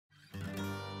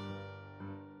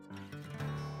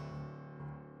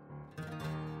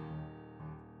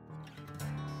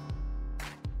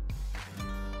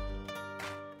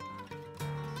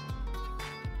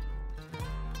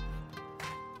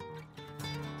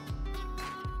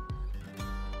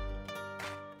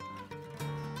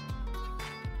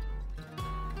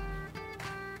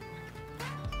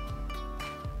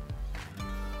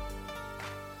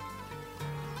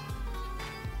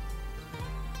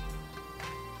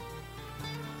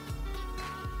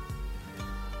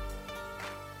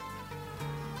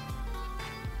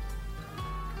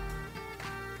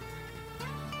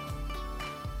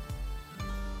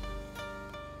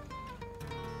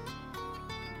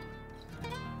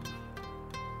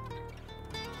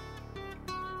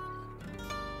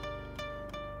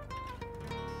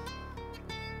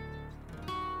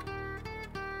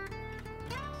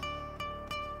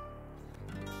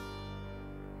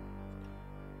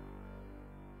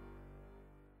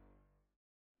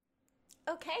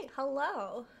Okay,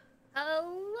 hello.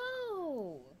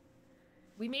 Hello!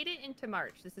 We made it into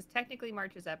March. This is technically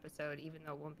March's episode, even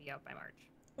though it won't be out by March.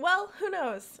 Well, who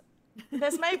knows?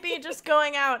 This might be just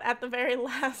going out at the very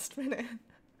last minute.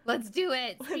 Let's do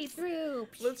it! Speed through!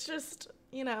 Let's just,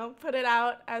 put it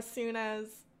out as soon as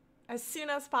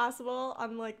possible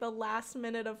on like the last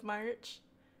minute of March.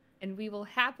 And we will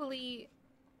happily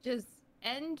just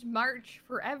end March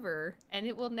forever, and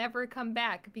it will never come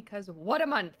back because what a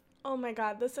month! Oh my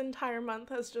god, this entire month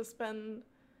has just been...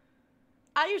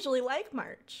 I usually like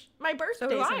March. My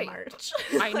birthday's in March.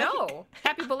 I know.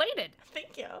 Happy belated.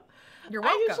 Thank you. You're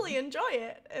welcome. I usually enjoy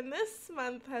it, and this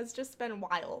month has just been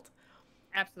wild.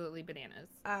 Absolutely bananas.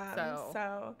 And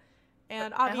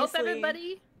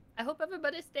obviously... I hope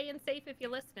everybody's staying safe if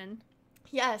you're listening.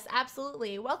 Yes,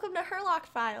 absolutely. Welcome to Herlock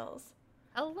Files.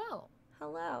 Hello.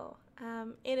 Hello.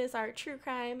 It is our true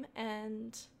crime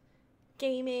and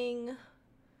gaming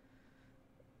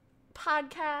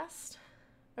podcast.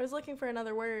 I was looking for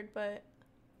another word, but...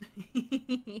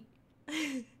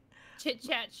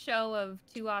 Chit-chat show of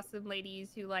two awesome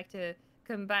ladies who like to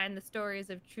combine the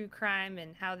stories of true crime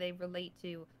and how they relate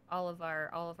to all of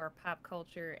our pop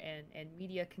culture and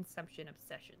media consumption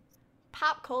obsessions.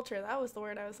 Pop culture, that was the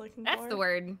word I was looking for. That's the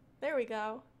word. There we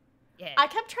go. Yeah. I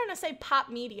kept trying to say pop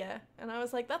media, and I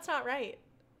was like, that's not right.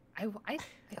 I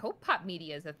hope pop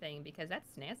media is a thing because that's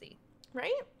snazzy.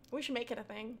 Right? We should make it a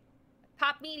thing.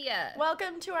 Pop media.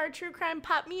 Welcome to our true crime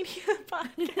pop media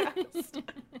podcast.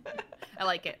 I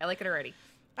like it. I like it already.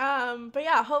 But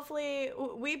yeah, hopefully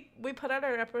we put out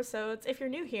our episodes. If you're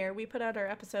new here, we put out our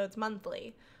episodes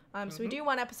monthly. So we do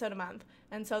one episode a month.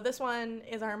 And so this one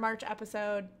is our March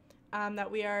episode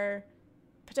that we are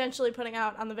potentially putting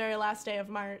out on the very last day of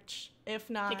March.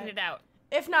 If not... Kicking it out.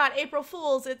 If not April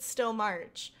Fool's, it's still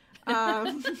March.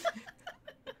 But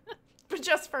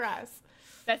just for us.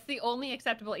 That's the only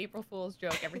acceptable April Fool's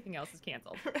joke. Everything else is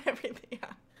canceled.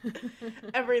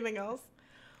 Everything else.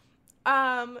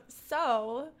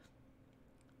 So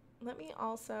let me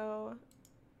also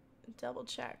double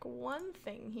check one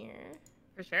thing here.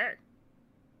 For sure.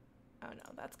 Oh no,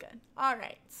 that's good. All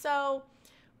right. So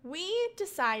we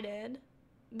decided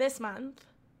this month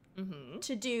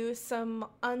to do some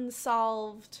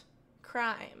unsolved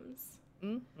crimes.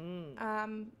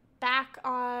 Back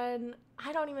on,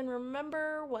 I don't even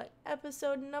remember what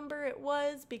episode number it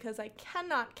was because I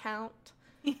cannot count.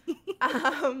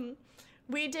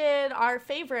 We did our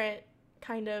favorite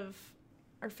crimes.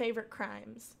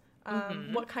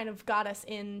 What kind of got us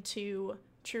into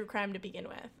true crime to begin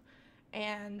with.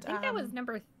 And I think that was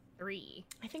number 3.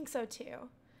 I think so too.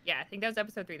 Yeah, I think that was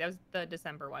episode 3. That was the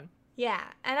December one. Yeah,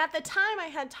 and at the time I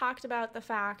had talked about the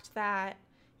fact that,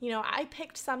 I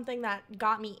picked something that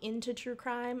got me into true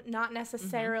crime, not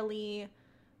necessarily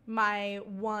my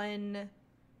one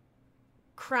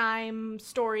crime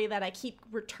story that I keep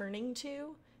returning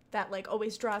to, that, like,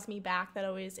 always draws me back, that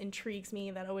always intrigues me,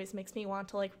 that always makes me want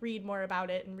to, like, read more about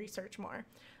it and research more.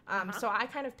 So I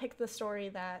kind of picked the story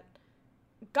that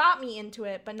got me into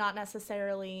it, but not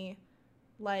necessarily,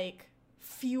 like,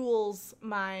 fuels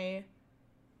my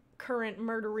current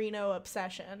murderino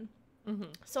obsession.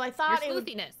 So I thought Your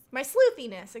sleuthiness. My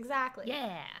sleuthiness, exactly.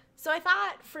 Yeah. So I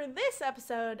thought for this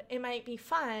episode, it might be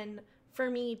fun for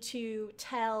me to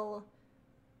tell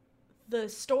the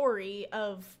story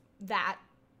of that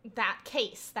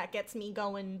case that gets me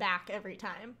going back every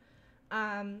time.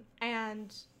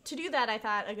 And to do that, I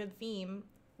thought a good theme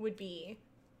would be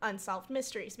unsolved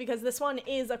mysteries, because this one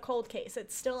is a cold case.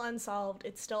 It's still unsolved.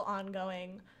 It's still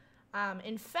ongoing.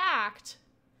 In fact,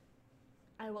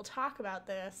 I will talk about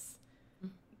this.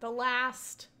 The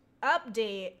last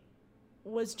update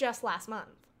was just last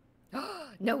month.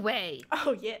 No way.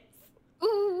 Oh, yes.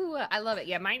 Ooh, I love it.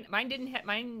 Yeah, mine didn't hit.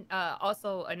 Mine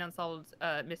also an unsolved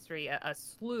mystery, a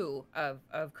slew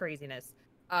of craziness.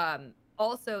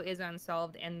 Also is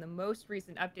unsolved, and the most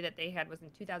recent update that they had was in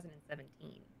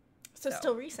 2017. So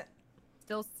still recent.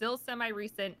 Still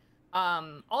semi-recent.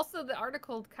 Also, the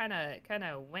article kind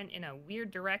of went in a weird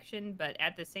direction, but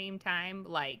at the same time,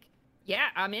 like, yeah,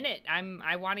 I'm in it.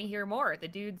 I want to hear more. The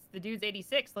dude's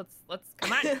 86. Let's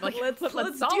come on. Like, let's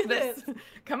solve this.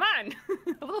 Come on,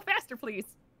 a little faster, please.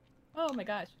 Oh my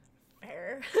gosh.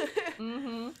 Fair.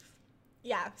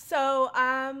 Yeah. So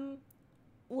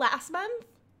last month,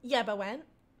 Yeba went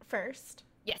first.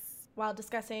 Yes. While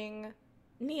discussing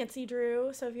Nancy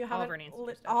Drew. So if you haven't,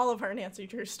 all of our Nancy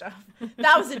Drew stuff.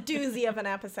 That was a doozy of an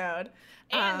episode.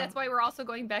 And that's why we're also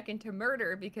going back into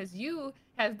murder, because you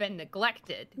have been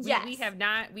neglected. Yes. We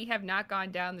have not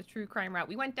gone down the true crime route.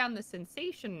 We went down the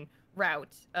sensation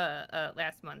route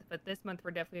last month, but this month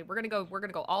we're gonna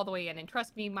go all the way in, and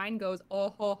trust me, mine goes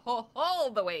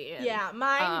all the way in. Yeah,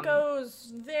 mine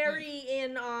goes very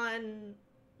in on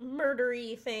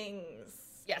murdery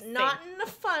things. Yes, not in a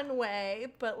fun way,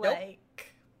 but nope. like.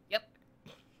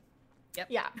 Yep.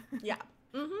 Yeah.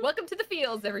 Mm-hmm. Welcome to the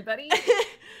fields, everybody.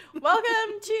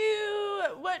 Welcome to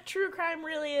what true crime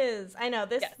really is. I know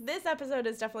this episode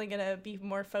is definitely gonna be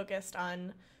more focused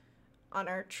on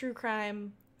our true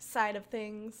crime side of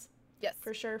things. Yes,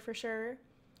 for sure.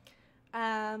 So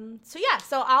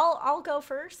I'll go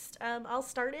first. I'll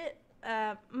start it.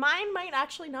 Mine might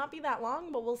actually not be that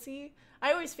long, but we'll see.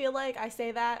 I always feel like I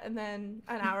say that and then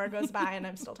an hour goes by and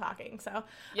I'm still talking. So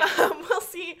we'll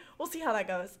see how that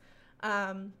goes.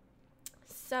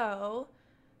 So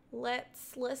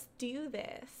let's do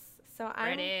this. So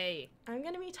I'm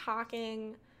going to be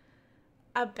talking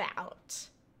about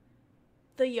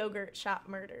the yogurt shop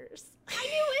murders. I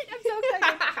knew it. I'm so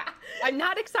excited. I'm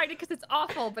not excited because it's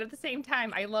awful, but at the same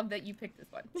time, I love that you picked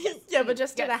this one. Yeah, but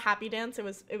just did a happy dance. It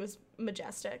was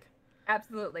majestic.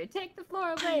 Absolutely. Take the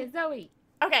floor away, Zoe.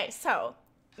 Okay, so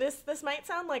this might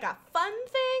sound like a fun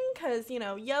thing because,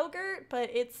 yogurt, but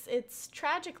it's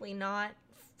tragically not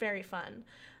very fun,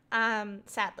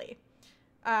 sadly.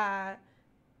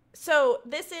 So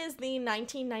this is the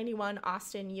 1991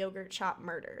 Austin yogurt shop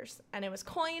murders, and it was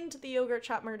coined the yogurt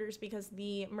shop murders because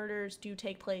the murders do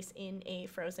take place in a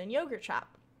frozen yogurt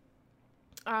shop.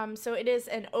 So it is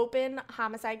an open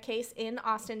homicide case in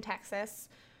Austin, Texas,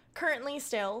 currently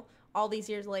still, all these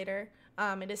years later.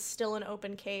 It is still an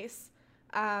open case,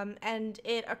 and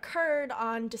it occurred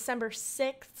on December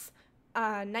 6th,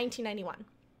 1991.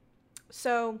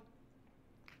 So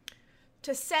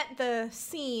to set the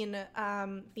scene,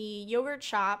 the yogurt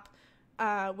shop,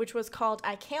 which was called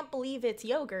I Can't Believe It's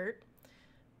Yogurt.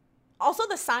 Also,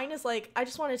 the sign is like, I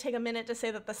just want to take a minute to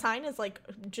say that the sign is like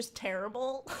just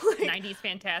terrible. Like, 90s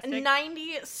fantastic.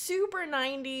 90s, super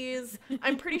 90s.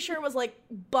 I'm pretty sure it was like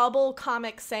Bubble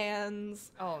Comic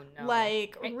Sans. Oh no.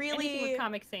 Like really. Anything with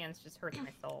Comic Sans just hurts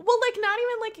my soul. Well, like not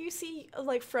even like you see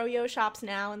like froyo shops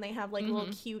now and they have like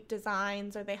little cute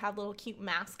designs or they have little cute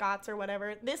mascots or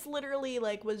whatever. This literally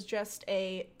like was just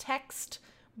a text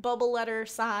bubble letter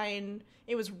sign.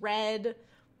 It was red.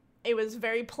 It was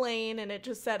very plain, and it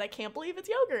just said, I can't believe it's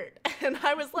yogurt. And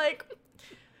I was like,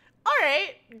 all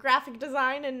right, graphic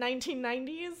design in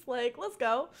 1990s, like, let's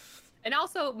go. And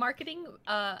also, marketing,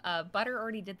 Butter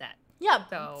already did that. Yeah,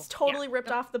 so, it's totally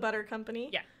ripped off the Butter company.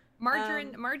 Yeah,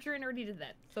 margarine already did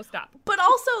that, so stop. But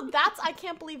also, I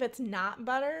can't believe it's not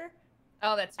butter.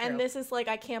 Oh, that's true. And this is like,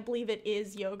 I can't believe it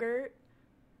is yogurt,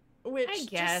 which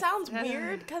just sounds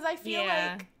weird, because I feel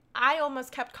like I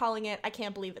almost kept calling it, I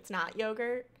can't believe it's not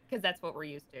yogurt. Because that's what we're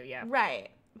used to, yeah. Right.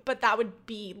 But that would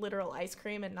be literal ice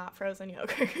cream and not frozen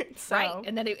yogurt. So. Right.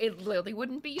 And then it literally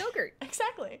wouldn't be yogurt.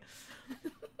 Exactly.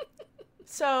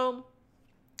 So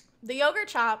the yogurt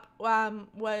shop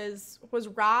was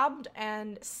robbed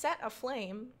and set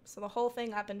aflame. So the whole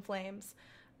thing up in flames.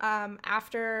 And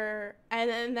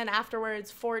then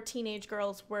afterwards, 4 teenage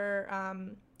girls were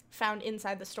found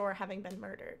inside the store having been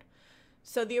murdered.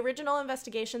 So the original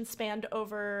investigation spanned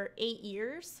over 8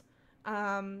 years.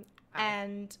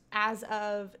 And as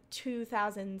of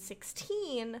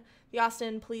 2016, the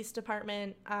Austin Police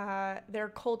Department, their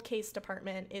cold case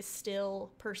department is still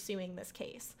pursuing this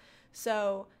case.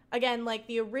 So again, like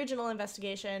the original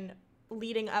investigation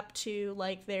leading up to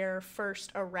like their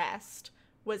first arrest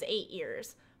was 8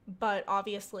 years. But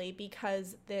obviously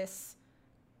because this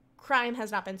crime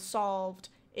has not been solved,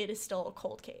 it is still a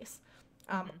cold case.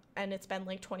 And it's been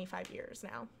like 25 years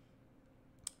now.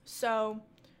 So,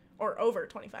 or over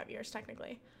 25 years,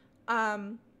 technically.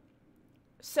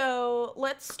 So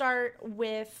let's start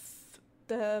with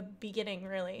the beginning,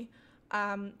 really.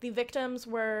 The victims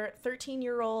were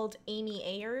 13-year-old Amy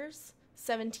Ayers,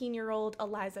 17-year-old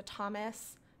Eliza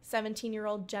Thomas,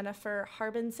 17-year-old Jennifer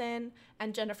Harbinson,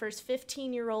 and Jennifer's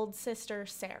 15-year-old sister,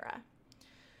 Sarah.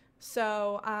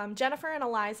 So Jennifer and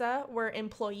Eliza were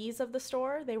employees of the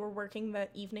store. They were working the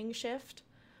evening shift.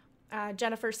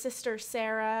 Jennifer's sister,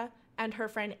 Sarah, and her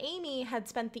friend Amy had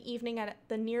spent the evening at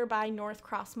the nearby North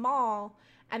Cross Mall,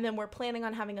 and then were planning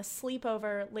on having a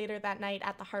sleepover later that night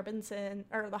at the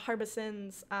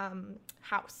Harbison's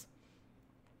house.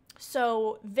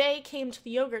 So they came to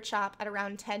the yogurt shop at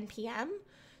around 10 p.m.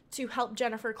 to help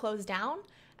Jennifer close down,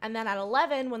 and then at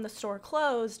 11, when the store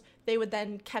closed, they would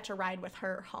then catch a ride with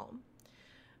her home.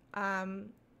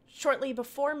 Shortly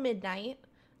before midnight,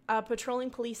 a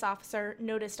patrolling police officer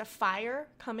noticed a fire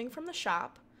coming from the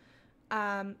shop,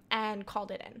 and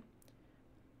called it in.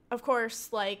 Of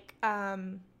course, like,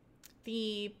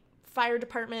 the fire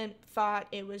department thought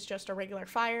it was just a regular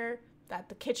fire, that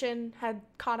the kitchen had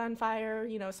caught on fire,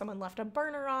 you know, someone left a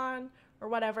burner on or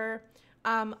whatever.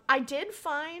 I did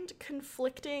find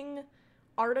conflicting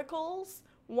articles.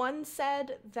 One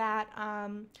said that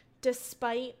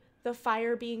despite the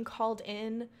fire being called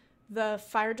in, the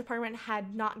fire department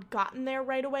had not gotten there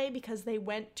right away because they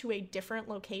went to a different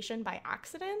location by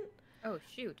accident. Oh,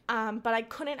 shoot. But I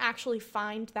couldn't actually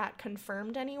find that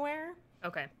confirmed anywhere.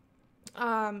 Okay.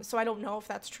 So I don't know if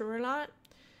that's true or not.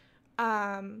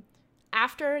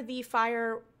 After the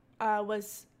fire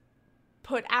was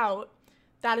put out,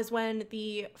 that is when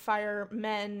the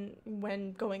firemen,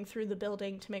 when going through the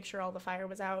building to make sure all the fire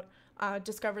was out,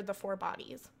 discovered the 4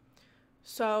 bodies.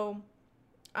 So,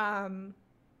 now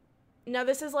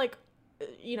this is like,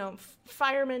 you know,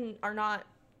 firemen are not,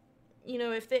 you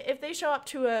know, if they show up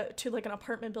to like an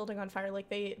apartment building on fire, like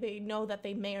they know that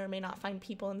they may or may not find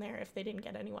people in there if they didn't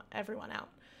get everyone out.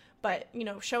 But, you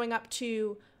know, showing up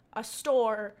to a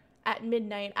store at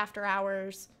midnight after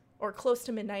hours or close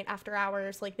to midnight after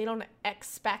hours, like they don't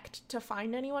expect to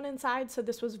find anyone inside. So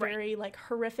this was very like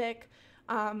horrific.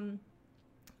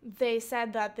 They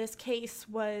said that this case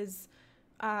was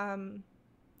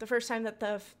the first time that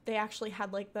they actually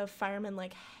had like the firemen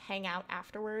like hang out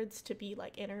afterwards to be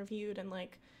like interviewed and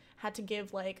like had to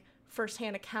give like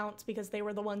firsthand accounts because they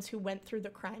were the ones who went through the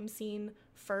crime scene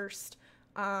first.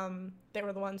 They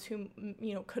were the ones who,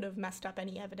 you know, could have messed up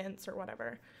any evidence or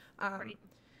whatever.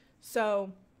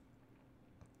 So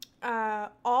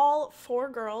all 4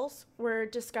 girls were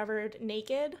discovered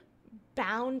naked,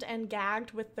 bound and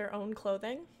gagged with their own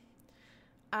clothing.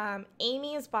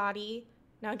 Amy's body,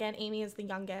 now again, Amy is the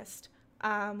youngest,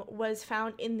 was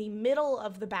found in the middle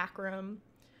of the back room,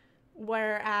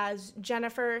 whereas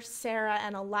Jennifer, Sarah,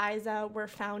 and Eliza were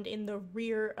found in the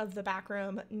rear of the back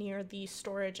room near the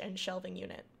storage and shelving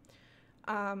unit.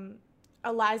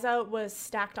 Eliza was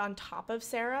stacked on top of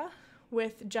Sarah,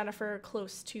 with Jennifer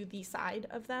close to the side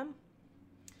of them.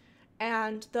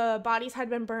 And the bodies had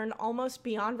been burned almost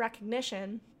beyond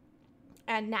recognition,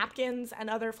 and napkins and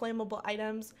other flammable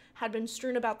items had been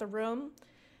strewn about the room,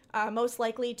 most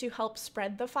likely to help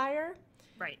spread the fire.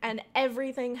 Right. And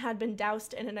everything had been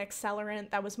doused in an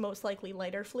accelerant that was most likely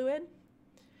lighter fluid.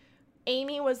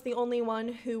 Amy was the only one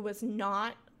who was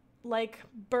not, like,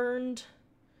 burned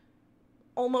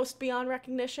almost beyond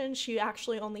recognition. She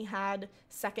actually only had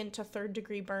 2nd to 3rd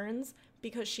degree burns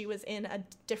because she was in a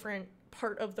different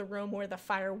part of the room where the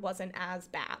fire wasn't as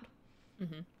bad.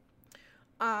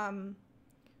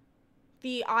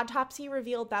 The autopsy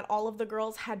revealed that all of the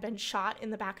girls had been shot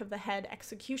in the back of the head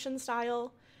execution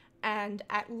style, and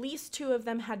at least 2 of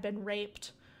them had been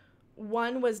raped.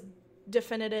 One was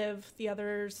definitive. The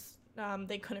others,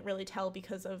 they couldn't really tell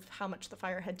because of how much the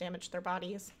fire had damaged their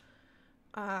bodies.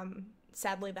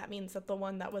 Sadly, that means that the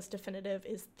one that was definitive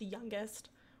is the youngest,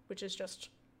 which is just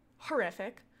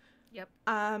horrific. Yep.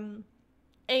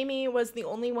 Amy was the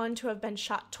only one to have been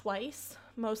shot twice,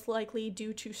 most likely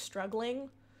due to struggling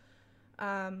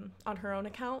on her own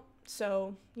account.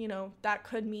 So, you know, that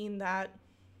could mean that,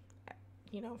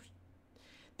 you know,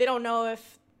 they don't know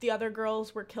if the other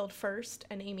girls were killed first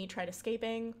and Amy tried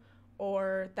escaping,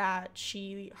 or that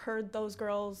she heard those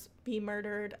girls be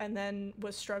murdered and then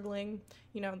was struggling.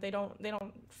 You know, they don't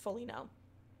fully know.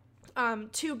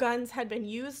 2 guns had been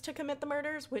used to commit the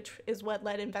murders, which is what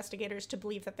led investigators to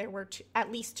believe that there were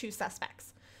at least 2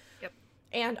 suspects. Yep.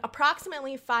 And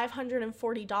approximately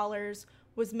 $540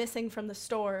 was missing from the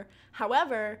store.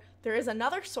 However, there is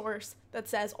another source that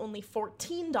says only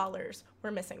 $14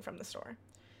 were missing from the store.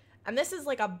 And this is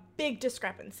like a big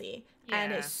discrepancy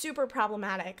and is super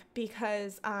problematic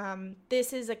because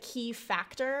this is a key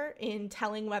factor in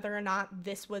telling whether or not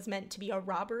this was meant to be a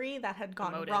robbery that had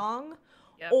gone wrong,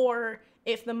 or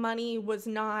if the money was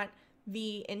not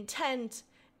the intent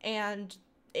and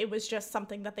it was just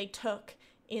something that they took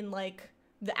in like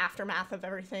the aftermath of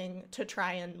everything to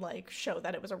try and like show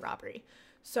that it was a robbery.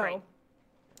 So,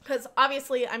 because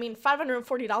obviously, I mean,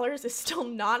 $540 is still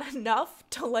not enough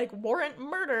to like warrant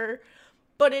murder,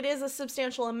 but it is a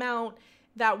substantial amount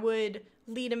that would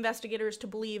lead investigators to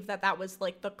believe that that was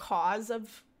like the cause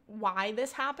of why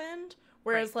this happened.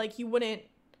 Whereas like you wouldn't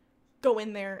go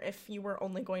in there if you were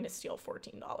only going to steal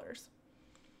 $14.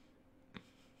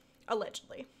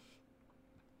 Allegedly.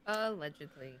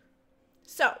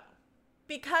 So,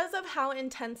 because of how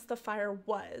intense the fire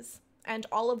was and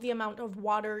all of the amount of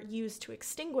water used to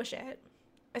extinguish it,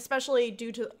 especially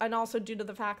due to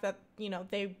the fact that, you know,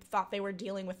 they thought they were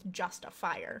dealing with just a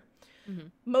fire,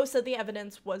 most of the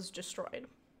evidence was destroyed.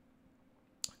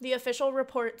 The official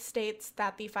report states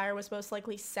that the fire was most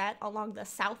likely set along the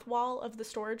south wall of the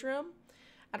storage room,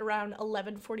 at around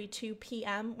 11:42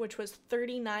 p.m., which was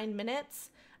 39 minutes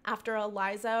after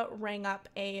Eliza rang up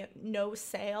a no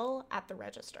sale at the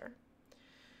register.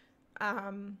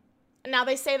 Now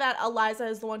they say that Eliza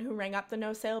is the one who rang up the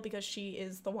no sale because she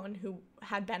is the one who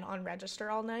had been on register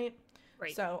all night.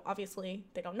 Right. So obviously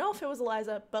they don't know if it was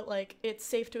Eliza, but like it's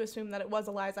safe to assume that it was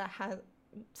Eliza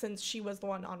since she was the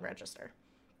one on register.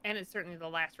 And it's certainly the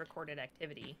last recorded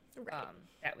activity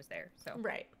that was there. So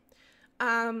right.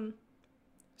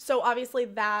 So obviously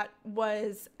that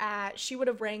was she would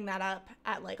have rang that up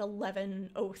at like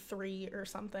 11:03 or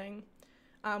something,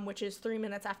 which is 3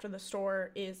 minutes after the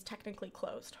store is technically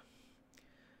closed.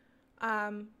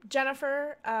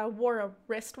 Jennifer wore a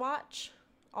wristwatch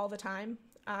all the time,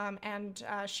 and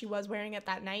she was wearing it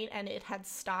that night, and it had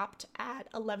stopped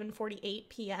at 11:48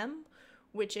 p.m.,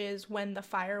 which is when the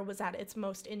fire was at its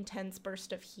most intense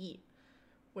burst of heat,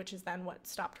 which is then what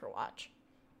stopped her watch,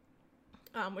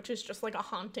 which is just like a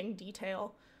haunting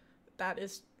detail that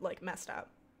is like messed up.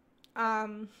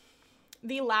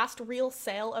 The last real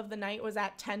sale of the night was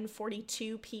at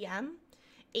 10:42 p.m.,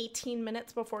 18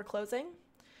 minutes before closing.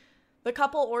 The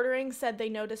couple ordering said they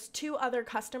noticed 2 other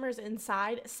customers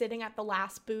inside sitting at the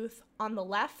last booth on the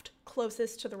left,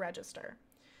 closest to the register.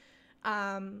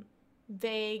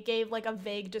 They gave like a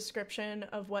vague description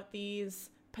of what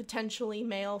these potentially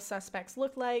male suspects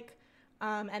look like,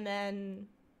 and then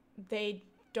they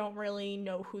don't really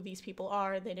know who these people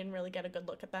are. They didn't really get a good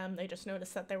look at them. They just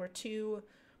noticed that there were 2,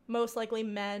 most likely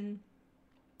men,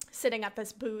 sitting at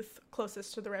this booth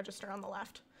closest to the register on the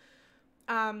left.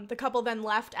 The couple then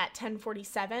left at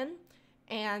 10:47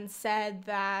 and said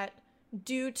that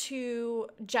due to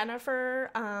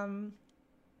Jennifer,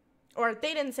 or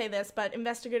they didn't say this, but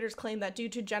investigators claim that due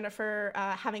to Jennifer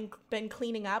having been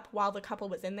cleaning up while the couple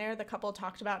was in there, the couple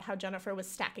talked about how Jennifer was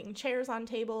stacking chairs on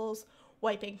tables,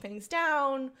 wiping things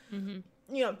down,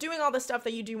 doing all the stuff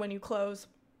that you do when you close.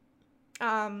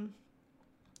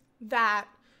 That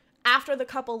after the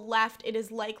couple left, it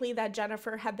is likely that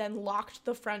Jennifer had then locked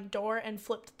the front door and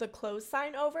flipped the close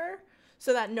sign over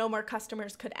so that no more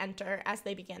customers could enter as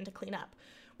they began to clean up,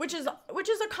 which is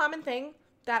a common thing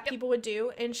that people would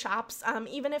do in shops.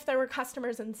 Even if there were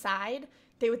customers inside,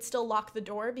 they would still lock the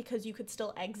door because you could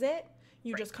still exit.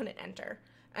 You just couldn't enter.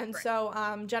 And so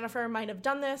Jennifer might have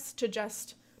done this to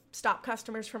just stop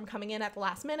customers from coming in at the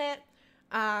last minute.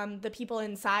 The people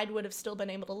inside would have still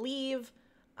been able to leave.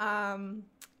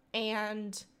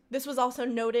 And this was also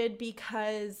noted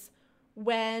because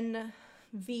when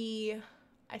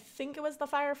I think it was the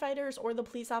firefighters or the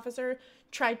police officer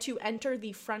tried to enter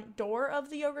the front door of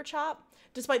the yogurt shop,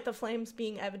 despite the flames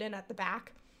being evident at the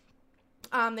back,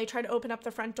 they tried to open up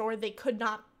the front door. They could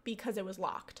not because it was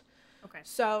locked. Okay.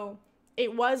 So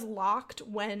it was locked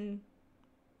when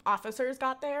officers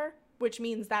got there, which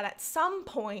means that at some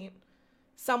point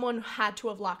someone had to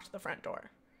have locked the front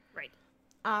door. Right.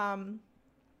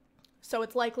 So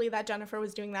it's likely that Jennifer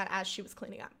was doing that as she was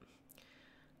cleaning up.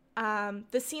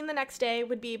 The scene the next day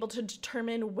would be able to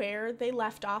determine where they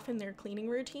left off in their cleaning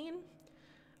routine.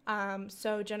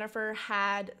 So Jennifer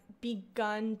had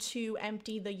begun to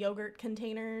empty the yogurt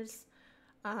containers.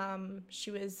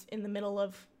 She was in the middle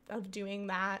of doing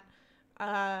that.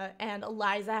 And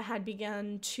Eliza had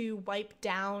begun to wipe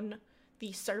down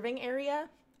the serving area,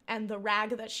 and the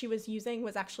rag that she was using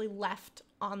was actually left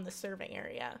on the serving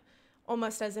area,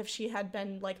 almost as if she had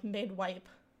been like mid-wipe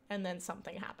and then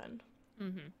something happened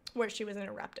where she was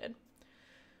interrupted.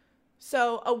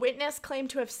 So a witness claimed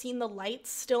to have seen the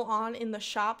lights still on in the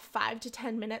shop 5 to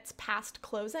 10 minutes past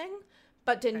closing,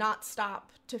 but did not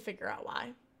stop to figure out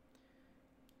why.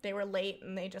 They were late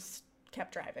and they just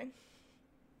kept driving.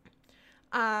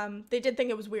 They did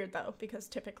think it was weird though, because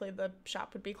typically the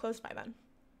shop would be closed by then.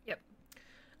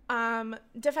 Yep.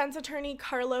 Defense attorney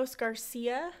Carlos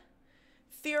Garcia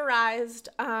theorized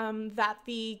that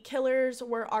the killers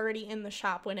were already in the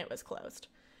shop when it was closed,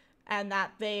 and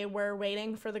that they were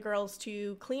waiting for the girls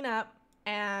to clean up,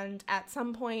 and at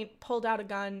some point pulled out a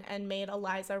gun and made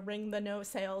Eliza ring the no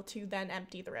sale to then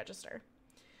empty the register.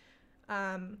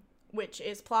 Which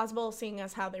is plausible, seeing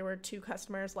as how there were 2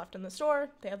 customers left in the store.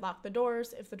 They had locked the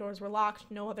doors. If the doors were locked,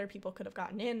 no other people could have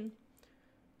gotten in,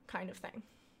 kind of thing.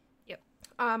 Yep.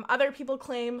 Other people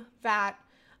claim that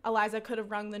Eliza could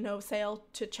have rung the no sale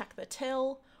to check the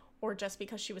till, or just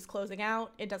because she was closing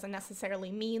out. It doesn't necessarily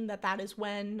mean that that is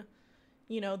when,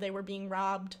 they were being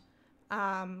robbed.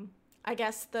 I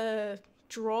guess the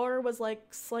drawer was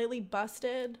like slightly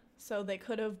busted, so they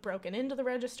could have broken into the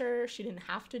register. She didn't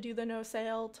have to do the no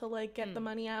sale to like get the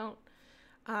money out.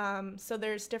 So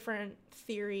there's different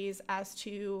theories as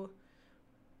to,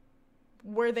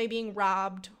 were they being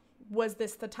robbed? was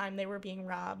this the time they were being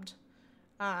robbed?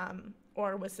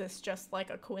 Or was this just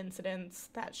like a coincidence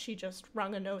that she just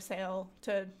rung a no sale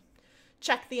to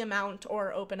check the amount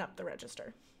or open up the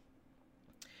register?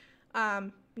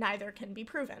 Neither can be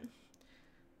proven.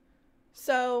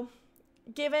 So,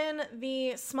 given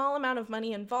the small amount of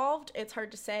money involved, it's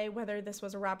hard to say whether this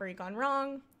was a robbery gone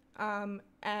wrong.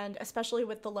 And especially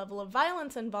with the level of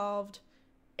violence involved,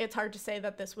 it's hard to say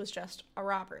that this was just a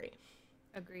robbery.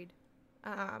 Agreed.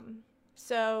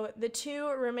 So the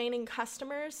 2 remaining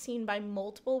customers seen by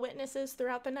multiple witnesses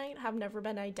throughout the night have never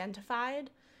been identified.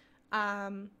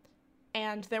 And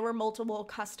there were multiple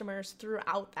customers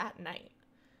throughout that night.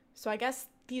 So I guess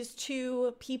these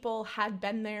 2 people had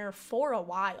been there for a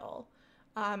while,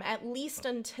 at least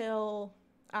until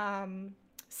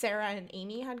Sarah and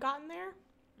Amy had gotten there.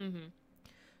 Mm-hmm.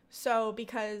 So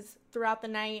because throughout the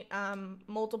night,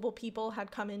 multiple people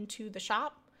had come into the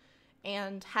shop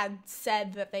and had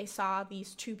said that they saw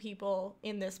these 2 people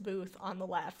in this booth on the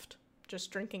left,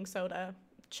 just drinking soda,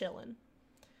 chilling.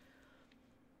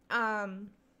 At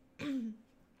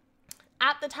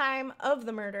the time of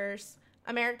the murders,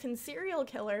 American serial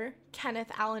killer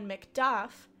Kenneth Allen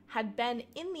McDuff had been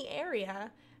in the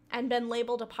area and been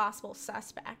labeled a possible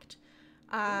suspect.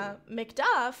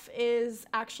 McDuff is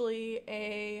actually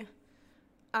a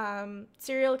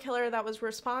serial killer that was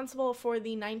responsible for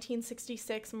the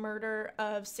 1966 murder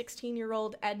of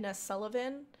 16-year-old Edna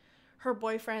Sullivan, her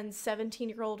boyfriend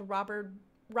 17-year-old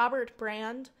Robert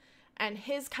Brand, and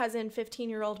his cousin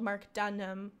 15-year-old Mark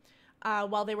Dunham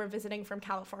while they were visiting from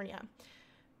California.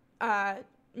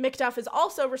 McDuff is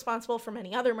also responsible for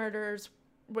many other murders,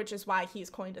 which is why he's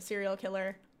coined a serial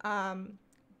killer.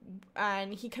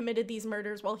 And he committed these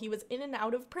murders while he was in and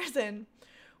out of prison,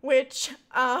 which,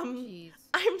 I'm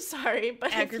sorry,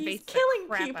 but if he's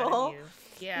killing people,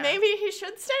 maybe he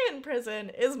should stay in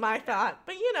prison, is my thought.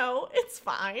 But, it's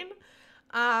fine.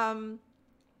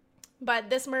 But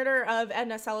this murder of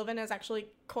Edna Sullivan is actually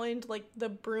coined, like, the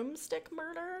broomstick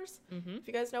murders, if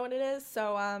you guys know what it is.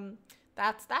 So,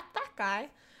 that's that guy.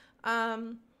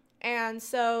 And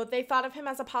so they thought of him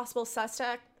as a possible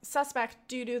suspect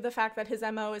due to the fact that his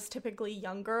MO is typically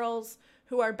young girls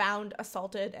who are bound,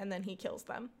 assaulted, and then he kills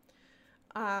them.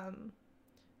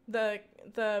 The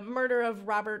murder of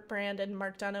Robert Brand and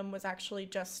Mark Dunham was actually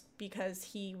just because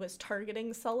he was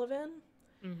targeting Sullivan,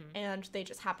 and they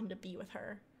just happened to be with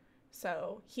her.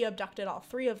 So he abducted all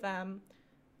 3 of them,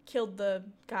 killed the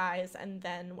guys, and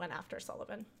then went after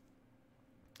Sullivan.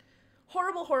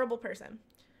 Horrible, horrible person.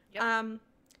 Yep.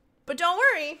 But don't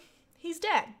worry, he's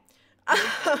dead.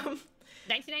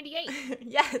 1998.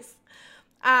 Yes.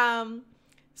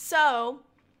 So,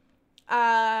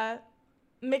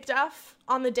 McDuff,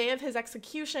 on the day of his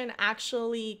execution,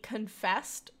 actually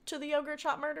confessed to the yogurt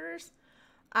shop murders.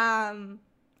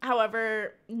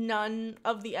 However, none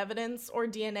of the evidence or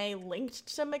DNA linked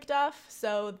to McDuff,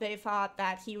 so they thought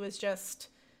that he was just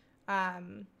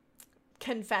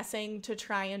confessing to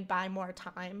try and buy more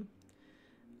time,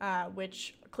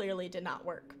 which clearly did not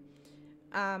work.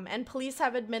 And police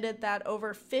have admitted that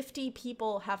over 50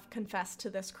 people have confessed to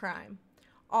this crime,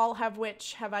 all of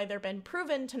which have either been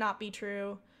proven to not be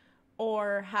true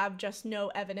or have just no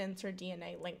evidence or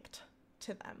DNA linked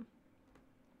to them.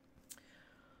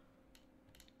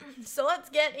 So let's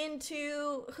get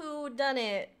into who done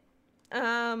it,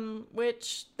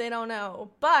 which they don't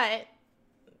know, but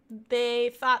they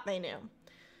thought they knew.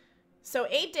 So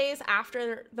 8 days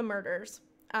after the murders,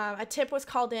 a tip was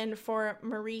called in for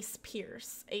Maurice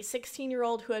Pierce, a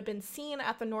 16-year-old who had been seen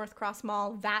at the North Cross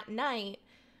Mall that night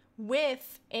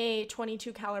with a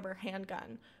 .22 caliber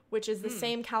handgun, which is the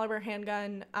same caliber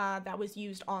handgun that was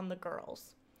used on the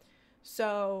girls.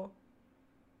 So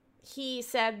he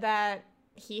said that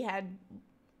he had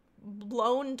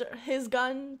loaned his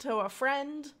gun to a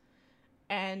friend,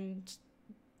 and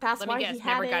that's why he had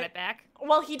never got it back.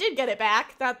 Well, he did get it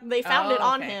back. That they found it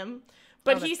on him.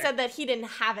 But he said that he didn't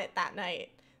have it that night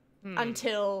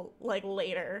until, like,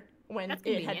 later when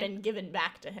it had been given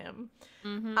back to him.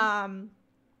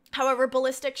 However,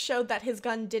 ballistics showed that his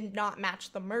gun did not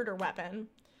match the murder weapon,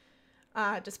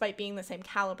 despite being the same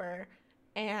caliber.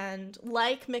 And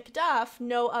like McDuff,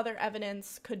 no other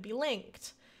evidence could be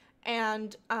linked.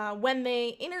 And when they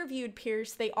interviewed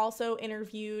Pierce, they also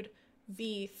interviewed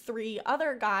the 3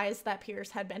 other guys that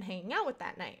Pierce had been hanging out with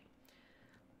that night.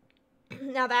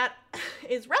 Now that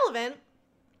is relevant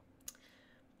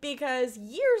because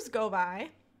years go by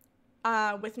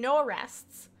with no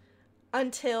arrests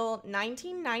until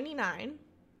 1999,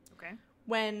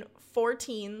 when 4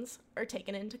 teens are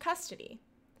taken into custody.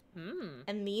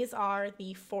 And these are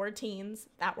the 4 teens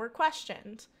that were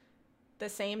questioned the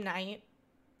same night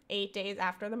 8 days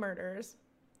after the murders,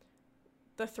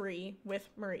 the 3 with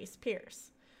Maurice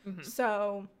Pierce. Mm-hmm.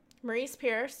 So Maurice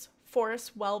Pierce,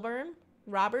 Forrest Welborn,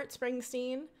 Robert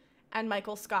Springsteen, and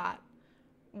Michael Scott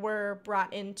were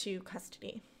brought into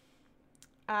custody.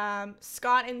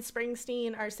 Scott and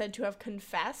Springsteen are said to have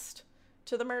confessed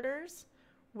to the murders,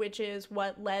 which is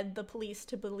what led the police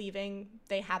to believing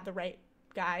they had the right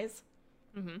guys.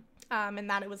 Mm-hmm. And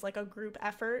that it was like a group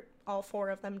effort. All 4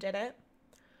 of them did it.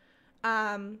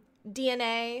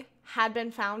 DNA had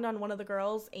been found on one of the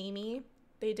girls, Amy.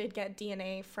 They did get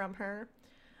DNA from her.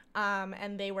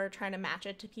 And they were trying to match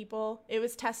it to people. It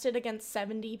was tested against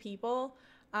 70 people,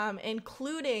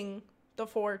 including the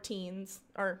 4 teens,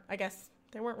 or I guess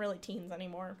they weren't really teens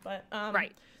anymore, but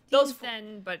right. Those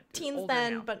Teens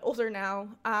then, but older now.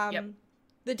 Yep.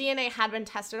 The DNA had been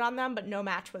tested on them, but no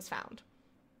match was found.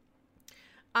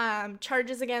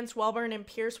 Charges against Welborn and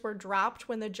Pierce were dropped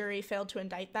when the jury failed to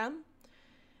indict them.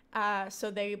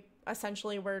 So they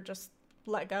essentially were just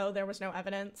let go. There was no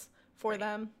evidence for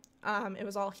them. It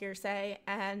was all hearsay.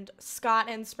 And Scott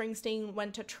and Springsteen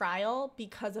went to trial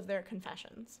because of their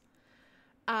confessions.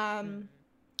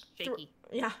 Shaky.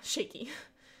 Shaky.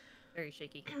 Very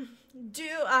shaky.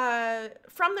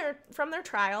 From their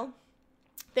trial,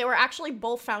 they were actually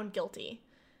both found guilty.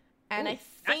 And I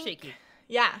think... Not shaky.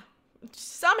 Yeah.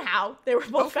 Somehow they were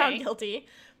both found guilty.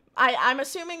 I'm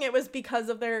assuming it was because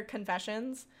of their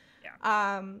confessions.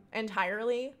 Yeah.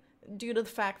 Entirely. Due to the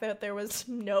fact that there was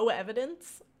no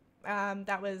evidence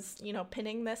that was,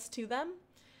 pinning this to them.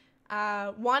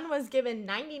 One was given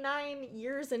 99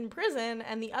 years in prison,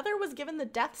 and the other was given the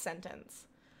death sentence.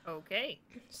 Okay.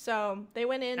 So they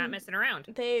went in. Not messing around.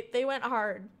 They went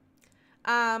hard.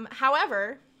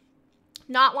 However,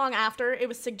 not long after, it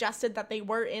was suggested that they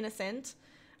were innocent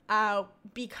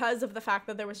because of the fact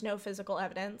that there was no physical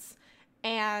evidence.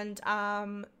 And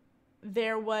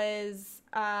there was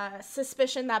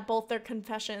suspicion that both their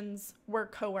confessions were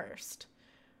coerced.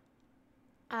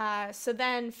 So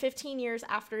then, 15 years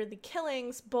after the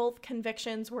killings, both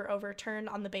convictions were overturned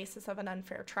on the basis of an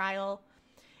unfair trial.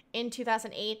 In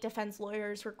 2008, defense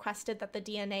lawyers requested that the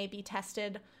DNA be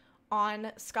tested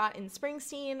on Scott and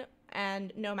Springsteen,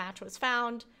 and no match was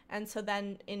found. And so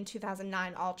then, in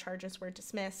 2009, all charges were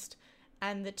dismissed,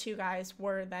 and the 2 guys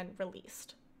were then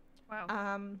released.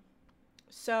 Wow.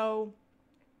 So,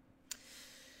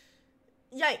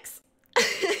 yikes.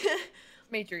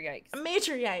 Major yikes.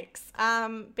 Major yikes.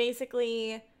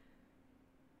 Basically,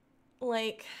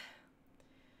 like,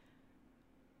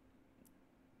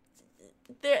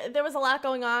 there was a lot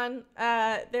going on.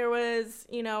 There was,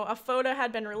 a photo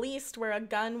had been released where a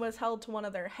gun was held to one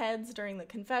of their heads during the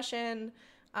confession.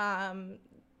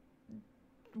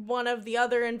 One of the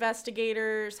other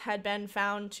investigators had been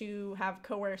found to have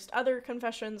coerced other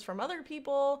confessions from other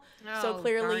people. Oh, so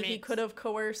clearly darn he it. could have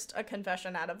coerced a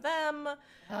confession out of them.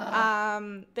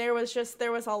 There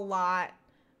was a lot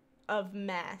of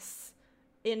mess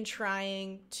in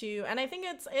trying to, and I think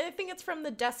it's from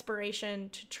the desperation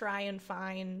to try and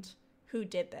find who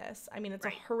did this. I mean, it's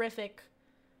right. a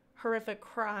horrific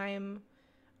crime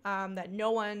that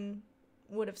no one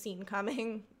would have seen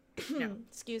coming. No.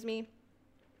 Excuse me.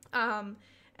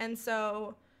 And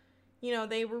so,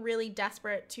 they were really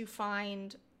desperate to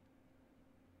find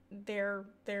their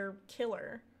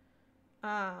killer.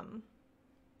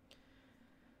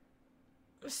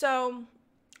 So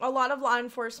a lot of law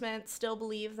enforcement still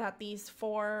believe that these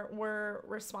 4 were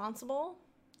responsible,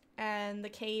 and the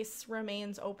case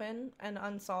remains open and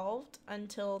unsolved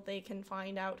until they can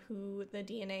find out who the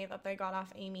DNA that they got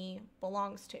off Amy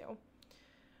belongs to.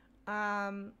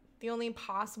 The only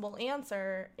possible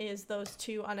answer is those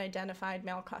 2 unidentified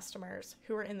male customers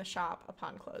who were in the shop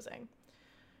upon closing.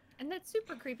 And that's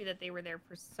super creepy that they were there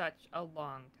for such a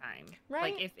long time.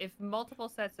 Right. Like, if multiple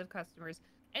sets of customers...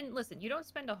 And listen, you don't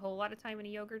spend a whole lot of time in a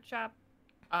yogurt shop,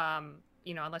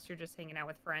 unless you're just hanging out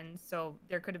with friends. So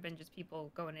there could have been just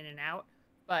people going in and out.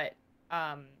 But,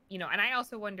 and I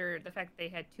also wonder the fact that they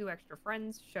had 2 extra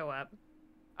friends show up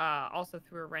also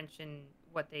threw a wrench in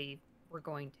what they were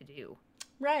going to do.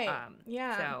 Right.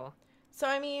 Yeah. So,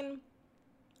 I mean,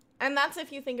 and that's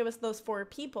if you think it was those 4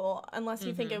 people, unless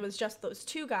you think it was just those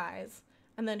 2 guys.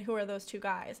 And then who are those 2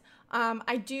 guys?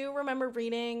 I do remember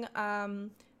reading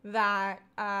that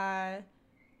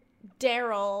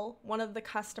Daryl, one of the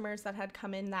customers that had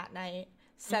come in that night,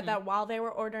 said that while they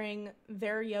were ordering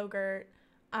their yogurt,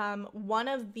 one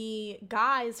of the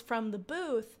guys from the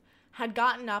booth had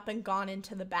gotten up and gone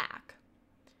into the back.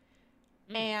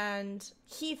 And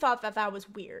he thought that was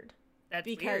weird. That's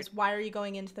because weird. Why are you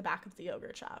going into the back of the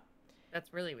yogurt shop?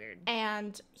 That's really weird.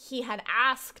 And he had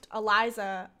asked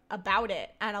Eliza about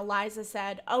it, and Eliza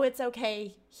said, "Oh, it's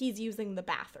okay. He's using the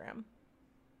bathroom."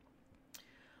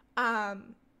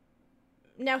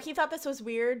 Now he thought this was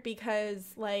weird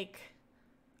because, like,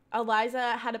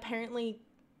 Eliza had apparently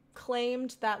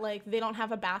claimed that, like, they don't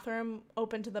have a bathroom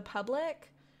open to the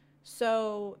public.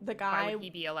 So the guy... Why would he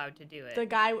be allowed to do it? The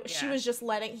guy, she was just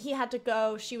letting... He had to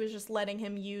go. She was just letting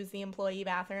him use the employee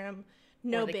bathroom.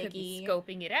 No they biggie. Could be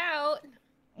scoping it out.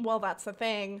 Well, that's the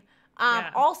thing.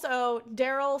 Also,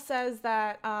 Daryl says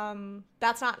that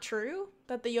that's not true,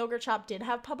 that the yogurt shop did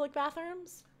have public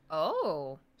bathrooms.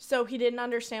 Oh. So he didn't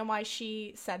understand why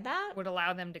she said that. Would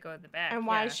allow them to go to the back. And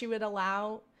why she would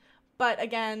allow. But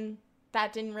again,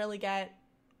 that didn't really get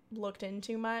looked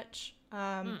into much.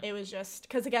 It was just,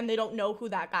 because again, they don't know who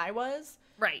that guy was.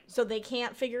 Right. So they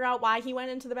can't figure out why he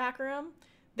went into the back room.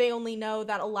 They only know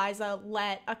that Eliza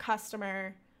let a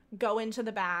customer go into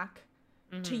the back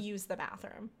to use the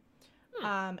bathroom.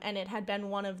 And it had been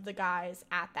one of the guys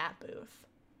at that booth.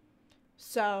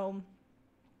 So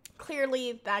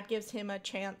clearly that gives him a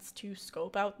chance to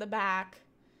scope out the back.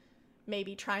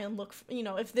 Maybe try and look,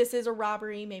 if this is a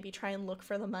robbery, maybe try and look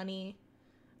for the money.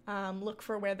 Look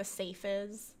for where the safe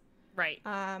is. Right.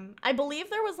 I believe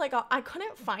there was I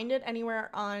couldn't find it anywhere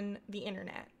on the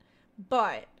internet,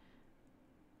 but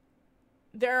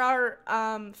there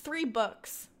are 3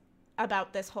 books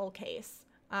about this whole case.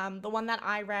 The one that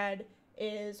I read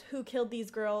is Who Killed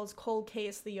These Girls? Cold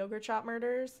Case, The Yogurt Shop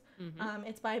Murders.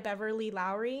 It's by Beverly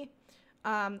Lowry.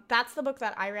 That's the book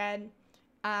that I read,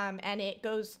 and it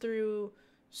goes through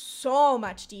so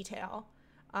much detail.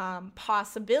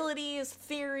 Possibilities,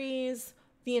 theories,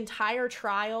 the entire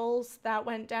trials that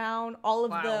went down, all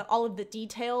of the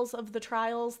details of the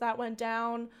trials that went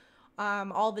down,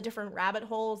 all the different rabbit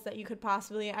holes that you could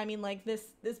possibly,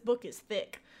 this book is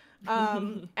thick.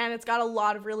 And it's got a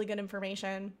lot of really good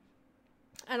information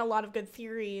and a lot of good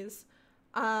theories.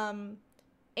 And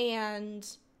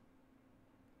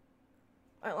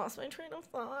I lost my train of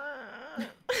thought.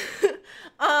 The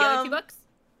other 2 books?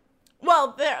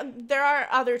 Well, there are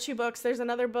other 2 books. There's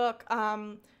another book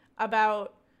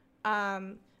about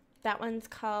that one's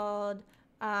called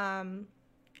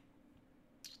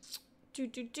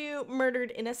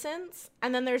Murdered Innocents,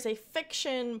 and then there's a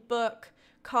fiction book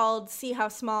called See How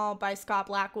Small by Scott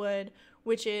Blackwood,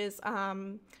 which is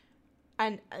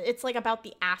and it's like about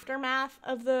the aftermath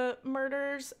of the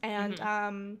murders,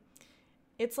 and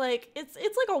it's like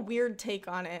a weird take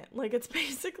on it. Like, it's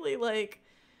basically like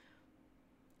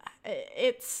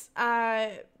it's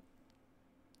I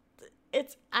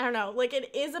don't know, like,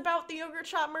 it is about the yogurt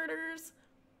shop murders,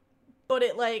 but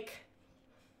it like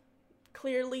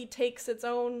clearly takes its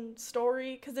own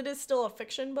story, because it is still a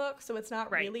fiction book, so it's not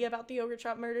really about the yogurt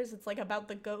shop murders. It's like about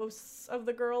the ghosts of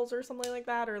the girls or something like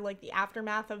that, or like the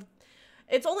aftermath of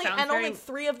only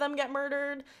 3 of them get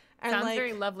murdered. And sounds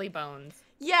very Lovely Bones.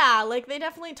 Yeah, like, they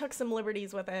definitely took some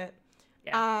liberties with it.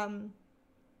 Yeah.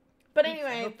 But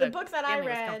anyway, the book that I read...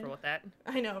 was comfortable with that.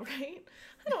 I know, right?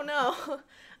 I don't know.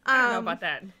 I don't know about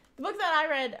that. The book that I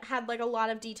read had, like, a lot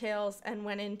of details and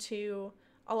went into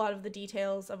a lot of the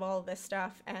details of all of this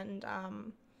stuff, and,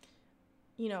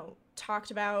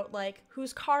 talked about, like,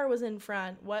 whose car was in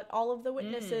front, what all of the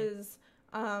witnesses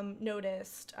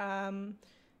noticed,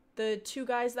 the 2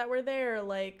 guys that were there,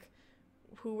 like,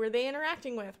 who were they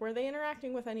interacting with? Were they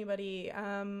interacting with anybody?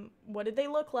 What did they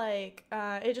look like?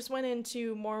 It just went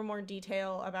into more and more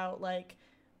detail about, like,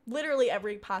 literally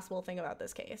every possible thing about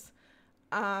this case.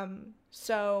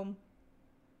 So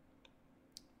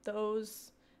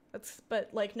but,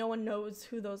 like, no one knows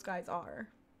who those guys are.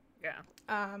 Yeah.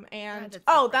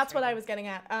 That's what I was getting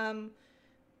at.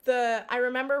 I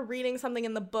remember reading something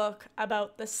in the book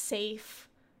about the safe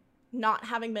not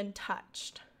having been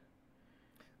touched.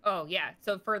 Oh, yeah.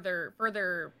 So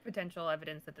further potential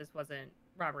evidence that this wasn't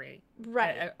robbery.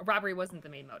 Right. Robbery wasn't the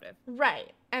main motive.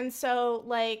 Right. And so,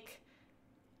 like,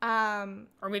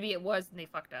 or maybe it was and they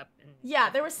fucked up.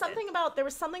 There was something about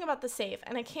the safe,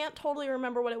 and I can't totally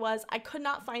remember what it was. I could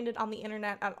not find it on the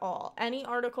internet at all. Any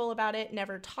article about it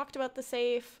never talked about the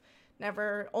safe,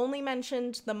 only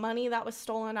mentioned the money that was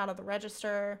stolen out of the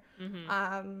register.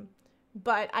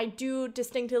 But I do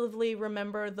distinctively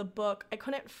remember the book. I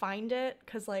couldn't find it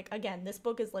because, like, again, this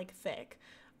book is, like, thick.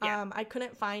 Yeah. I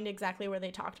couldn't find exactly where they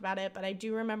talked about it, but I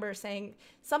do remember saying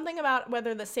something about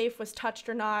whether the safe was touched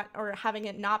or not, or having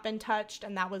it not been touched,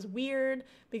 and that was weird,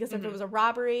 because if it was a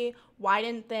robbery, why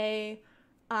didn't they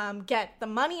get the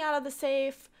money out of the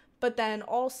safe? But then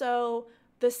also,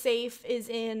 the safe is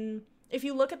in... If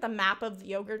you look at the map of the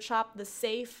yogurt shop, the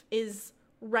safe is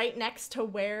right next to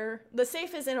where the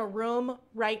safe is, in a room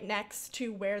right next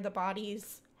to where the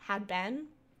bodies had been.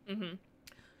 Mm-hmm.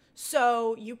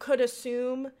 So you could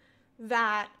assume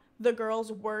that the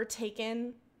girls were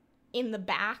taken in the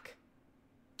back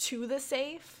to the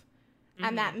safe,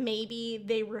 and that maybe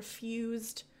they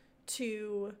refused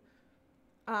to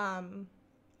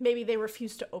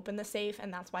open the safe,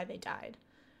 and that's why they died.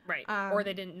 Right. Or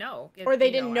they didn't know. Or they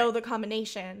didn't know the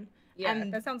combination. Yeah,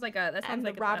 and that sounds like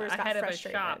the robbers a got head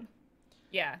frustrated. of a shop.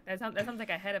 Yeah, that sounds like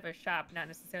a head of a shop, not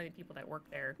necessarily people that work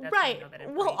there. That's Right.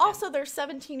 That Well, also they're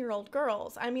 17-year-old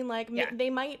girls. I mean, like, Yeah. they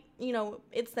might,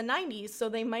 it's the 90s, so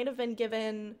they might have been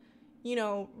given,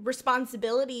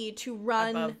 responsibility to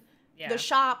run the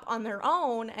shop on their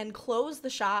own and close the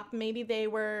shop. Maybe they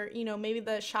were, maybe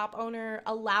the shop owner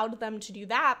allowed them to do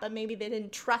that, but maybe they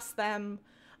didn't trust them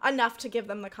enough to give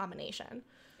them the combination.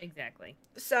 Exactly.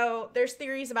 So there's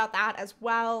theories about that as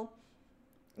well,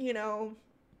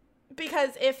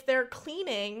 because if they're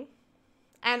cleaning,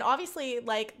 and obviously,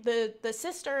 like, the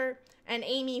sister and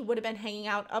Amy would have been hanging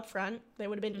out up front. They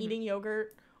would have been eating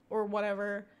yogurt or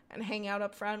whatever and hanging out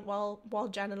up front while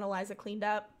Jen and Eliza cleaned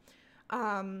up.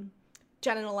 Jen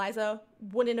and Eliza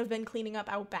wouldn't have been cleaning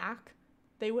up out back.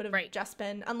 They would have just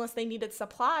been, unless they needed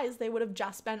supplies, they would have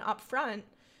just been up front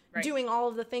doing all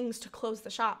of the things to close the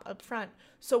shop up front.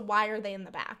 So why are they in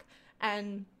the back?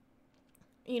 And,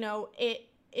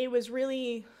 it was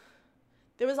really...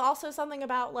 There was also something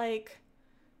about, like,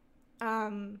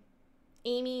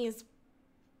 Amy's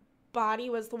body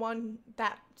was the one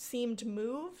that seemed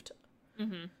moved.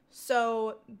 Mm-hmm.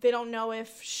 So they don't know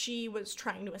if she was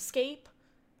trying to escape.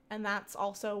 And that's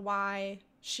also why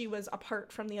she was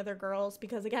apart from the other girls.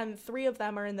 Because, again, 3 of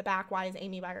them are in the back. Why is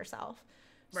Amy by herself?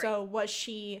 Right. So was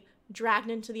she dragged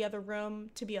into the other room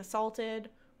to be assaulted?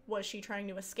 Was she trying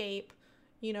to escape?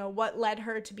 What led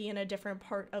her to be in a different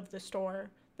part of the store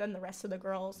than the rest of the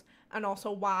girls? And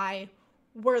also, why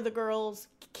were the girls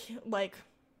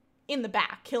in the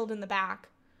back, killed in the back,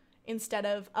 instead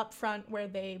of up front where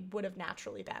they would have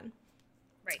naturally been?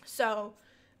 Right. So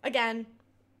again,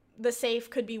 the safe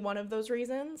could be one of those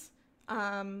reasons.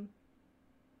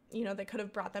 They could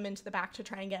have brought them into the back to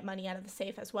try and get money out of the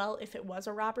safe as well if it was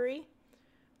a robbery.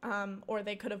 Or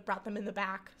they could have brought them in the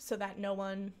back so that no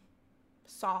one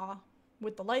saw,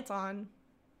 with the lights on,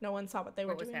 no one saw what they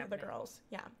were doing with the girls.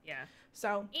 Yeah. Yeah.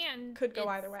 So, and could go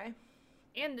either way.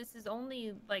 And this is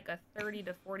only like a 30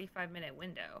 to 45 minute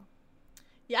window.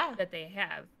 Yeah. That they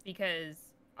have, because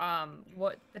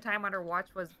what the time on our watch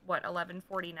was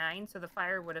 11:49, so the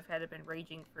fire would have had been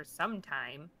raging for some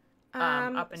time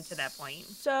up until that point.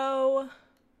 So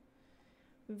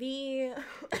the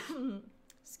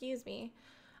excuse me.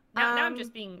 Now I'm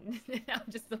just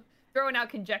throwing out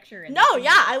conjecture. No,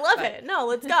 yeah, I love it. No,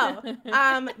 let's go.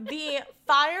 The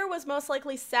fire was most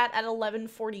likely set at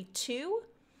 11:42.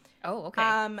 Oh, okay.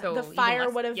 So the fire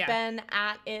would have been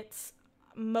at its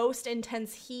most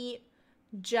intense heat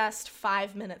just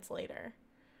 5 minutes later.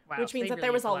 Wow, which means that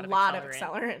there was a lot of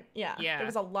accelerant. Yeah, there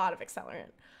was a lot of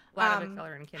accelerant.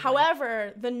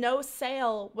 However, the no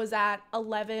sale was at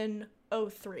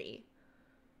 11:03.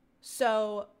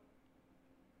 So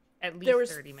at least there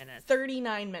was 30 minutes.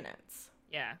 39 minutes.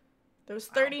 Yeah. There was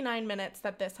 39 minutes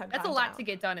that this had That's a lot to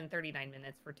get done in 39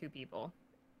 minutes for 2 people.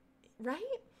 Right?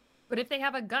 But if they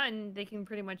have a gun, they can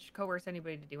pretty much coerce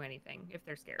anybody to do anything if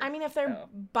they're scared. I mean, if they're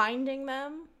binding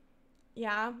them,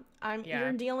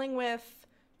 you're dealing with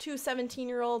 2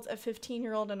 17-year-olds, a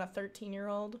 15-year-old, and a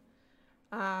 13-year-old.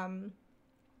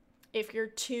 If you're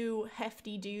 2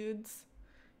 hefty dudes,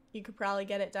 you could probably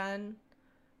get it done.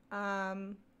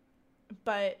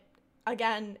 But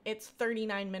again, it's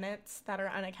 39 minutes that are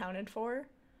unaccounted for.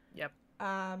 Yep.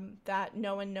 That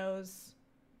no one knows,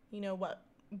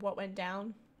 what went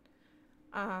down.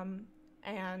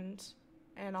 And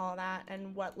all that,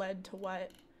 and what led to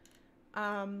what.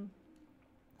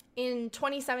 In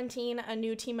 2017, a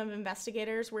new team of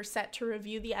investigators were set to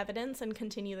review the evidence and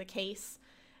continue the case.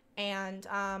 And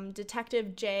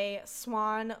Detective Jay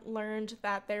Swan learned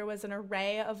that there was an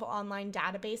array of online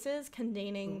databases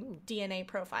containing DNA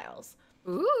profiles.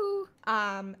 Ooh.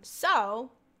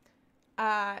 So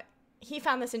he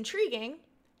found this intriguing,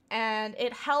 and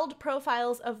it held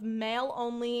profiles of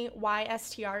male-only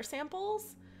YSTR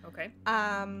samples. Okay.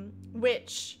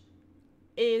 Which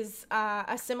is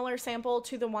a similar sample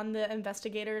to the one the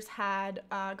investigators had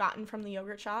gotten from the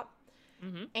yogurt shop.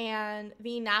 Mm-hmm. And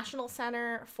the National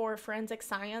Center for Forensic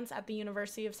Science at the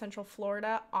University of Central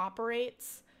Florida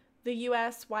operates the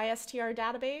US YSTR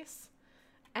database,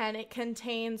 and it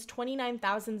contains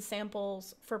 29,000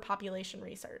 samples for population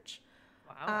research.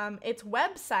 Wow. Its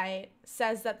website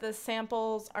says that the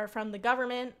samples are from the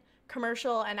government,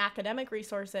 commercial, and academic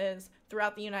resources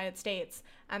throughout the United States,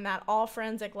 and that all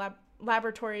forensic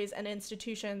laboratories and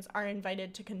institutions are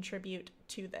invited to contribute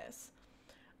to this.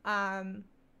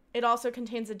 It also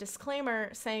contains a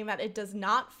disclaimer saying that it does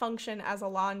not function as a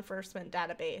law enforcement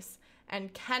database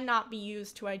and cannot be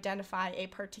used to identify a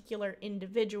particular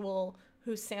individual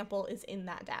whose sample is in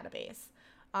that database.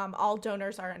 All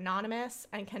donors are anonymous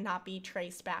and cannot be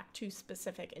traced back to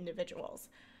specific individuals.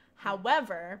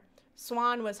 However,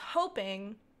 Swan was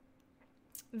hoping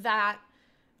that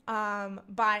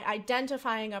by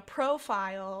identifying a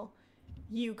profile,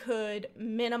 you could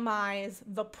minimize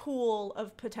the pool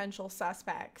of potential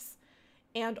suspects,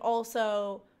 and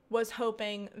also was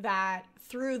hoping that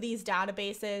through these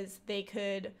databases, they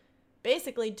could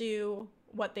basically do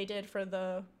what they did for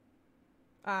the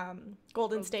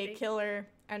Golden State Killer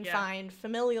and find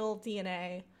familial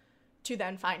DNA to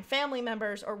then find family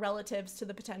members or relatives to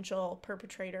the potential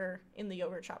perpetrator in the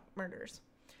yogurt shop murders.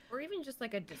 Or even just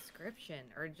like a description,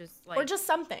 or just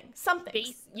something.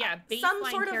 Baseline some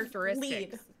sort characteristics. Of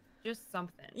lead. Just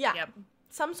something. Yeah. Yep.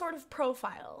 Some sort of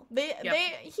profile.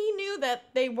 He knew that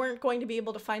they weren't going to be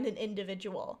able to find an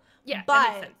individual. Yeah, but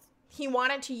that makes sense. He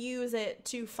wanted to use it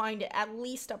to find at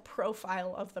least a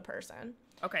profile of the person.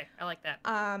 Okay, I like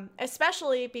that.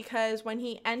 Especially because when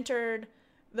he entered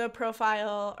the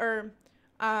profile, or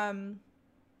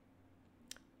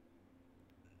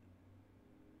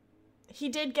he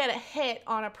did get a hit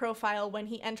on a profile when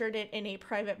he entered it in a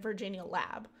private Virginia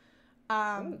lab.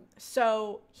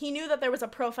 So he knew that there was a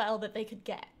profile that they could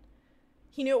get.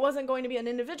 He knew it wasn't going to be an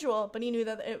individual, but he knew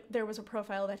that there was a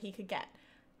profile that he could get.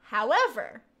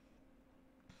 However,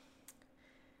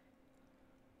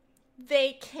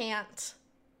 they can't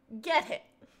get it.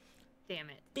 Damn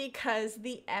it. Because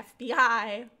the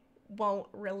FBI won't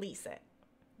release it.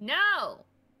 No!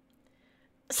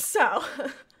 So...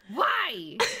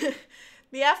 Why?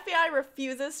 The FBI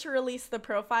refuses to release the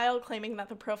profile, claiming that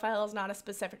the profile is not a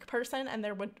specific person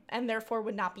and therefore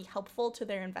would not be helpful to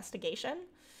their investigation.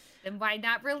 Then why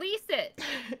not release it?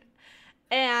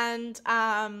 And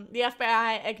the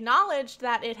FBI acknowledged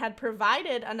that it had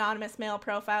provided anonymous male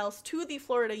profiles to the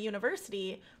Florida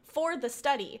University for the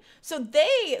study. So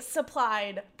they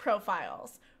supplied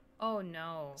profiles. Oh,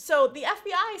 no. So the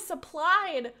FBI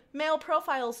supplied male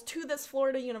profiles to this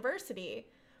Florida University,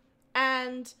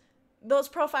 and those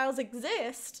profiles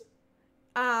exist,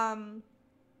 and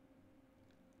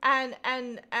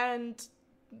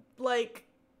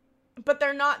but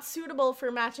they're not suitable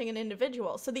for matching an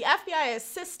individual. So the FBI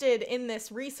assisted in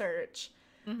this research,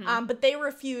 but they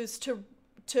refused to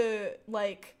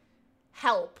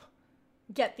help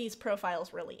get these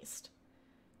profiles released.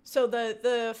 So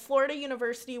the Florida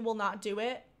University will not do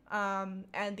it, and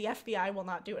the FBI will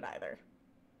not do it either.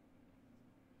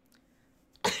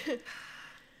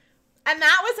 And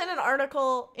that was in an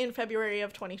article in February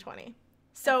of 2020.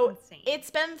 So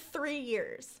it's been 3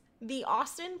 years. The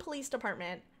Austin Police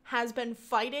Department has been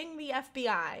fighting the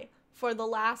FBI for the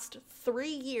last 3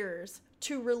 years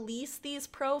to release these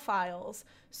profiles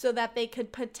so that they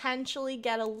could potentially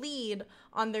get a lead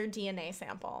on their DNA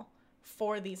sample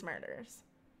for these murders.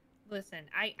 Listen,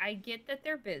 I get that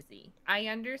they're busy. I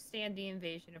understand the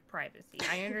invasion of privacy.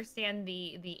 I understand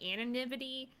the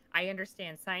anonymity. I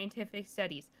understand scientific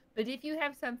studies. But if you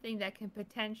have something that can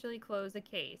potentially close a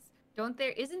case,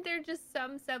 isn't there just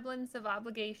some semblance of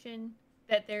obligation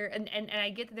that there, and I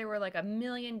get that there were like 1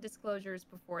 million disclosures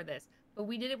before this, but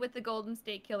we did it with the Golden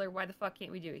State Killer. Why the fuck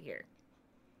can't we do it here?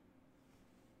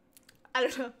 I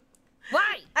don't know.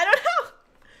 Why? I don't know.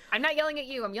 I'm not yelling at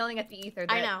you. I'm yelling at the ether.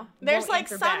 I know. There's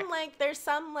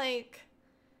some I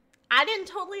didn't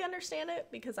totally understand it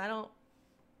because I don't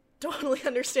totally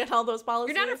understand all those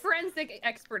policies. You're not a forensic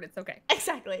expert. It's okay.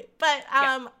 Exactly. But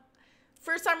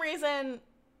for some reason,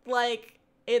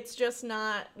 it's just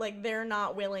not, they're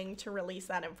not willing to release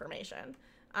that information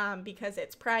because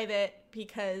it's private,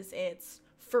 because it's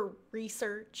for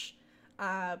research,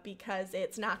 because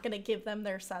it's not going to give them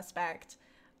their suspect.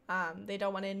 They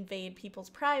don't want to invade people's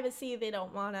privacy. They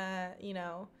don't want to,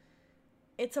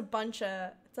 it's a bunch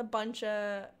of,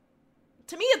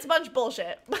 to me, it's a bunch of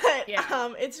bullshit, but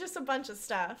it's just a bunch of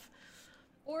stuff.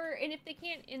 And if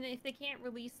they can't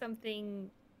release something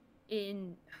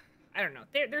in, I don't know,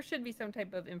 there should be some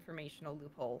type of informational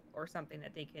loophole or something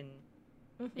that they can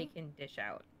dish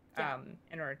out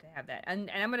in order to have that.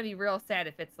 And I'm gonna be real sad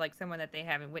if it's someone that they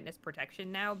have in witness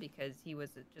protection now because he was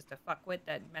just a fuckwit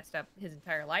that messed up his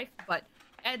entire life. But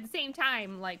at the same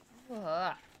time,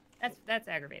 that's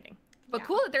aggravating. But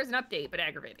cool that there's an update, but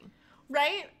aggravating.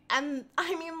 Right? And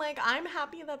I mean, like, I'm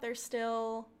happy that they're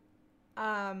still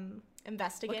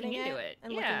investigating Looking into it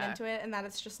and looking yeah. into it, and that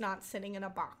it's just not sitting in a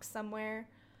box somewhere.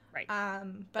 Right. But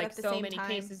like at the so same many time,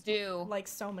 cases do. like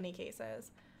so many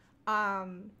cases.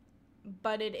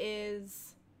 But it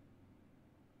is,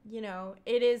 you know,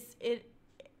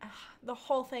 the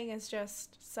whole thing is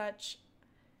just such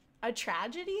a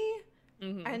tragedy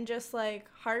Mm-hmm. and just like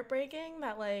heartbreaking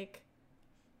that like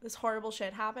this horrible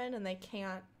shit happened and they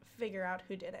can't figure out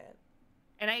who did it.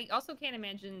 And I also can't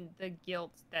imagine the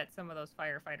guilt that some of those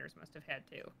firefighters must have had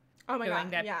too. Oh my Doing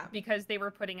god, that yeah. because they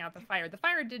were putting out the fire. The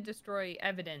fire did destroy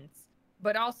evidence,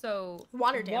 but also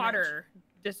Water damage.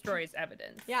 Destroys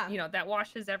evidence. Yeah. You know, that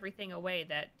washes everything away,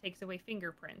 that takes away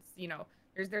fingerprints. You know,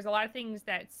 there's a lot of things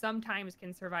that sometimes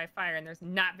can survive fire, and there's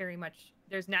not very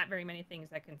many things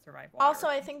that can survive water. Also,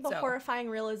 I think the horrifying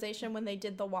realization when they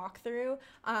did the walkthrough,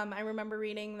 I remember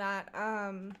reading that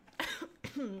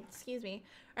excuse me.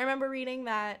 I remember reading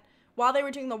that while they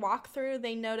were doing the walkthrough,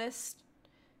 they noticed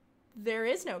there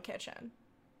is no kitchen.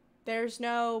 There's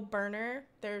no burner.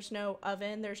 There's no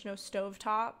oven. There's no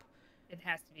stovetop. It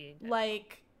has to be.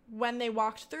 Like, when they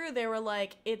walked through, they were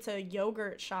like, it's a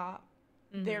yogurt shop.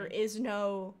 Mm-hmm. There is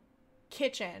no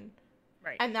kitchen.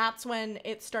 Right. And that's when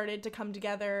it started to come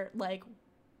together, like,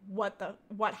 what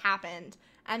happened.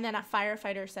 And then a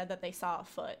firefighter said that they saw a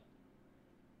foot.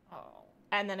 Oh.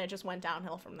 And then it just went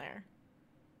downhill from there.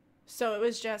 So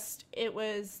it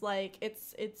was like,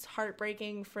 it's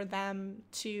heartbreaking for them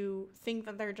to think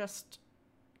that they're just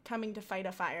coming to fight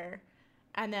a fire.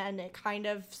 And then it kind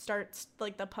of starts,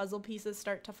 like, the puzzle pieces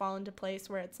start to fall into place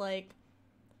where it's like,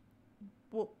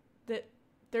 well,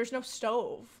 there's no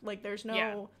stove. Like, there's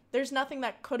nothing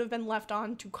that could have been left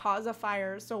on to cause a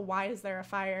fire. So why is there a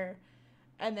fire?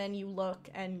 And then you look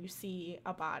and you see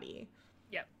a body.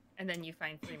 Yep. And then you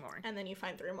find 3 more.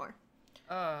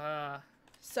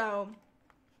 So,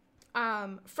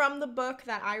 from the book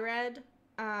that I read,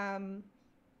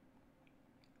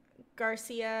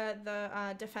 Garcia,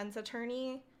 the defense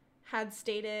attorney, had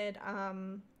stated,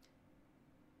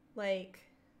 like,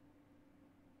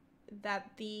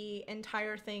 that the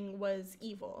entire thing was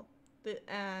evil.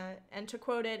 And to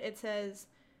quote it, it says,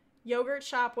 "Yogurt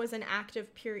shop was an act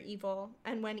of pure evil,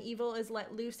 and when evil is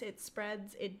let loose, it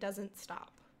spreads, it doesn't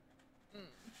stop."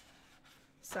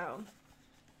 So,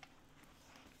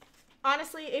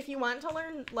 honestly, if you want to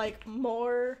learn, like,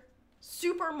 more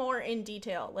in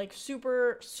detail, like,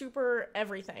 super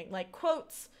everything, like,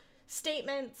 quotes,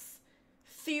 statements,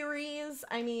 theories,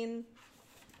 I mean,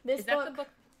 Is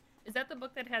that the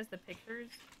book that has the pictures?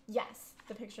 Yes,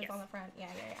 the pictures on the front. Yeah.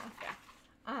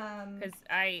 Because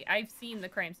I've seen the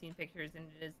crime scene pictures, and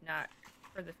it is not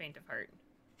for the faint of heart.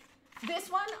 This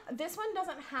one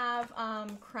doesn't have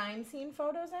crime scene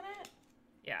photos in it.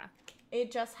 Yeah.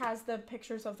 It just has the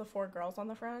pictures of the 4 girls on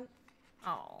the front.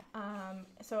 Oh.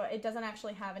 So it doesn't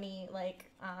actually have any,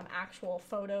 like, actual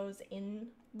photos in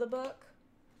the book.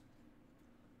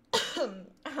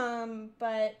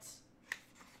 But,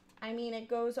 I mean, it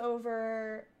goes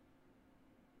over,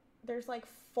 there's, like,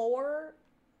 4,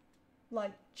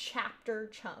 like, chapter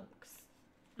chunks.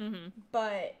 Mm-hmm.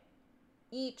 But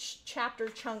each chapter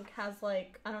chunk has,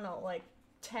 like, I don't know, like,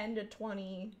 10 to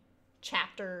 20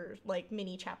 chapter, like,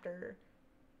 mini chapter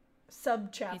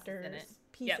sub-chapters.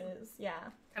 Pieces. Yeah.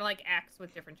 Kind of like acts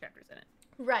with different chapters in it.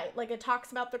 Right. Like, it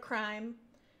talks about the crime,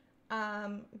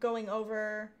 going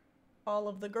over all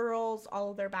of the girls, all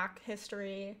of their back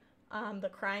history, the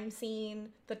crime scene,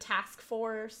 the task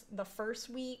force, the first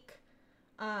week,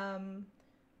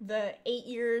 the 8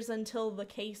 years until the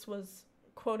case was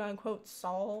quote-unquote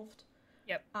solved.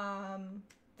 Yep.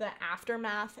 The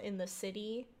aftermath in the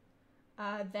city.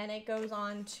 Then it goes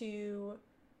on to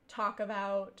talk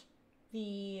about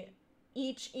each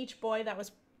boy that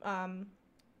was that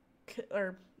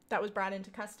was brought into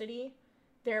custody,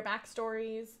 their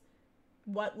backstories,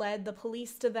 what led the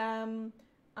police to them,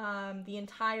 the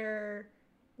entire,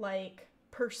 like,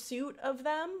 pursuit of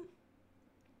them.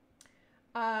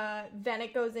 Then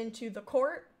it goes into the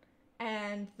court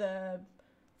and the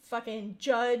fucking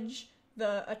judge,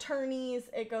 the attorneys.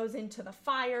 It goes into the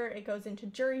fire. It goes into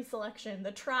jury selection,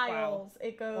 the trials. Wow.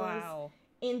 It goes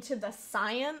into the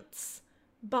science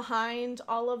behind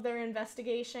all of their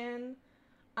investigation.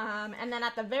 And then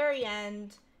at the very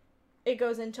end, it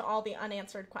goes into all the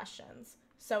unanswered questions.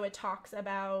 So it talks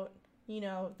about, you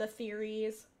know, the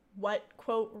theories, what,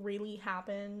 quote, really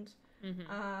happened.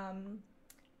 Mm-hmm.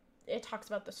 It talks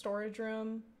about the storage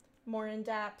room more in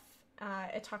depth.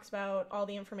 It talks about all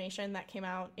the information that came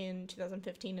out in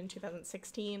 2015 and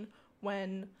 2016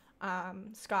 when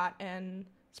Scott and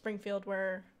Springsteen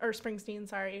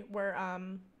were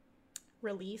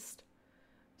released.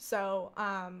 So,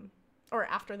 or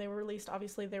after they were released,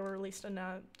 obviously they were released in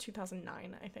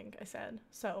 2009, I think I said.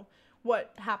 So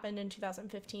what happened in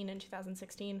 2015 and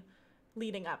 2016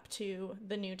 leading up to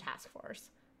the new task force.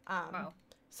 Wow.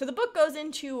 So the book goes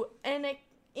into an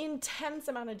intense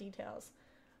amount of details.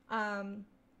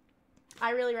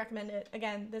 I really recommend it.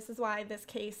 Again, this is why this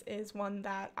case is one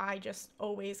that I just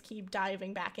always keep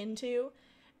diving back into.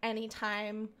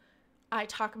 Anytime I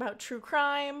talk about true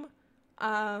crime,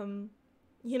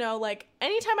 you know, like,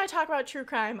 anytime I talk about true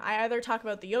crime, I either talk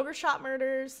about the yogurt shop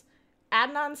murders,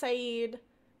 Adnan Syed,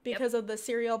 because of the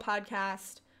Serial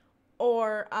podcast,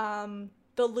 or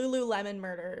the Lululemon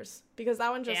murders, because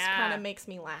that one just kind of makes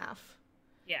me laugh.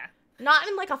 Yeah. Not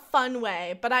in, like, a fun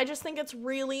way, but I just think it's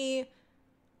really...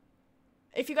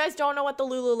 If you guys don't know what the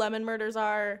Lululemon murders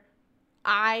are,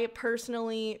 I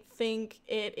personally think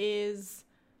it is,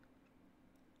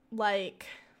 like,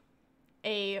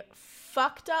 a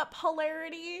fucked up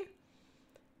hilarity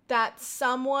that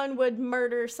someone would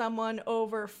murder someone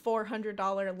over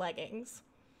 $400 leggings.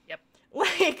 Yep.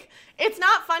 Like, it's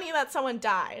not funny that someone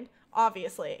died,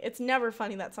 obviously. It's never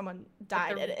funny that someone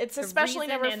died. It's especially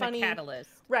never funny. The catalyst.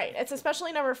 Right. It's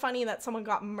especially never funny that someone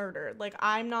got murdered. Like,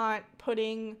 I'm not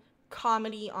putting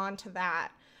comedy onto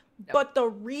that. Nope. But the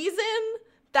reason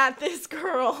that this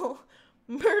girl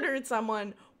murdered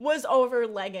someone was over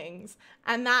leggings,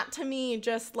 and that to me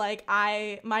just, like,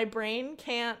 my brain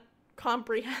can't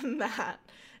comprehend that,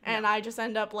 and I just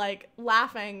end up, like,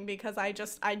 laughing because I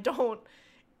don't.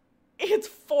 It's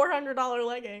 $400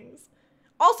 leggings.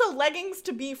 Also, leggings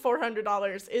to be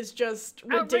 $400 is just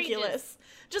ridiculous. Outrageous.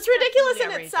 Just ridiculous in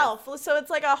outrageous. Itself. So it's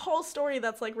like a whole story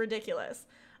that's, like, ridiculous.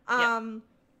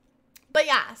 But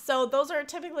yeah, so those are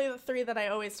typically the three that I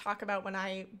always talk about when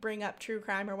I bring up true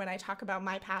crime or when I talk about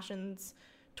my passions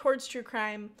towards true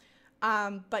crime.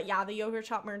 But yeah, the yogurt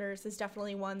shop murders is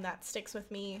definitely one that sticks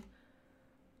with me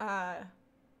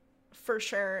for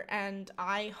sure. And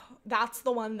that's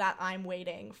the one that I'm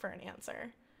waiting for an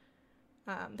answer.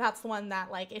 That's the one that,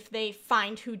 like, if they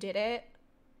find who did it,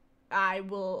 I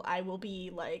will be,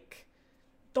 like,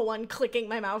 the one clicking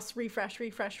my mouse, refresh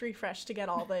to get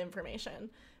all the information.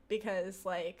 Because,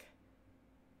 like,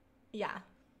 yeah.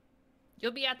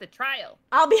 You'll be at the trial.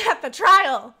 I'll be at the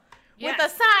trial yes. with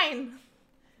a sign.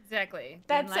 Exactly.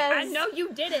 That says, I know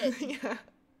you did it. Yeah.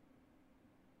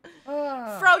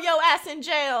 Oh. Throw your ass in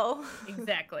jail.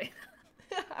 Exactly.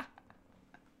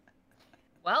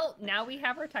 Well, now we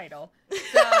have our title.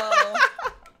 So,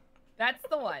 that's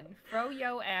the one. Throw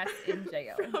yo ass in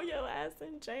jail. Throw yo ass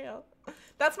in jail.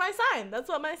 That's my sign. That's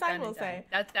what my sign will say.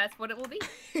 That's what it will be.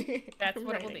 That's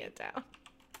what it will be. It down.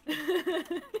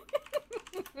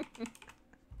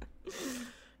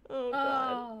 Oh,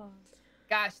 God. Oh.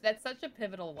 Gosh, that's such a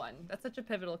pivotal one. That's such a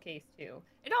pivotal case, too.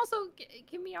 And also,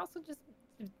 can we also just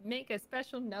make a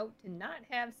special note to not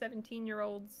have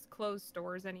 17-year-olds close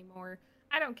stores anymore?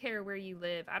 I don't care where you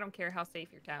live. I don't care how safe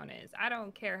your town is. I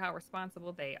don't care how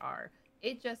responsible they are.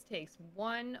 It just takes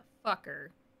one fucker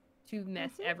to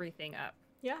mess everything up.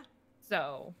 Yeah.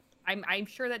 So I'm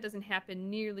sure that doesn't happen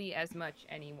nearly as much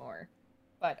anymore.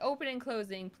 But open and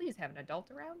closing, please have an adult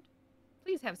around.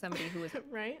 Please have somebody who is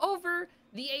right? over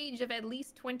the age of at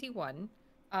least 21.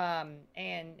 And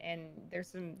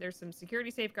there's some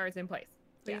security safeguards in place.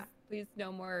 Please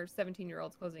no more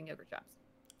 17-year-olds closing yogurt shops.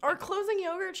 Or closing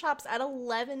yogurt shops at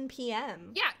 11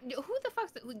 p.m. Yeah, who the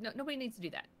fuck's... nobody needs to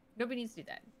do that. Nobody needs to do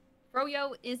that.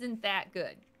 Froyo isn't that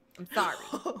good. I'm sorry.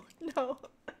 Oh, no.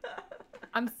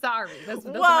 I'm sorry. Those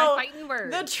are my fighting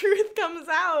words. The truth comes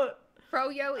out.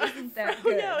 Froyo isn't that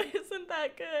good. Froyo isn't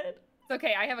that good. It's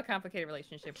okay. I have a complicated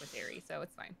relationship with dairy, so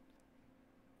it's fine.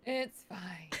 It's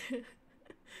fine.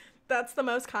 That's the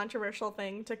most controversial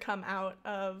thing to come out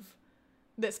of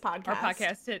this podcast.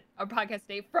 Our podcast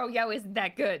today. Froyo isn't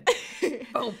that good.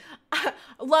 Boom.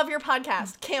 Love your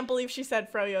podcast. Can't believe she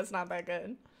said Froyo's not that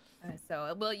good.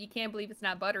 So, well, you can't believe it's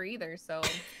not butter either, so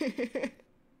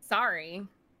sorry.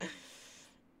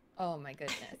 Oh my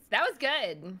goodness. That was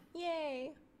good.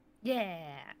 Yay.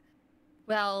 Yeah.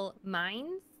 Well,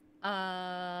 mine's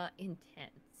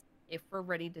intense if we're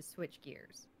ready to switch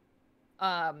gears.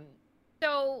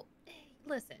 So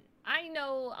listen, I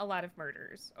know a lot of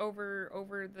murders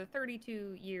over the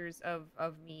 32 years of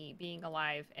me being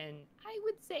alive, and I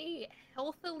would say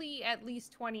healthily at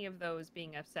least 20 of those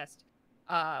being obsessed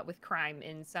with crime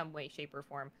in some way, shape, or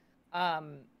form.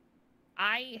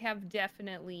 I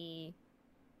definitely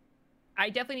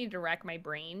need to rack my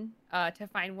brain to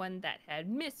find one that had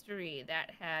mystery,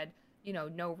 that had,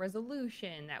 no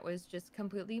resolution, that was just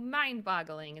completely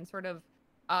mind-boggling, and sort of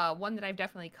one that I've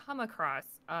definitely come across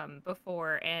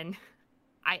before. And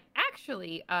I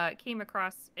actually came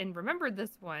across and remembered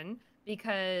this one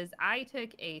because I took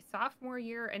a sophomore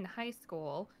year in high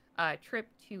school trip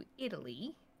to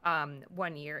Italy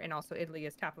 1 year, and also Italy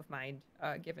is top of mind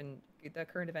given the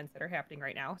current events that are happening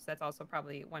right now. So that's also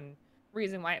probably one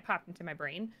reason why it popped into my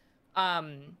brain.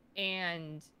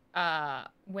 And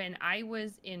when I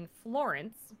was in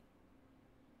Florence,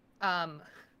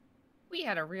 we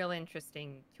had a real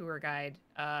interesting tour guide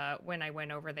when I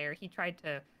went over there. He tried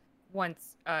to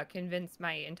once convince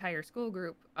my entire school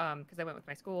group, because I went with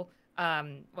my school,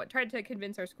 tried to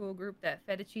convince our school group that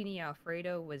fettuccine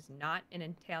alfredo was not an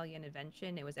Italian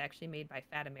invention. It was actually made by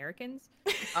fat Americans.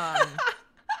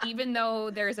 Even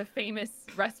though there's a famous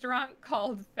restaurant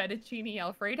called Fettuccine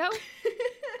Alfredo.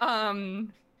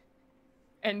 And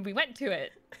we went to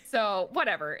it. So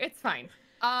whatever, it's fine.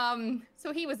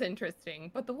 So he was interesting.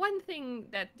 But the one thing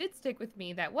that did stick with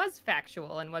me that was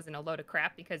factual and wasn't a load of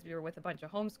crap, because we were with a bunch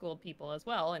of homeschooled people as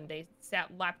well, and they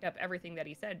lapped up everything that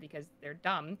he said because they're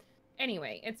dumb.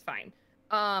 Anyway, it's fine.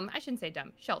 I shouldn't say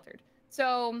dumb, sheltered.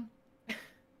 So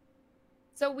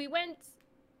we went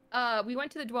to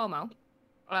the Duomo,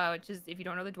 which is, if you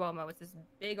don't know the Duomo, it's this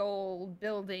big old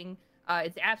building.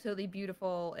 It's absolutely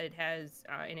beautiful. It has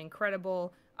an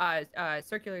incredible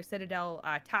circular citadel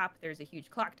top. There's a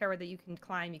huge clock tower that you can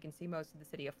climb. You can see most of the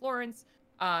city of Florence.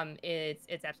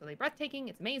 It's absolutely breathtaking.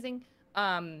 It's amazing.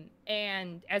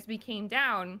 And as we came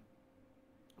down,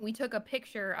 we took a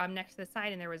picture next to the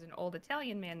sign, and there was an old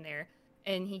Italian man there.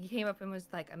 And he came up and was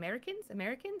like, Americans? And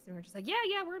we're just like, yeah,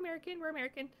 we're American.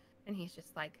 And he's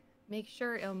just like, make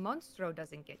sure Il Monstro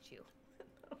doesn't get you.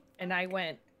 And I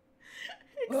went,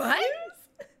 what?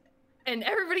 And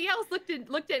everybody else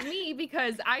looked at me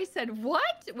because I said,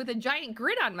 what? With a giant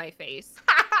grin on my face.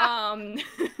 When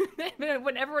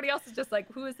everybody else is just like,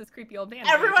 who is this creepy old man?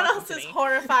 Everyone else is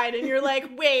horrified, and you're like,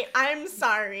 wait, I'm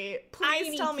sorry.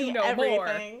 Please tell me everything.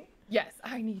 More. Yes,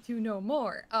 I need to know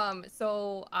more.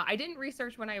 So I didn't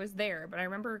research when I was there, but I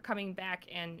remember coming back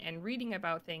and reading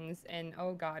about things. And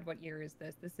oh God, what year is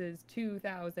this? This is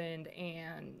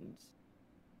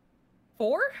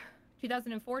 2004,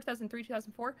 2003,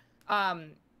 2004.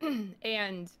 And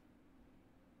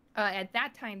at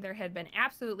that time, there had been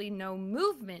absolutely no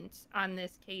movement on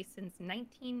this case since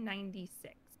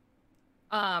 1996.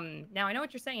 Now I know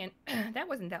what you're saying. That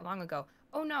wasn't that long ago.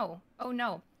 Oh no.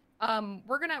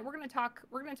 We're gonna talk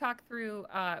through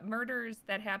murders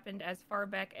that happened as far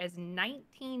back as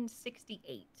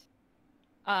 1968.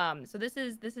 So this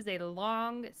is a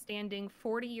long-standing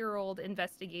 40-year-old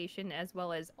investigation, as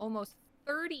well as almost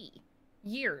 30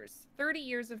 years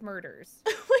of murders.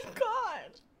 Oh my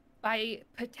God. By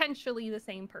potentially the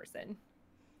same person,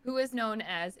 who is known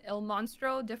as Il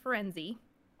Monstro di Firenze,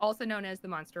 also known as the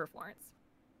Monster of Florence.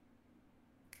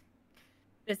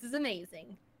 This is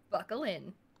amazing. Buckle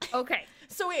in. Okay.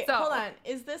 So wait, hold on.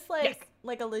 Is this like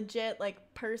a legit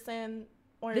person,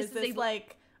 or is this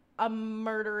like a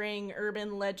murdering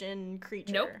urban legend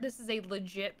creature? Nope. This is a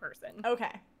legit person.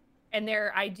 Okay. And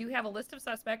I do have a list of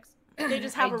suspects. They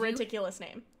just have a ridiculous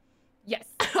name. Yes.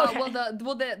 Okay.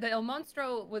 The Il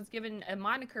Monstro was given a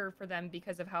moniker for them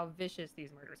because of how vicious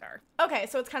these murders are. Okay,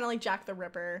 so it's kind of like Jack the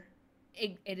Ripper.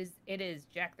 It is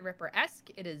Jack the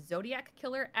Ripper-esque. It is Zodiac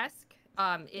Killer-esque.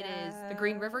 It is the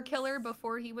Green River Killer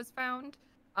before he was found.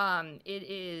 It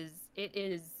is.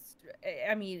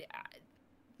 I mean,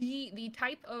 these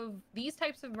types of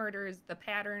murders, the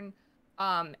pattern.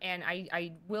 And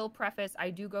I will preface, I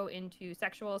do go into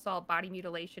sexual assault, body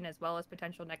mutilation, as well as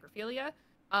potential necrophilia.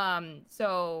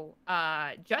 So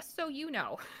just so you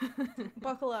know,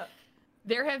 buckle up.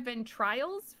 There have been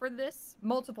trials for this,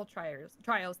 multiple trials.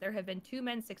 There have been 2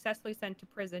 men successfully sent to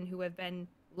prison who have been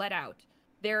let out.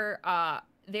 The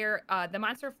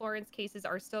Monster of Florence cases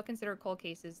are still considered cold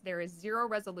cases. There is 0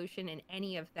 resolution in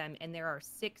any of them, and there are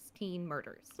 16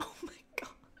 murders. Oh my God.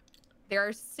 There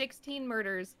are 16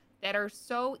 murders that are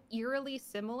so eerily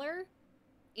similar.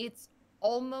 It's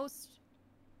almost,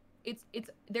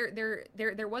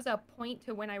 there was a point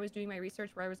to when I was doing my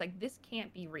research where I was like, this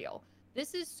can't be real.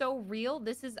 This is so real.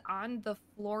 This is on the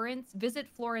Visit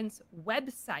Florence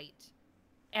website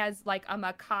as like a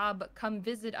macabre, come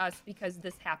visit us because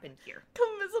this happened here.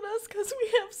 Come visit us because we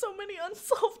have so many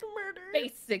unsolved murders.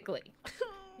 Basically.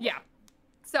 Yeah.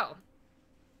 So,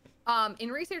 in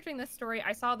researching this story,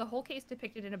 I saw the whole case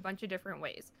depicted in a bunch of different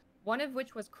ways. One of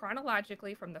which was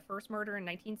chronologically from the first murder in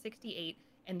 1968,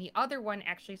 and the other one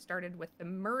actually started with the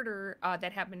murder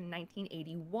that happened in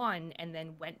 1981 and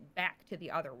then went back to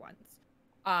the other ones.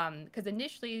 Because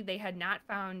initially they had not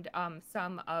found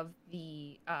some of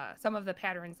the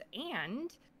patterns,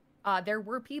 and there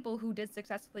were people who did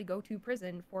successfully go to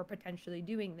prison for potentially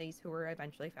doing these who were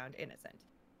eventually found innocent.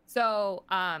 So,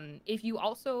 if you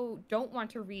also don't want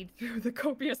to read through the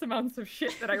copious amounts of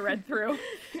shit that I read through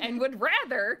and would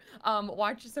rather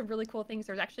watch some really cool things,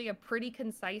 there's actually a pretty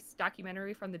concise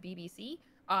documentary from the BBC.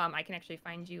 I can actually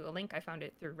find you a link. I found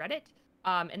it through Reddit.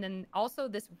 And then also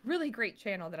this really great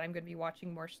channel that I'm going to be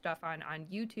watching more stuff on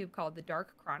YouTube called The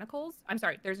Dark Chronicles. I'm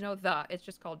sorry, there's no the, it's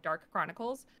just called Dark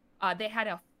Chronicles. They had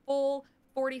a full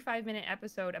 45-minute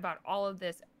episode about all of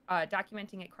this,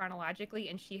 documenting it chronologically,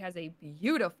 and she has a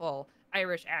beautiful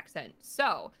Irish accent.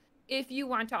 So if you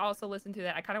want to also listen to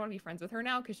that, I kind of want to be friends with her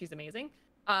now because she's amazing.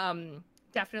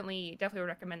 Definitely would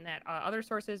recommend that. Other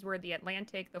sources were The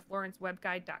Atlantic,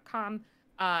 theflorencewebguide.com,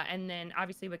 and then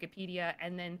obviously Wikipedia,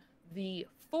 and then the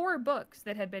 4 books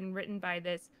that had been written by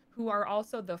this, who are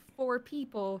also the 4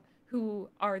 people who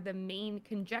are the main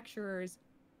conjecturers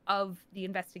of the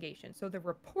investigation. So the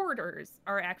reporters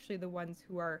are actually the ones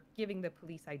who are giving the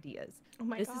police ideas. Oh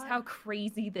my God. This is how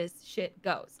crazy this shit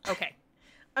goes. Okay.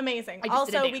 Amazing.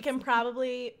 Also, we can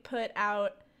probably put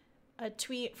out a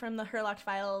tweet from the Herlock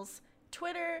Files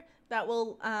Twitter that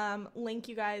will link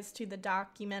you guys to the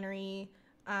documentary,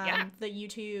 the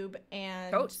YouTube,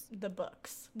 and the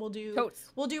books. We'll do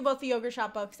both the Yogurt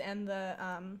Shop books and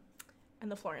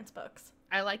the Florence books.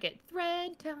 I like it.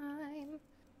 Thread time.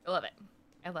 I love it.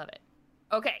 I love it.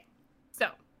 Okay, so,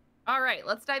 all right,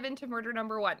 let's dive into murder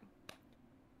number 1.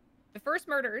 The first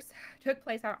murders took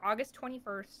place on August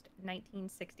 21st,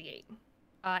 1968.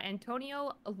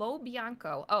 Antonio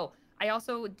Lobianco. Oh, I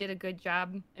also did a good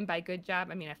job, and by good job,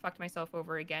 I mean I fucked myself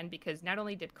over again, because not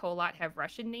only did Kolot have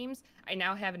Russian names, I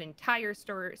now have an entire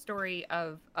story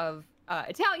of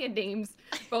Italian names,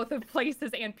 both of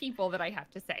places and people that I have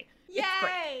to say.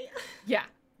 Yay! Yeah,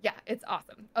 it's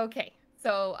awesome. Okay.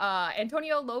 So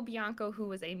Antonio Lobianco, who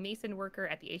was a mason worker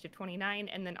at the age of 29,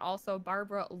 and then also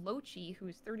Barbara Loci,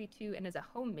 who's 32 and is a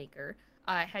homemaker,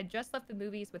 had just left the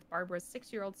movies with Barbara's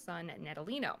 6-year-old son,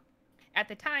 Natalino. At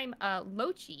the time,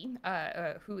 Loci,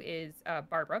 who is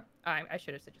Barbara, I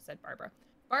should have just said Barbara.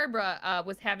 Barbara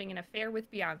was having an affair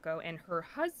with Bianco, and her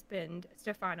husband,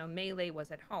 Stefano Mele, was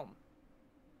at home.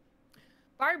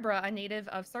 Barbara, a native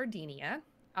of Sardinia,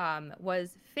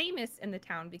 was famous in the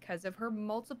town because of her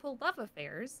multiple love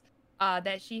affairs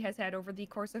that she has had over the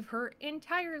course of her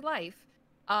entire life.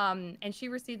 And she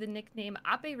received the nickname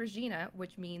Ape Regina,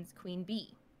 which means Queen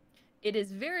Bee. It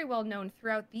is very well known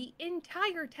throughout the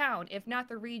entire town, if not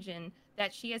the region,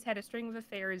 that she has had a string of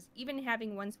affairs, even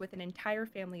having ones with an entire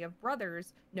family of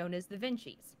brothers known as the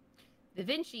Vincis. The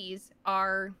Vincis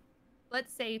are,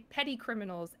 let's say, petty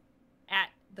criminals at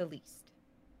the least.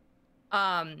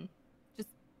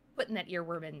 Putting that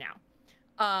earworm in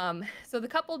now. So the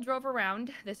couple drove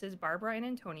around. This is Barbara and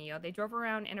Antonio. They drove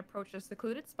around and approached a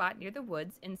secluded spot near the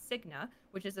woods in Signa,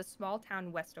 which is a small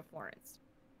town west of Florence.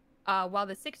 While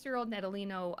the 6-year-old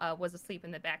Natalino was asleep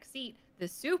in the back seat, the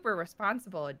super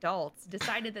responsible adults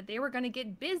decided that they were going to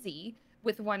get busy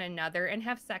with one another and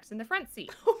have sex in the front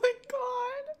seat. Oh my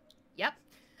God. Yep.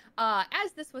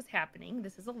 As this was happening,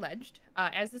 this is alleged,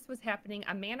 as this was happening,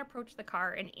 a man approached the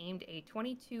car and aimed a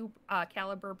 .22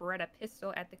 caliber Beretta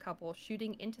pistol at the couple,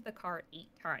 shooting into the car 8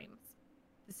 times.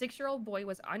 The 6-year-old boy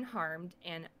was unharmed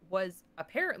and was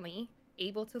apparently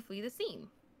able to flee the scene.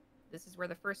 This is where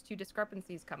the first 2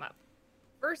 discrepancies come up.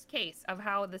 First case of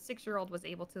how the 6-year-old was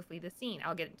able to flee the scene.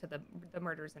 I'll get into the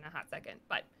murders in a hot second,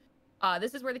 but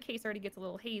this is where the case already gets a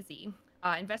little hazy.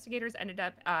 Investigators ended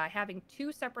up having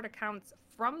 2 separate accounts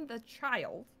from the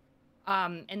child,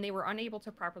 and they were unable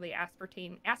to properly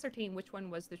ascertain which one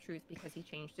was the truth because he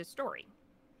changed his story.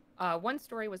 One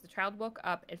story was the child woke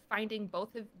up and finding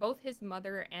both his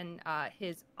mother and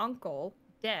his uncle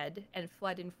dead and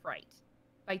fled in fright.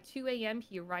 By 2 a.m.,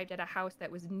 he arrived at a house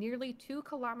that was nearly 2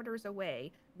 kilometers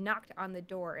away, knocked on the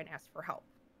door, and asked for help.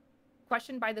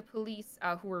 Questioned by the police,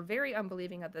 who were very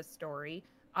unbelieving of this story,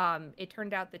 it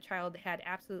turned out the child had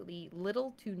absolutely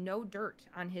little to no dirt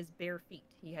on his bare feet.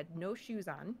 He had no shoes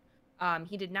on.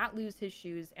 He did not lose his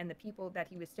shoes, and the people that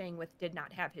he was staying with did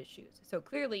not have his shoes. So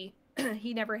clearly,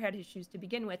 he never had his shoes to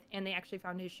begin with, and they actually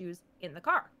found his shoes in the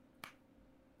car.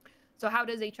 So how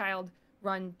does a child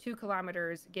run 2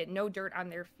 kilometers, get no dirt on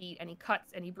their feet, any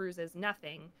cuts, any bruises,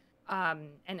 nothing,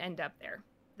 and end up there?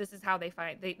 This is how they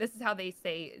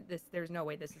say this. There's no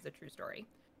way this is a true story.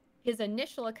 His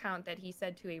initial account that he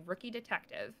said to a rookie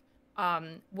detective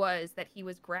was that he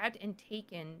was grabbed and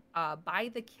taken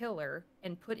by the killer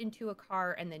and put into a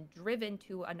car and then driven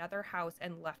to another house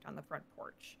and left on the front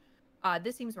porch.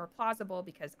 This seems more plausible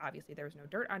because obviously there was no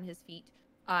dirt on his feet,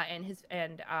 and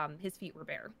his feet were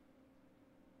bare.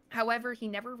 However, he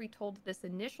never retold this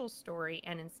initial story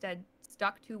and instead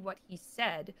stuck to what he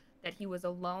said, that he was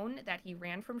alone, that he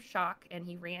ran from shock, and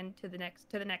he ran to the next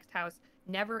house,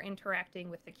 never interacting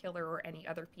with the killer or any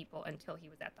other people until he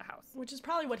was at the house. Which is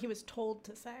probably what he was told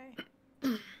to say.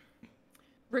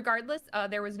 Regardless,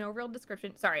 there was no real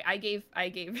description. Sorry, I gave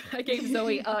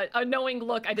Zoe a knowing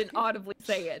look. I didn't audibly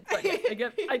say it, but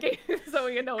yes, I gave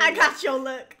Zoe a knowing I look. got your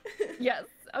look. Yes.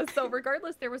 So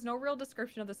regardless, there was no real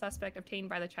description of the suspect obtained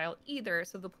by the child either,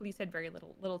 so the police had very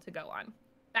little to go on.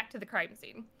 Back to the crime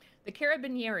scene. The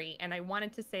Carabinieri, and I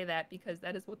wanted to say that because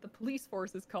that is what the police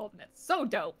force is called, and that's so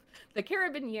dope. The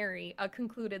Carabinieri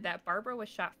concluded that Barbara was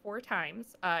shot 4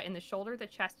 times in the shoulder, the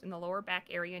chest, and the lower back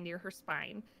area near her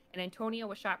spine, and Antonio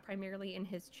was shot primarily in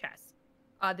his chest.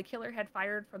 The killer had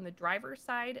fired from the driver's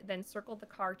side, then circled the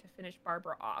car to finish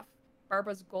Barbara off.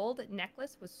 Barbara's gold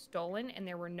necklace was stolen, and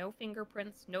there were no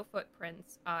fingerprints, no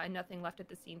footprints, and nothing left at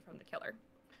the scene from the killer.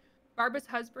 Barbara's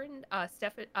husband,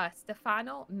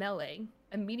 Stefano Mele,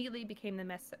 immediately became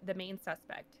the main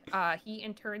suspect. He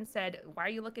in turn said, "Why are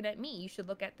you looking at me? You should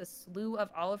look at the slew of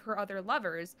all of her other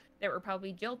lovers that were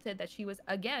probably jilted that she was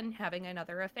again having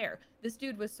another affair." This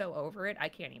dude was so over it, I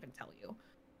can't even tell you.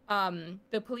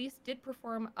 The police did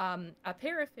perform a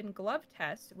paraffin glove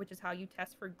test, which is how you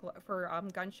test for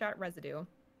gunshot residue,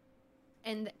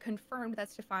 and confirmed that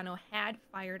Stefano had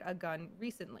fired a gun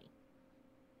recently.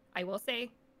 I will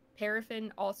say,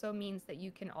 paraffin also means that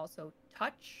you can also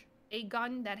touch a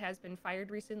gun that has been fired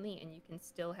recently, and you can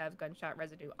still have gunshot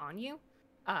residue on you.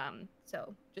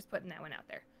 So just putting that one out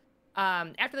there.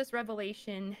 After this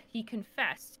revelation, he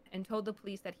confessed and told the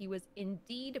police that he was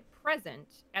indeed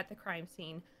present at the crime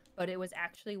scene, but it was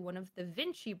actually one of the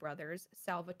Vinci brothers,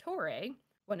 Salvatore,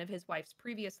 one of his wife's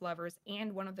previous lovers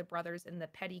and one of the brothers in the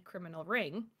petty criminal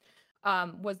ring,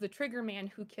 was the trigger man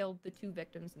who killed the 2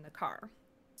 victims in the car.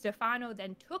 Stefano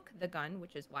then took the gun,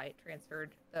 which is why it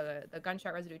transferred, the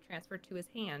gunshot residue transferred to his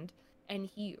hand, and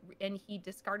he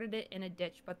discarded it in a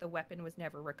ditch, but the weapon was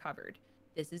never recovered.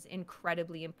 This is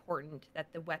incredibly important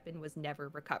that the weapon was never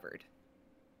recovered.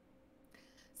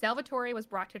 Salvatore was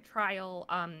brought to trial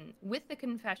with the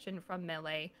confession from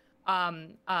Mele I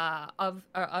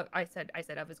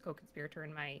said of his co-conspirator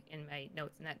in my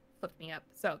notes, and that flipped me up,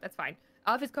 so that's fine.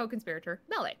 Of his co-conspirator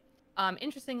Mele.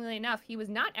 Interestingly enough, he was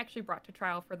not actually brought to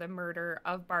trial for the murder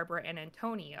of Barbara and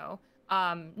Antonio.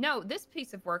 No, this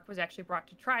piece of work was actually brought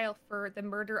to trial for the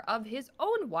murder of his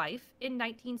own wife in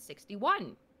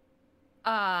 1961.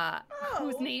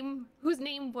 Whose name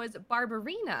was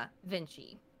Barbarina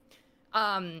Vinci.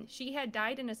 She had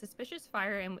died in a suspicious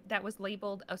fire and that was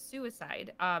labeled a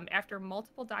suicide. After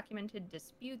multiple documented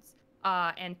disputes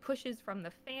and pushes from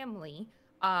the family,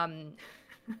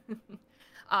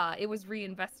 it was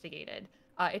reinvestigated.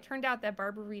 It turned out that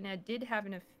Barbarina did have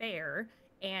an affair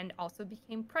and also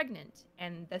became pregnant.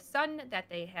 And the son that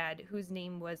they had, whose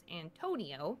name was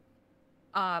Antonio,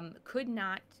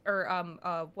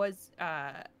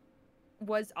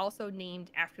 was also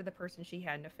named after the person she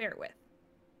had an affair with.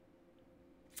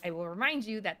 I will remind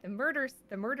you that the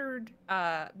murdered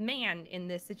man in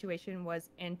this situation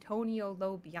was Antonio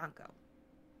Lo Bianco.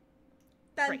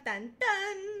 Dun, right. dun,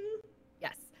 dun.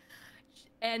 Yes.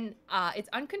 And it's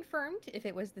unconfirmed if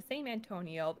it was the same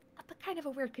Antonio, but kind of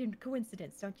a weird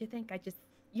coincidence, don't you think? It's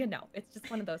just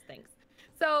one of those things.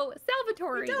 So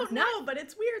Salvatore, we don't know, but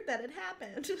it's weird that it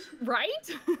happened,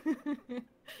 right?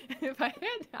 If I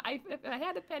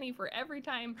had a penny for every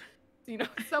time,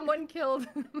 someone killed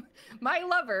my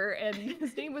lover and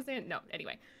his name was no.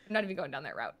 Anyway, I'm not even going down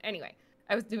that route. Anyway,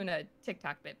 I was doing a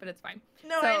TikTok bit, but it's fine.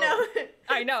 No, so, I know.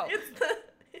 I know. It's the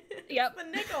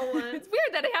nickel one. It's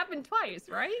weird that it happened twice,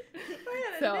 right? If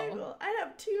I had a nickel, I'd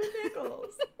have 2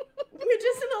 nickels. Which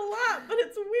isn't a lot, but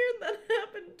it's weird that it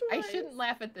happened twice. I shouldn't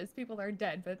laugh at this. People are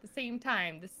dead, but at the same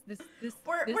time,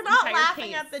 we're not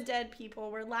laughing at the dead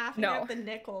people. We're laughing at the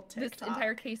nickel TikTok. This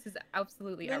entire case is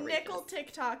absolutely outrageous. The nickel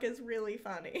TikTok is really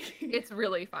funny. It's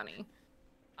really funny.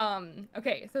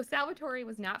 Okay, so Salvatore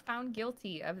was not found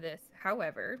guilty of this,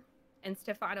 however, and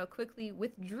Stefano quickly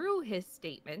withdrew his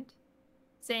statement,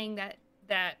 saying that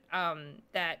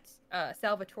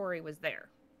Salvatore was there.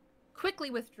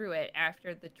 Quickly withdrew it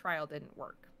after the trial didn't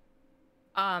work.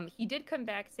 He did come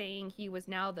back saying he was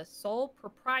now the sole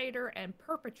proprietor and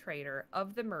perpetrator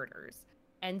of the murders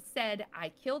and said, "I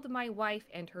killed my wife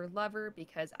and her lover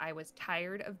because I was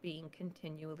tired of being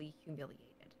continually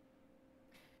humiliated."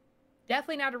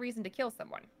 Definitely not a reason to kill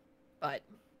someone, but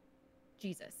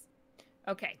Jesus.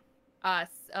 Okay.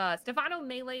 Stefano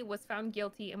Mele was found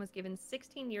guilty and was given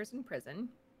 16 years in prison.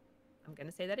 I'm going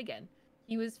to say that again.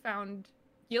 He was found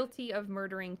guilty of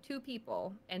murdering 2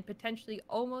 people and potentially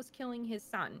almost killing his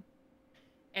son,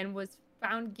 and was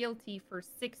found guilty for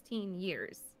 16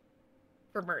 years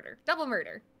for murder, double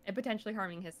murder, and potentially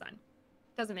harming his son.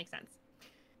 Doesn't make sense.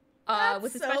 That's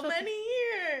with a so special many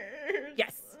years.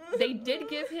 Yes, they did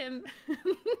give him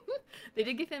they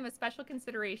did give him a special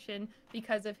consideration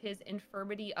because of his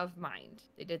infirmity of mind.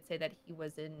 They did say that he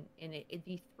was in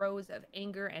the throes of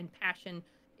anger and passion.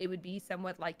 It would be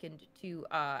somewhat likened to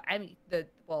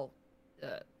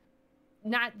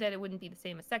not that it wouldn't be the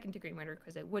same as second-degree murder,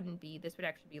 because it wouldn't be. This would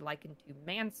actually be likened to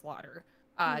manslaughter,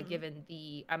 given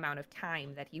the amount of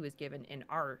time that he was given in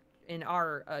our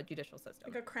judicial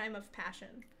system. Like a crime of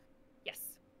passion. Yes.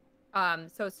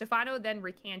 So Stefano then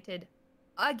recanted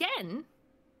again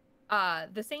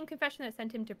the same confession that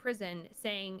sent him to prison,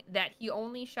 saying that he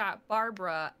only shot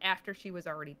Barbara after she was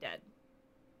already dead.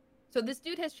 So this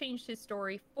dude has changed his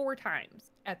story 4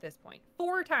 times at this point.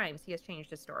 4 times he has changed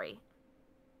his story.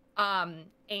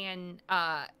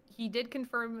 He did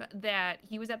confirm that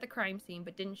he was at the crime scene,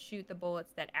 but didn't shoot the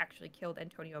bullets that actually killed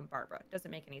Antonio and Barbara.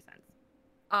 Doesn't make any sense.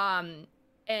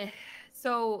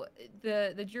 So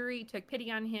the jury took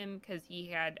pity on him because he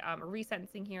had a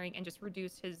resentencing hearing and just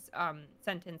reduced his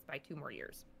sentence by 2 more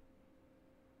years.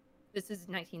 This is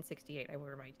 1968, I will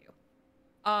remind you.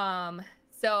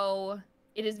 So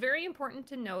it is very important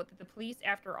to note that the police,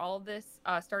 after all of this,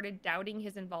 started doubting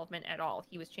his involvement at all.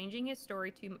 He was changing his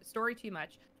story too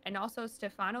much, and also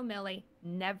Stefano Mele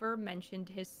never mentioned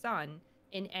his son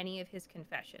in any of his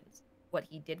confessions. What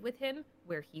he did with him,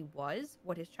 where he was,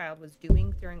 what his child was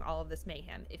doing during all of this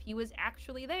mayhem. If he was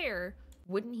actually there,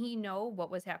 wouldn't he know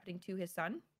what was happening to his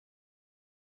son?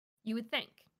 You would think.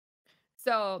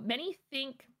 So many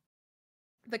think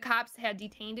the cops had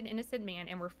detained an innocent man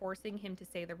and were forcing him to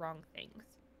say the wrong things.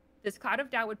 This cloud of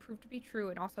doubt would prove to be true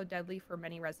and also deadly for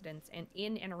many residents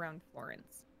in and around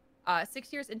Florence.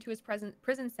 6 years into his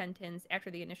prison sentence after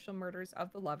the initial murders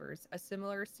of the lovers, a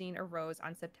similar scene arose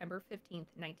on September 15th,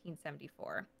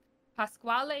 1974.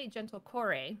 Pasquale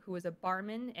Gentilcore, who was a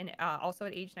barman and also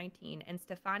at age 19, and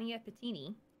Stefania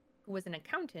Pettini, who was an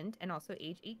accountant and also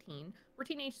age 18, were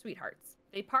teenage sweethearts.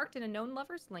 They parked in a known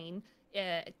lovers lane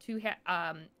they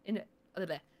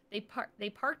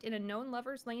parked in a known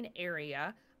lovers lane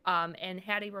area and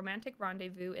had a romantic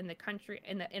rendezvous in a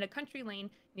country lane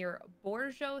near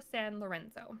Borgo San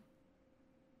Lorenzo.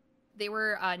 They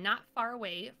were not far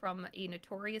away from a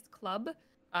notorious club,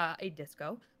 a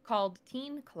disco, called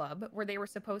Teen Club, where they were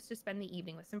supposed to spend the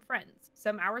evening with some friends.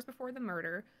 Some hours before the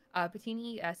murder,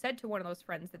 Pettini said to one of those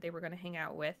friends that they were going to hang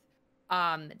out with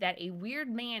that a weird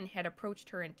man had approached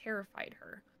her and terrified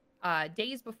her.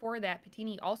 Days before that,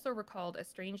 Pettini also recalled a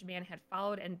strange man had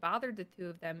followed and bothered the 2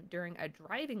 of them during a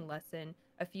driving lesson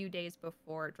a few days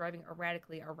before, driving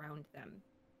erratically around them.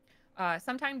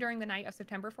 Sometime during the night of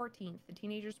September 14th, the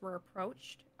teenagers were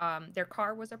approached. Their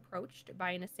car was approached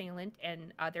by an assailant,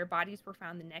 and their bodies were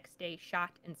found the next day,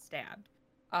 shot and stabbed.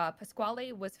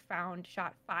 Pasquale was found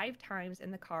shot 5 times in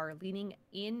the car, leaning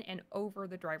in and over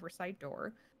the driver's side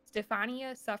door.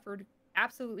 Stefania suffered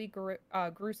absolutely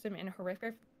gruesome and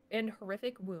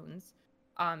horrific wounds.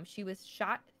 She was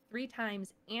shot 3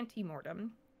 times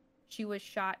ante-mortem. She was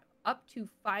shot up to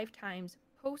 5 times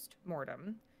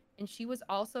post-mortem. And she was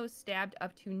also stabbed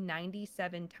up to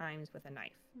 97 times with a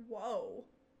knife. Whoa.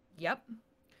 Yep.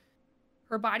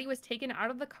 Her body was taken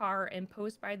out of the car and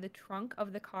posed by the trunk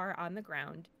of the car on the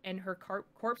ground, and her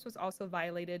corpse was also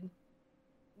violated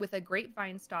with a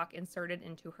grapevine stalk inserted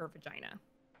into her vagina.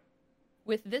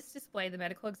 With this display, the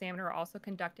medical examiner also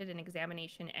conducted an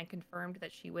examination and confirmed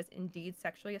that she was indeed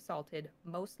sexually assaulted,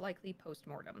 most likely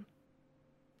post-mortem.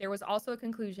 There was also a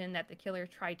conclusion that the killer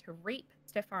tried to rape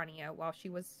Stefania while she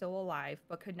was still alive,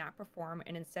 but could not perform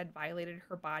and instead violated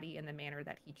her body in the manner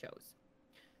that he chose.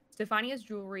 Stefania's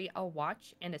jewelry, a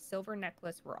watch, and a silver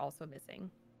necklace were also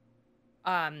missing.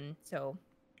 So,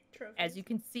 Trophies. As you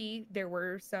can see, there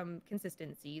were some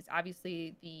consistencies.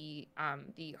 Obviously, the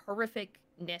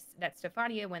horrificness that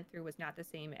Stefania went through was not the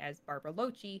same as Barbara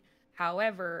Locci.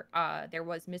 There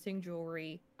was missing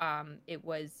jewelry. It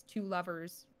was 2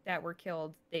 lovers that were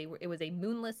killed. It was a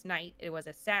moonless night. It was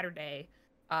a Saturday,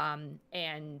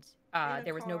 and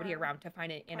there was nobody around to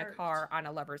find it in a car on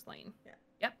a lover's lane. Yeah.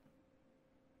 Yep.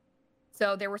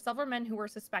 So there were several men who were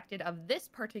suspected of this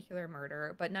particular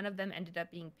murder, but none of them ended up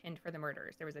being pinned for the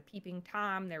murders. There was a peeping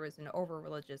Tom. There was an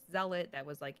over-religious zealot that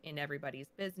was like in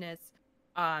everybody's business.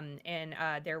 And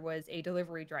there was a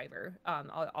delivery driver.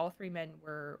 All 3 men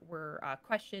were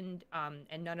questioned,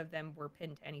 and none of them were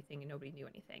pinned to anything, and nobody knew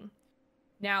anything.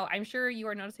 Now, I'm sure you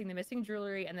are noticing the missing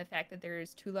jewelry and the fact that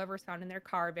there's 2 lovers found in their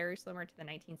car, very similar to the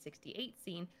 1968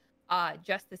 scene.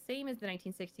 Just the same as the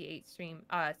 1968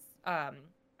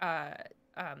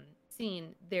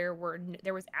 scene, there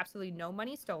was absolutely no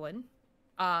money stolen.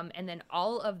 And then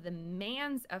all of the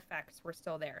man's effects were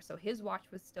still there. So his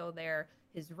watch was still there,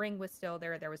 his ring was still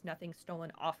there. There was nothing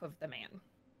stolen off of the man.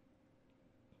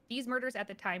 These murders at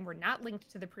the time were not linked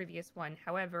to the previous one.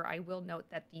 However, I will note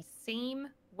that the same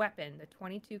weapon, the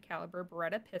 .22 caliber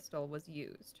Beretta pistol, was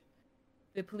used.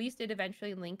 The police did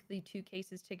eventually link the two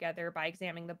cases together by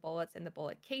examining the bullets and the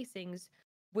bullet casings,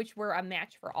 which were a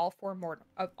match for all four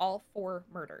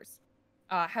murders.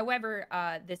 However,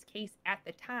 this case at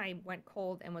the time went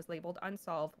cold and was labeled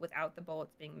unsolved without the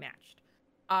bullets being matched.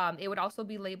 It would also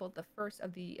be labeled the first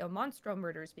of the Il Monstro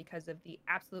murders because of the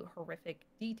absolute horrific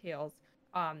details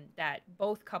that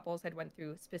both couples had went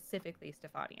through, specifically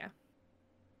Stefania.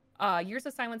 Years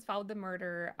of silence followed the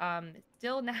murder.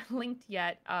 Still not linked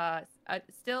yet.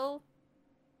 Still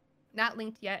not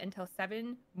linked yet until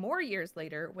 7 more years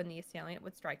later when the assailant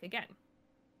would strike again.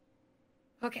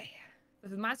 Okay.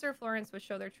 The Monster of Florence would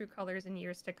show their true colors in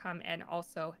years to come and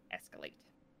also escalate.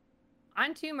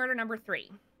 On to murder number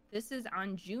 3. This is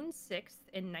on June 6th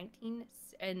in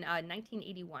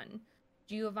 1981.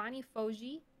 Giovanni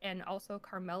Foggi and also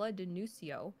Carmela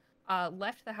Denunzio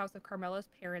left the house of Carmela's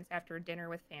parents after dinner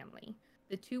with family.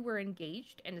 The two were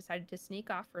engaged and decided to sneak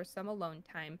off for some alone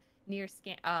time near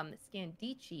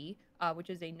Scandicci, which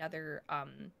is another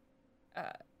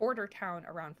border town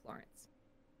around Florence.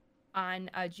 On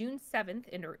June 7th,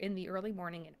 in the early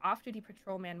morning, an off-duty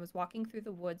patrolman was walking through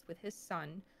the woods with his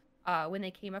son when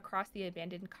they came across the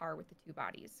abandoned car with the two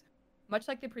bodies. Much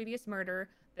like the previous murder,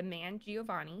 the man,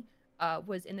 Giovanni,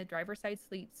 was in the driver's side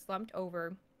seat, slumped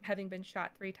over, having been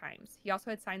shot 3 times. He also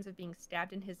had signs of being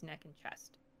stabbed in his neck and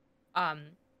chest.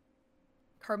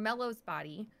 Carmelo's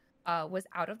body was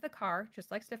out of the car, just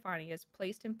like Stefania's,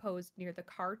 placed and posed near the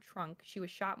car trunk. She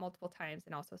was shot multiple times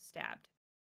and also stabbed.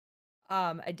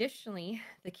 Additionally,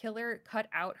 the killer cut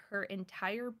out her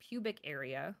entire pubic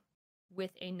area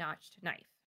with a notched knife.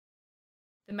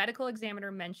 The medical examiner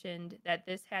mentioned that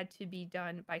this had to be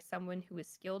done by someone who was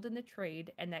skilled in the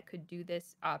trade and that could do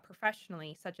this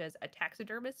professionally, such as a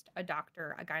taxidermist, a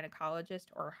doctor, a gynecologist,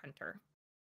 or a hunter.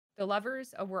 The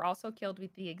lovers were also killed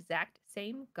with the exact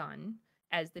same gun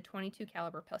as the .22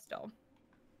 caliber pistol.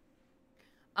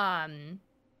 The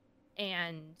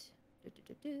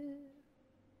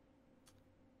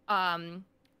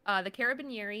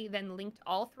Carabinieri then linked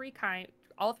all three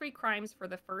crimes for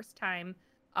the first time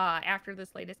after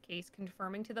this latest case,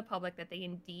 confirming to the public that they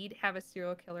indeed have a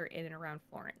serial killer in and around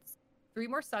Florence. 3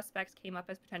 more suspects came up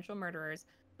as potential murderers,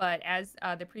 but as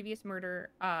with the previous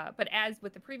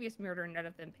murder, none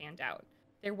of them panned out.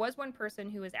 There was one person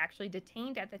who was actually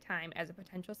detained at the time as a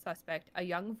potential suspect, a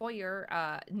young voyeur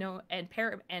and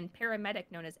paramedic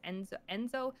known as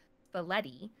Enzo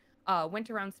Spalletti.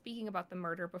 Went around speaking about the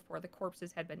murder before the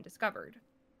corpses had been discovered.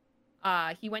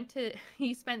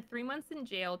 He spent 3 months in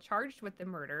jail charged with the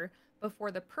murder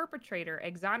before the perpetrator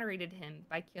exonerated him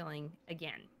by killing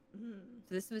again.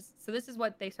 So this is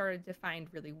what they started to find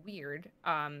really weird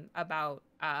about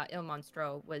Il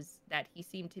Monstro, was that he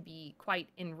seemed to be quite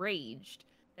enraged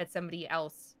that somebody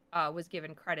else was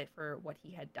given credit for what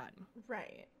he had done.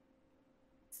 Right.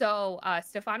 So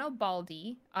Stefano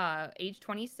Baldi, age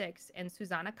 26, and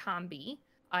Susanna Cambi,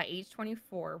 age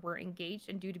 24, were engaged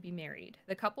and due to be married.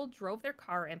 The couple drove their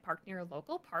car and parked near a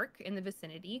local park in the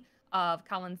vicinity of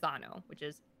Calanzano, which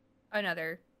is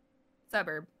another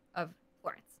suburb of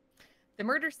Florence. The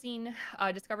murder scene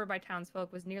discovered by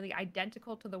townsfolk was nearly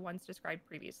identical to the ones described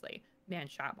previously. Man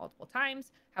shot multiple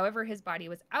times. However, his body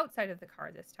was outside of the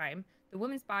car this time. The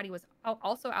woman's body was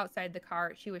also outside the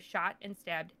car. She was shot and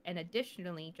stabbed, and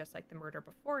additionally, just like the murder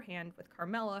beforehand with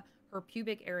Carmela, her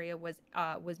pubic area was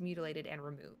mutilated and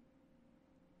removed.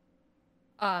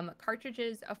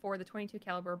 Cartridges for the .22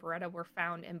 caliber Beretta were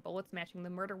found, and bullets matching the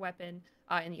murder weapon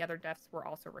and the other deaths were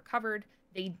also recovered.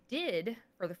 They did,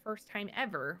 for the first time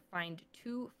ever, find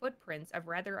 2 footprints of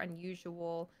rather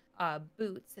unusual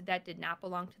boots that did not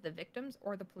belong to the victims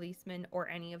or the policemen or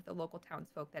any of the local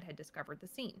townsfolk that had discovered the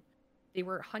scene. They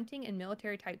were hunting and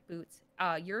military-type boots,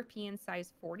 European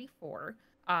size 44.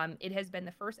 It has been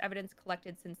the first evidence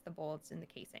collected since the bullets in the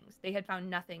casings. They had found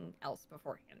nothing else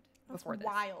beforehand. That's before this.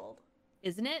 Wild.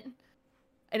 Isn't it?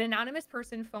 An anonymous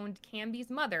person phoned Cambi's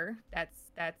mother.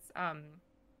 That's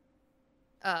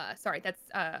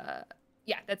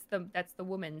the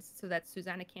woman's. So that's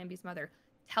Susanna Cambi's mother.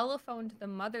 Telephoned the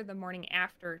mother the morning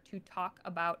after to talk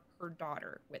about her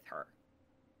daughter with her.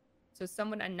 So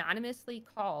someone anonymously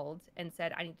called and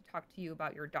said, "I need to talk to you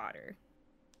about your daughter."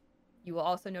 You will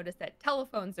also notice that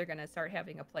telephones are going to start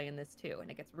having a play in this too,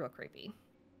 and it gets real creepy.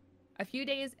 A few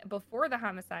days before the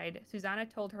homicide, Susanna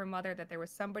told her mother that there was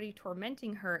somebody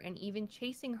tormenting her and even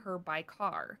chasing her by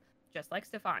car, just like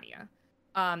Stefania.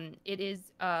 It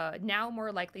is now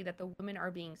more likely that the women are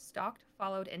being stalked,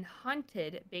 followed, and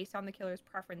hunted based on the killer's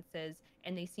preferences,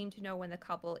 and they seem to know when the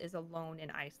couple is alone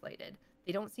and isolated.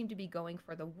 They don't seem to be going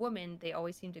for the woman. They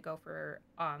always seem to go for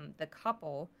the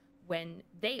couple when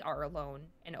they are alone,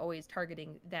 and always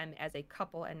targeting them as a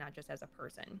couple and not just as a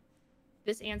person.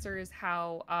 This answers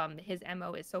how his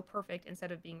MO is so perfect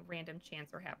instead of being random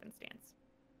chance or happenstance.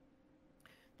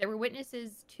 There were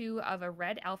witnesses, too, of a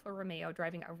red Alfa Romeo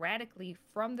driving erratically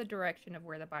from the direction of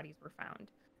where the bodies were found.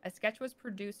 A sketch was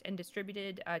produced and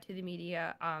distributed to the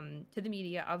media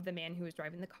of the man who was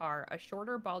driving the car, a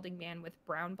shorter, balding man with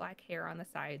brown-black hair on the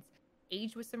sides,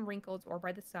 aged with some wrinkles or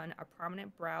by the sun, a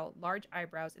prominent brow, large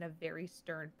eyebrows, and a very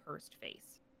stern, pursed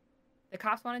face. The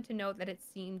cops wanted to note that it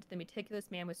seemed the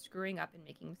meticulous man was screwing up and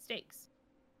making mistakes.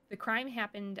 The crime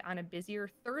happened on a busier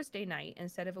Thursday night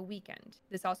instead of a weekend.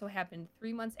 This also happened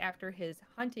 3 months after his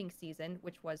hunting season,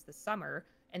 which was the summer,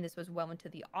 and this was well into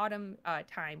the autumn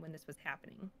time when this was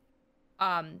happening.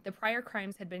 The prior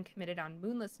crimes had been committed on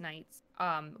moonless nights,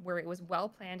 where it was well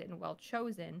planned and well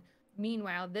chosen.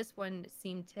 Meanwhile, this one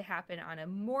seemed to happen on a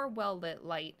more well-lit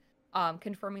light,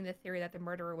 confirming the theory that the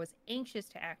murderer was anxious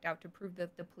to act out to prove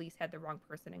that the police had the wrong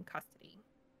person in custody.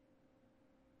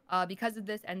 Because of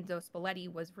this, Enzo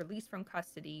Spalletti was released from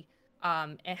custody,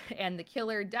 and the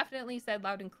killer definitely said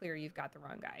loud and clear, "You've got the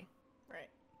wrong guy."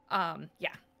 Right.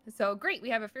 Yeah. So great, we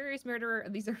have a furious murderer.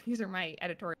 These are my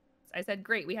editorials. I said,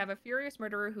 great, we have a furious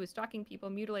murderer who is stalking people,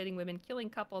 mutilating women, killing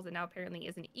couples, and now apparently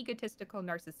is an egotistical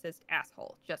narcissist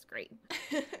asshole. Just great.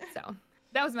 So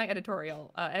that was my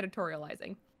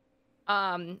editorializing.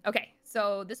 Okay,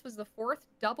 so this was the fourth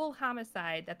double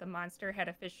homicide that the monster had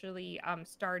officially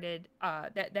started.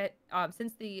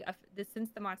 Since the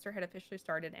monster had officially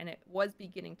started, and it was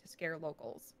beginning to scare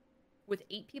locals. With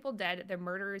 8 people dead, the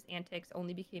murderer's antics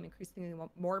only became increasingly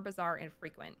more bizarre and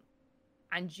frequent.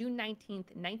 On June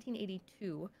 19th,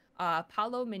 1982,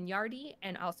 Paolo Mignardi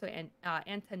and also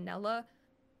Antonella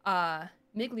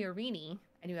Migliorini,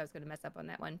 I knew I was going to mess up on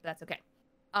that one, but that's okay.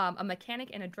 A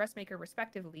mechanic and a dressmaker,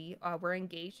 respectively, were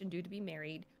engaged and due to be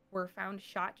married, were found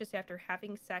shot just after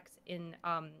having sex in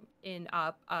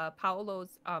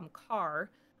Paolo's car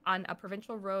on a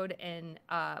provincial road in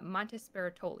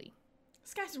Montespertoli.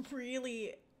 This guy's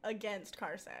really against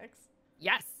car sex.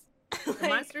 Yes. The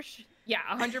monster,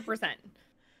 100%.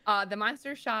 The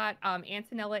monster shot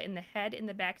Antonella in the head in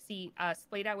the back seat,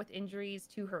 splayed out with injuries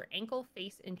to her ankle,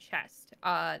 face, and chest.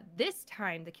 This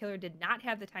time, the killer did not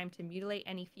have the time to mutilate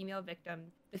any female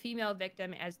victim. The female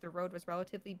victim, as the road was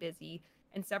relatively busy,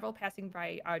 and several passing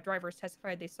by drivers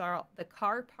testified they saw the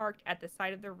car parked at the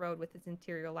side of the road with its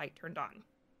interior light turned on.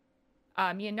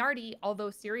 Mignardi,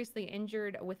 although seriously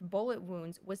injured with bullet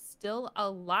wounds, was still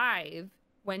alive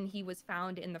when he was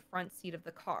found in the front seat of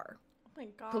the car. Oh my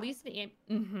God. Police and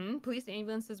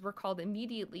ambulances were called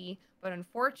immediately, but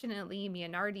unfortunately,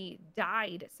 Mignardi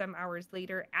died some hours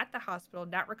later at the hospital,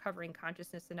 not recovering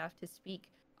consciousness enough to speak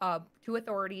to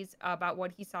authorities about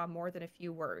what he saw more than a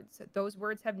few words. Those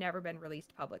words have never been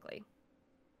released publicly.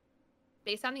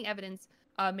 Based on the evidence,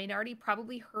 Mignardi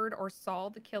probably heard or saw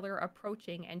the killer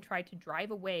approaching and tried to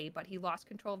drive away, but he lost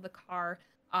control of the car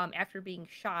after being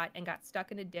shot and got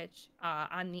stuck in a ditch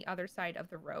on the other side of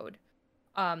the road.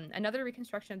 Another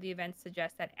reconstruction of the events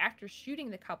suggests that after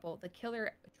shooting the couple, the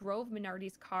killer drove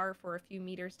Mignardi's car for a few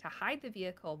meters to hide the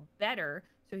vehicle better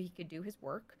so he could do his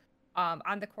work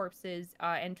on the corpses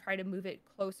and try to move it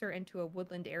closer into a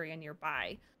woodland area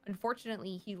nearby.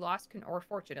 Unfortunately, he lost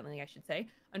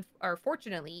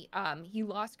fortunately, he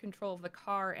lost control of the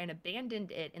car and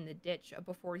abandoned it in the ditch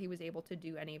before he was able to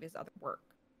do any of his other work.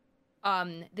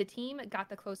 The team got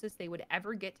the closest they would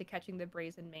ever get to catching the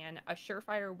brazen man, a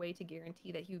surefire way to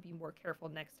guarantee that he would be more careful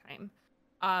next time.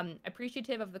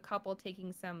 Appreciative of the couple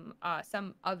taking some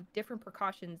of different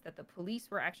precautions that the police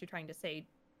were actually trying to say,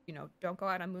 don't go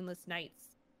out on moonless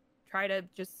nights. Try to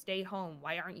just stay home.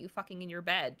 Why aren't you fucking in your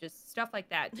bed? Just stuff like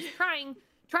that. Just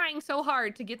trying so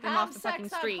hard to get them off the fucking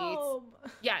streets.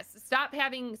 Yes, stop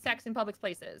having sex in public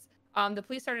places. The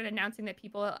police started announcing that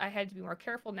people had to be more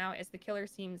careful now, as the killer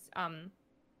seems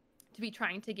to be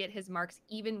trying to get his marks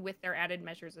even with their added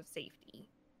measures of safety.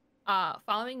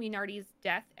 Following Mignardi's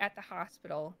death at the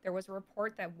hospital, there was a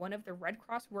report that one of the Red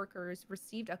Cross workers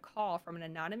received a call from an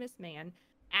anonymous man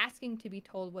asking to be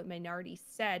told what Mignardi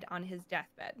said on his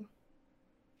deathbed.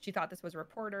 She thought this was a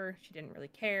reporter. She didn't really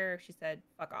care. She said,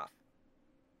 fuck off.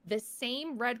 The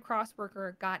same Red Cross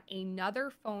worker got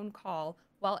another phone call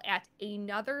while at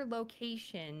another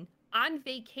location on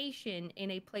vacation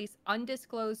in a place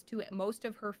undisclosed to most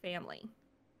of her family.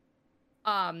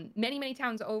 Many, many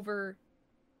towns over,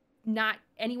 not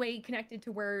any way connected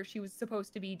to where she was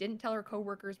supposed to be, didn't tell her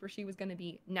coworkers where she was going to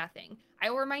be, nothing. I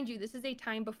will remind you, this is a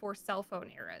time before cell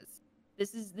phone eras.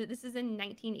 This is in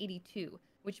 1982,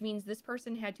 which means this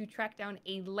person had to track down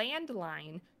a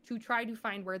landline to try to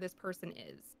find where this person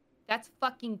is. That's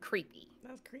fucking creepy.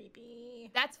 That's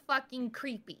creepy. That's fucking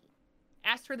creepy.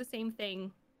 Asked her the same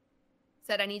thing.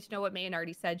 Said, I need to know what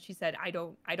Maynardi said. She said, I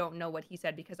don't know what he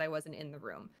said because I wasn't in the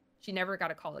room. She never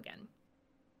got a call again.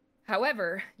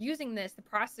 However, using this, the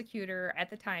prosecutor at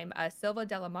the time, Silva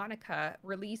Della Monica,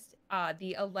 released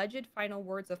the alleged final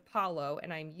words of Paulo,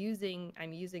 and I'm using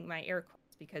my air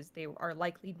quotes because they are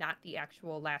likely not the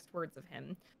actual last words of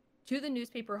him, to the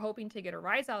newspaper, hoping to get a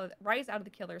rise out of the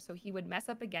killer so he would mess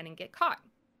up again and get caught.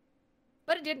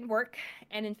 But it didn't work,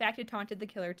 and in fact, it taunted the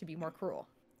killer to be more cruel.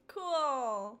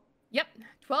 Cool. Yep,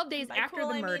 12 days By after cool,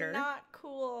 the I murder. mean not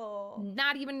cool.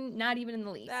 Not even in the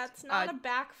least. That's not a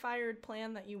backfired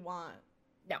plan that you want.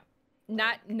 No,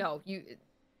 no, it's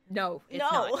no.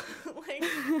 not. Like,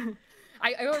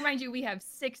 I will remind you, we have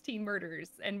 16 murders,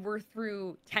 and we're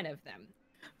through 10 of them.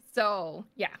 So,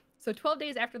 yeah. So 12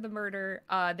 days after the murder,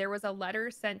 there was a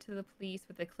letter sent to the police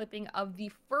with a clipping of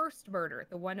the first murder,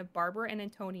 the one of Barbara and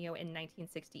Antonio in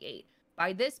 1968.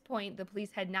 By this point, the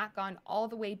police had not gone all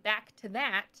the way back to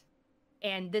that,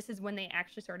 and this is when they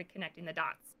actually started connecting the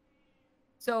dots.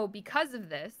 So because of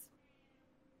this,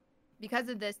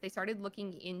 they started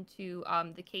looking into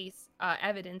the case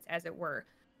evidence, as it were.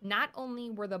 Not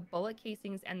only were the bullet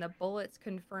casings and the bullets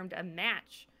confirmed a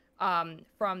match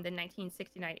from the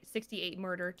 1968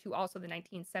 murder to also the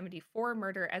 1974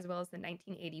 murder, as well as the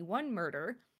 1981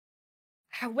 murder.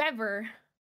 However,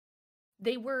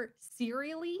 they were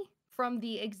serially from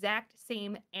the exact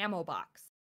same ammo box.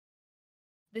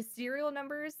 The serial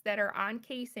numbers that are on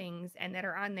casings and that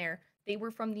are on there, they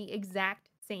were from the exact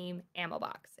same ammo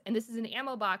box. And this is an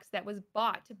ammo box that was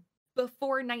bought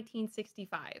before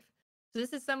 1965. So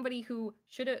this is somebody who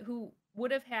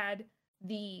would have had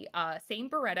the same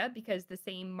Beretta, because the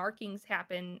same markings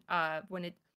happen for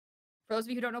those of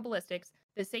you who don't know ballistics,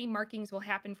 the same markings will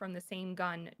happen from the same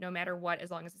gun no matter what,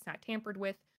 as long as it's not tampered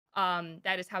with.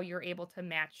 That is how you're able to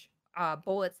match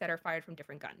bullets that are fired from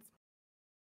different guns.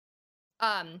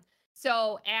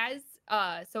 So as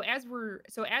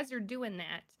you're doing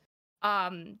that,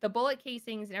 the bullet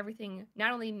casings and everything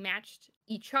not only matched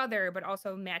each other, but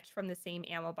also matched from the same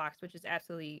ammo box, which is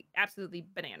absolutely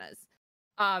bananas.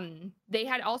 They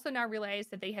had also now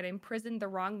realized that they had imprisoned the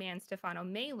wrong man, Stefano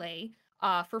Mele,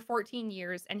 for 14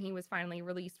 years, and he was finally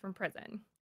released from prison.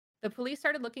 The police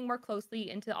started looking more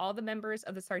closely into all the members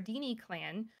of the Sardini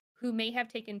clan who may have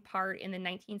taken part in the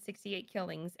 1968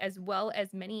 killings, as well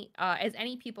as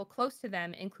any people close to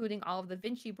them, including all of the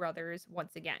Vinci brothers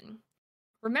once again.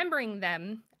 Remembering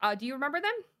them, do you remember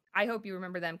them? I hope you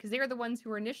remember them, because they are the ones who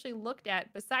were initially looked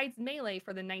at besides Mele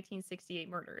for the 1968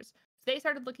 murders. So they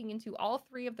started looking into all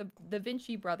three of the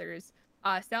Vinci brothers.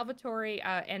 Salvatore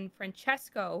and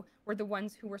Francesco were the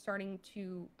ones who were starting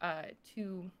to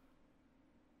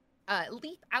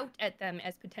leap out at them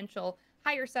as potential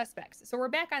higher suspects. So we're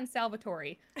back on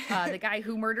Salvatore, the guy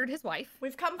who murdered his wife.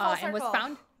 We've come full circle.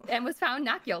 and was found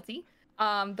not guilty.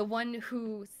 The one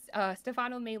who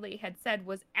Stefano Mele had said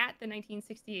was at the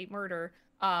 1968 murder,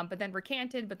 but then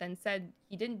recanted, but then said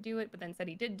he didn't do it, but then said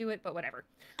he did do it, but whatever.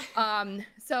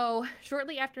 So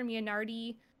shortly after the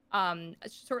Mainardi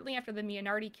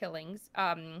killings,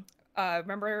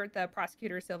 remember the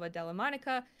prosecutor Silva Della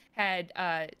Monica had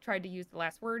tried to use the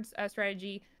last words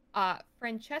strategy.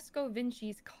 Francesco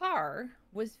Vinci's car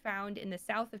was found in the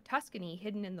south of Tuscany,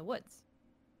 hidden in the woods.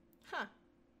 Huh.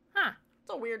 It's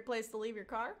a weird place to leave your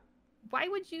car. Why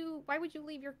would you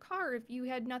leave your car if you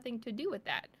had nothing to do with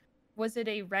that? Was it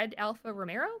a red Alfa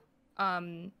Romero?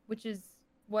 Which is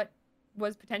what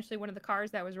was potentially one of the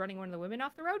cars that was running one of the women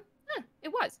off the road? It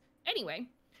was. Anyway,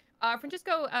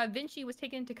 Francesco Vinci was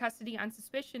taken into custody on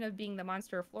suspicion of being the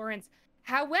monster of Florence.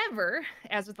 However,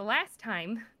 as with the last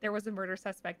time there was a murder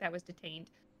suspect that was detained,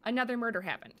 another murder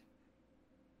happened.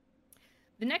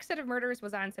 The next set of murders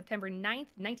was on September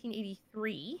 9th,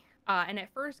 1983, and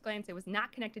at first glance it was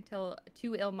not connected to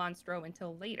Il Monstro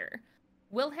until later.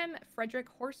 Wilhelm Friedrich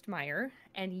Horstmeyer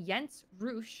and Jens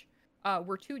Rusch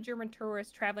were two German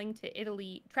tourists traveling in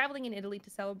Italy to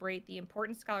celebrate the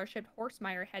important scholarship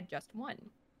Horstmeyer had just won.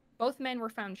 Both men were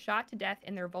found shot to death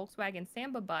in their Volkswagen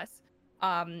Samba bus,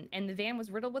 and the van was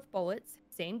riddled with bullets.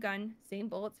 Same gun, same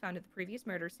bullets found at the previous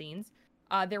murder scenes.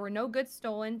 There were no goods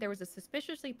stolen. There was a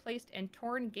suspiciously placed and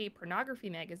torn gay pornography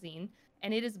magazine,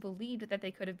 and it is believed that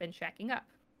they could have been shacking up.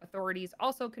 Authorities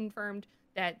also confirmed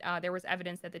that there was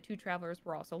evidence that the two travelers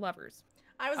were also lovers.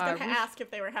 I was going to ask if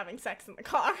they were having sex in the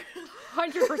car.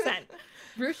 100%.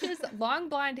 Rush's long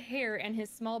blonde hair and his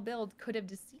small build could have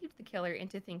deceived the killer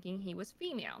into thinking he was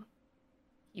female.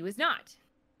 He was not.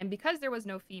 And because there was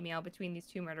no female between these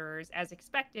two murderers, as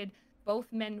expected,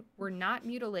 both men were not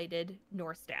mutilated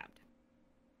nor stabbed.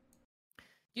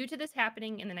 Due to this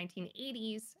happening in the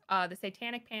 1980s, the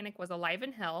Satanic Panic was alive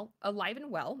and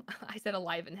well. I said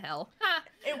alive in hell.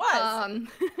 It was.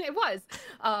 It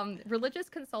was. Religious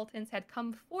consultants had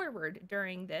come forward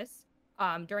during this,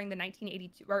 during the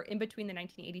 1982, or in between the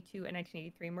 1982 and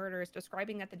 1983 murders,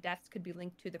 describing that the deaths could be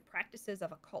linked to the practices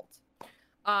of a cult.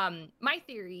 My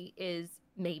theory is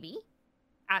maybe,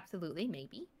 absolutely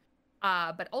maybe.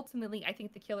 But ultimately, I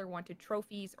think the killer wanted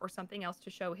trophies or something else to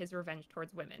show his revenge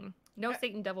towards women. No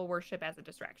Satan devil worship as a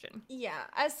distraction. Yeah,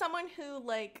 as someone who,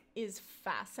 like, is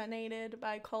fascinated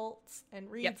by cults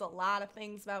and reads a lot of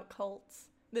things about cults,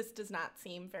 this does not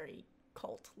seem very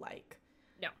cult-like.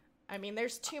 No. I mean,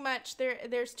 there's too much,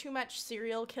 there's too much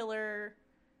serial killer,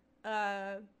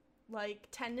 like,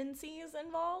 tendencies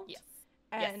involved. Yes.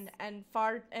 And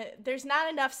far there's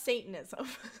not enough Satanism.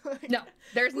 Like, no,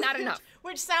 there's not enough.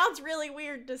 Which sounds really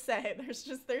weird to say.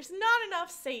 There's not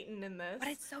enough Satan in this. But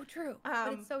it's so true.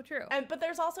 But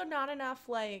there's also not enough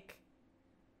like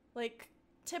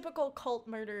typical cult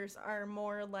murders are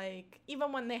more like,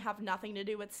 even when they have nothing to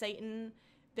do with Satan,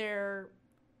 they're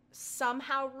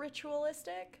somehow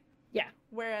ritualistic. Yeah.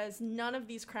 Whereas none of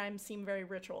these crimes seem very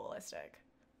ritualistic.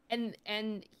 And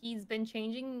he's been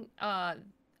changing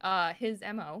his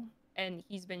MO, and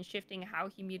he's been shifting how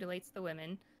he mutilates the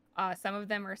women. Some of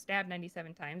them are stabbed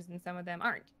 97 times, and some of them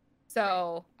aren't.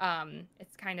 So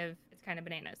it's kind of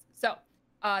bananas. So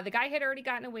the guy had already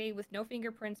gotten away with no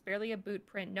fingerprints, barely a boot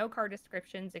print, no car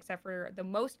descriptions, except for the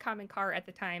most common car at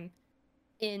the time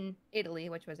in Italy,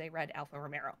 which was a red Alfa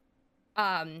Romero.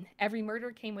 Every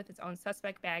murder came with its own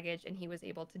suspect baggage, and he was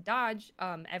able to dodge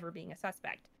ever being a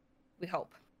suspect. We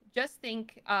hope.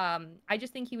 I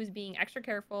just think he was being extra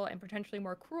careful and potentially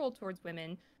more cruel towards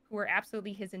women who were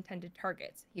absolutely his intended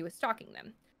targets. He was stalking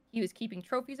them. He was keeping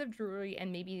trophies of jewelry,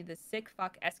 and maybe the sick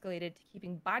fuck escalated to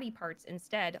keeping body parts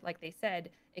instead. Like they said,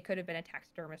 it could have been a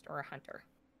taxidermist or a hunter.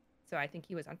 So I think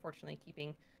he was unfortunately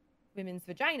keeping women's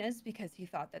vaginas because he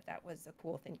thought that that was a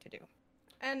cool thing to do.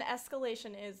 And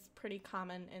escalation is pretty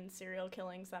common in serial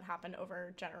killings that happen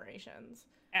over generations.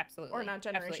 Absolutely. Or not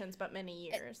generations, but many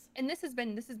years. And this has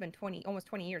been almost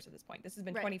 20 years at this point. This has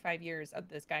been 25 years of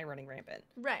this guy running rampant.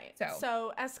 Right.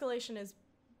 So escalation is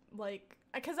like,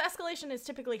 because escalation is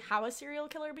typically how a serial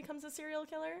killer becomes a serial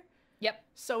killer. Yep.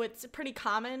 So it's pretty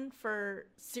common for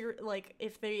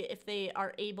if they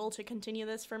are able to continue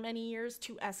this for many years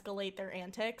to escalate their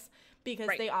antics, because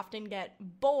they often get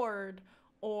bored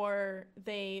or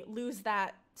they lose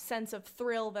that sense of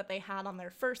thrill that they had on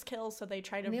their first kill, so they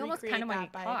try to recreate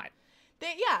that by caught.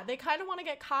 They kind of want to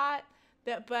get caught,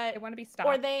 but they want to be stopped,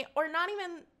 or not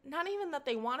even that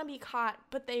they want to be caught,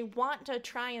 but they want to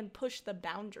try and push the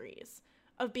boundaries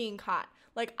of being caught.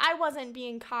 Like, I wasn't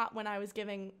being caught when I was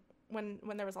when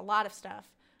there was a lot of stuff,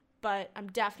 but I'm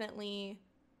definitely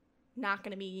not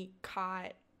going to be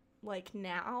caught like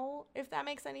now, if that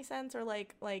makes any sense. Or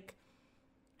like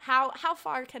how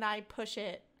far can I push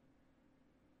it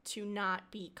to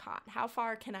not be caught? How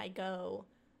far can I go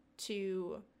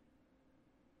to,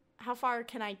 how far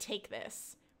can I take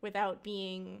this without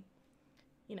being,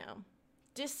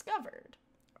 discovered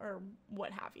or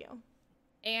what have you?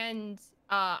 And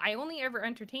I only ever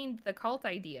entertained the cult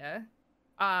idea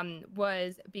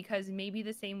was because maybe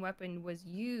the same weapon was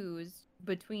used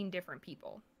between different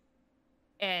people.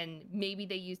 And maybe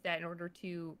they used that in order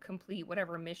to complete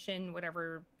whatever mission,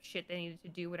 whatever shit they needed to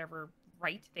do, whatever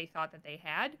right they thought that they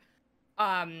had.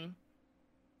 And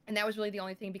that was really the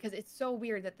only thing, because it's so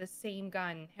weird that the same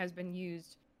gun has been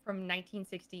used from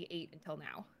 1968 until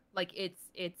now. Like,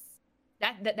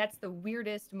 that's the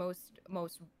weirdest, most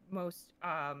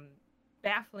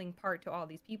baffling part to all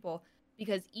these people,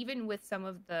 because even with some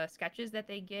of the sketches that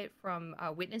they get from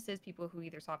witnesses, people who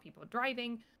either saw people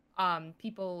driving,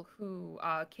 people who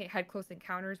had close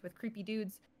encounters with creepy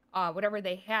dudes, whatever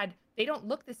they had, they don't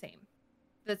look the same.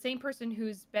 The same person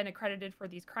who's been accredited for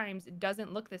these crimes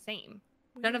doesn't look the same.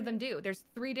 None of them do. There's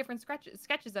 3 different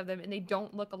sketches of them, and they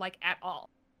don't look alike at all.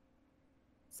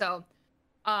 So,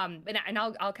 and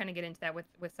I'll kind of get into that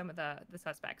with some of the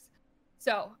suspects.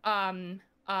 So,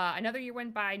 another year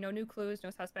went by, no new clues, no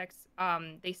suspects.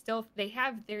 They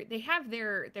have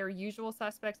their usual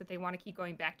suspects that they want to keep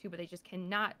going back to, but they just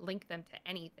cannot link them to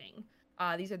anything.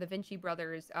 These are the Vinci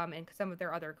brothers and some of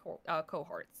their other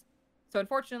cohorts. So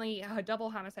unfortunately, double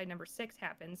homicide number 6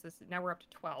 happens. Now we're up to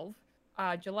 12.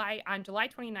 On July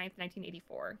 29th,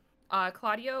 1984,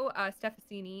 Claudio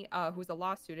Stefasini, who was a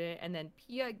law student, and then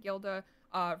Pia Gilda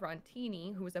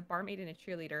Rontini, who was a barmaid and a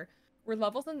cheerleader, were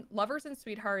lovers and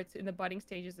sweethearts in the budding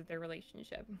stages of their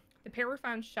relationship. The pair were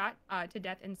found shot to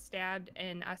death and stabbed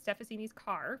in Stefasini's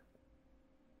car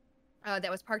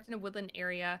that was parked in a woodland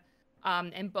area,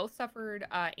 and both suffered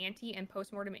ante and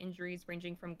postmortem injuries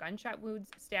ranging from gunshot wounds,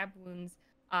 stab wounds,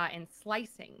 and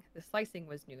slicing. The slicing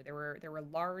was new. There were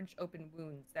large open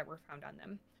wounds that were found on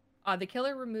them. The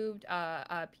killer removed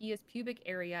Pia's pubic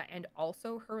area and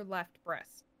also her left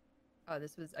breast.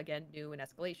 This was, again, new and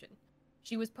escalation.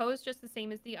 She was posed just the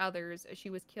same as the others. She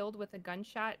was killed with a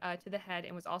gunshot to the head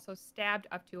and was also stabbed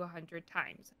up to 100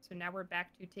 times. So now we're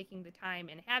back to taking the time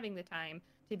and having the time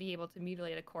to be able to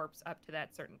mutilate a corpse up to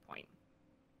that certain point.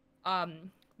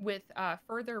 With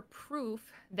further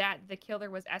proof that the killer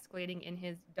was escalating in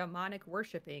his demonic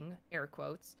worshipping, air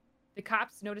quotes, the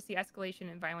cops noticed the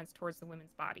escalation in violence towards the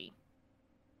woman's body.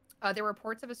 There were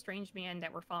reports of a strange man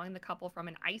that were following the couple from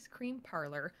an ice cream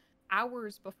parlor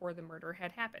hours before the murder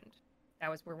had happened. That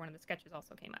was where one of the sketches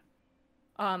also came up.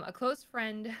 A close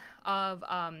friend of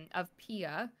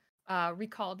Pia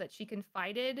recalled that she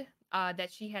confided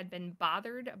that she had been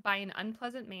bothered by an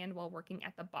unpleasant man while working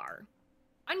at the bar.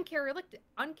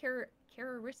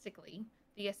 Uncharacteristically,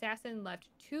 the assassin left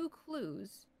 2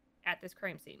 clues at this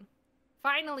crime scene.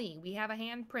 Finally, we have a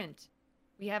handprint.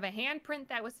 We have a handprint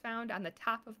that was found on the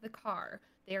top of the car.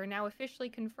 They are now officially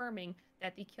confirming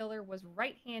that the killer was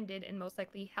right-handed and most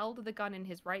likely held the gun in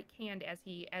his right hand as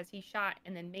he shot,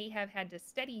 and then may have had to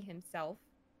steady himself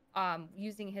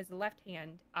using his left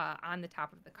hand on the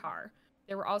top of the car.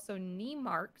 There were also knee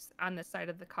marks on the side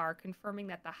of the car, confirming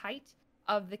that the height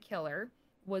of the killer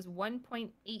was 1.8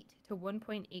 to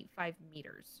 1.85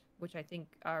 meters, which I think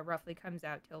roughly comes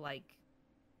out to like,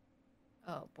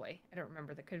 oh boy, I don't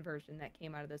remember the conversion that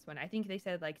came out of this one. I think they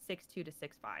said like 6'2" to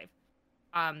 6'5".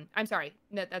 I'm sorry,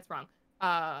 no, that's wrong.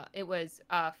 It was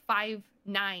 5'9"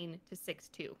 to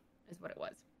 6'2" is what it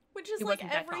was. Which is like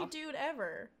every dude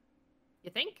ever. You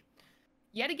think?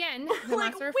 Yet again, the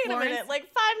like, monster wait Florence... a minute, like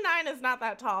 5'9" is not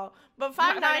that tall, but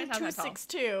 5'9" to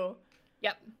 6'2".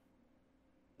 Yep.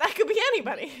 That could be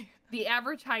anybody. The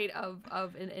average height of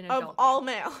an adult. Of all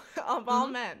male. Of all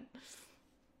men.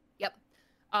 Yep.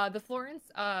 The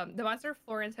monster of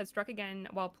Florence had struck again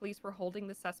while police were holding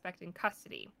the suspect in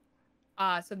custody.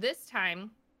 So this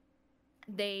time,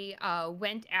 they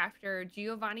went after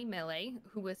Giovanni Mele,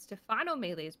 who was Stefano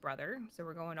Mele's brother. So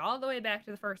we're going all the way back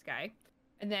to the first guy.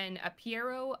 And then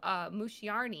Piero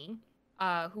Musciarni,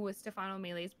 who was Stefano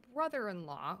Mele's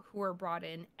brother-in-law, who were brought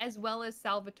in, as well as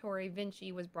Salvatore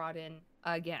Vinci was brought in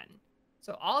again.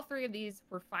 So all three of these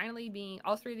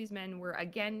men were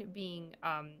again being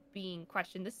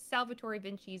questioned. This is Salvatore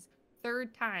Vinci's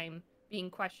 3rd time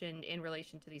being questioned in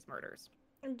relation to these murders.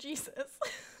 Jesus.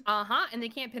 And they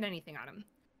can't pin anything on him.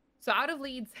 So out of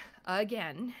Leeds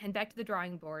again, and back to the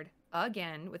drawing board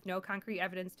again, with no concrete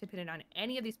evidence to pin it on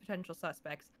any of these potential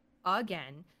suspects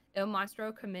again, Il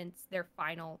Mostro commits their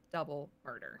final double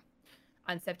murder.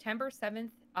 On September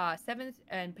 7th,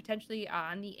 and potentially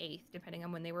on the 8th, depending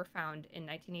on when they were found in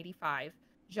 1985,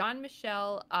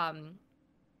 Jean-Michel and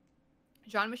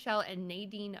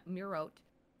Nadine Murot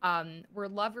were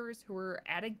lovers who were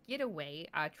at a getaway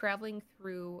traveling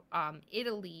through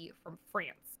Italy from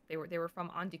France. They were from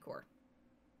Andicourt.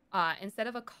 Instead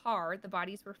of a car, the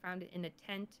bodies were found in a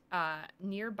tent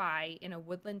nearby in a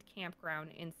woodland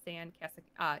campground in San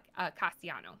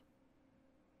Cassiano.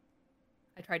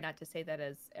 I tried not to say that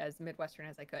as Midwestern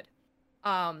as I could.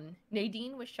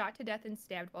 Nadine was shot to death and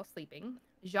stabbed while sleeping.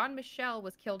 Jean-Michel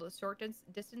was killed a short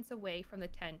distance away from the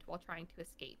tent while trying to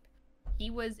escape. He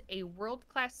was a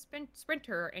world-class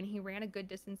sprinter, and he ran a good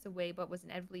distance away, but was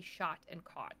inevitably shot and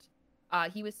caught.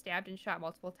 He was stabbed and shot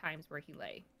multiple times where he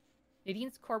lay.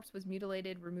 Nadine's corpse was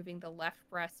mutilated, removing the left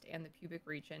breast and the pubic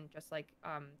region, just like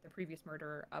the previous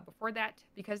murder before that.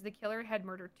 Because the killer had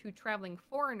murdered 2 traveling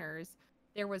foreigners,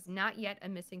 there was not yet a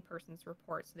missing persons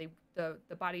report, so the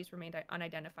bodies remained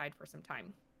unidentified for some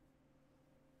time.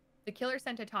 The killer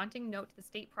sent a taunting note to the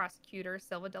state prosecutor,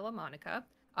 Silva della Monica,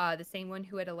 the same one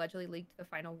who had allegedly leaked the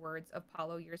final words of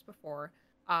Paolo years before,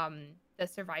 the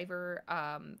survivor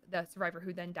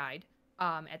who then died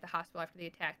at the hospital after the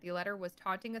attack. The letter was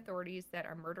taunting authorities that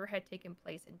a murder had taken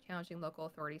place and challenging local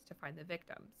authorities to find the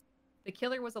victims. The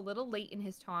killer was a little late in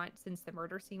his taunt since the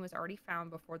murder scene was already found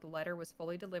before the letter was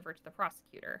fully delivered to the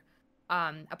prosecutor.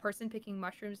 A person picking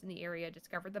mushrooms in the area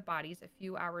discovered the bodies a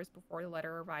few hours before the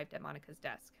letter arrived at Monica's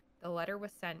desk. The letter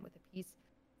was sent with a piece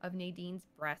of Nadine's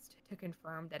breast to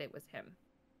confirm that it was him.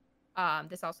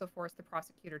 This also forced the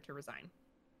prosecutor to resign.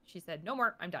 She said, "No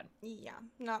more, I'm done." Yeah,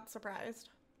 not surprised.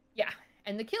 Yeah,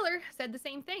 and the killer said the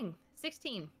same thing.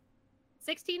 16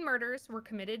 murders were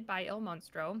committed by Il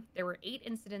Monstro. There were 8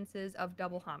 incidences of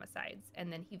double homicides,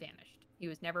 and then he vanished. He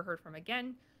was never heard from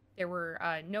again. There were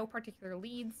no particular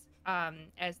leads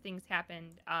as things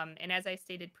happened. And as I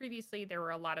stated previously, there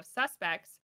were a lot of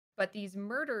suspects, but these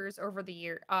murders over the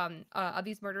years,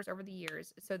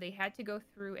 so they had to go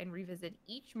through and revisit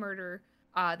each murder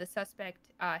the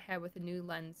suspect had with a new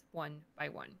lens one by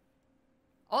one.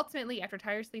 Ultimately, after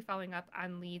tirelessly following up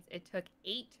on leads, it took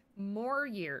 8 more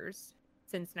years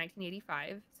since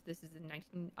 1985. So this is in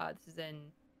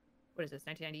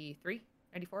 1993,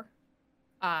 94,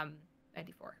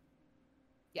 94.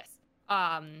 Yes.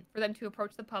 For them to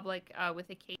approach the public with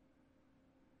a case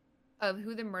of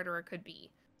who the murderer could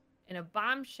be. In a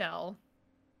bombshell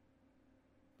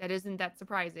that isn't that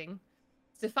surprising,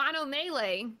 Stefano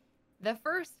Mele, the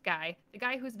first guy, the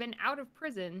guy who's been out of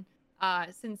prison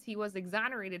since he was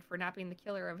exonerated for not being the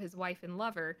killer of his wife and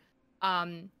lover,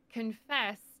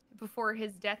 confessed before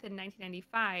his death in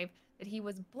 1995 that he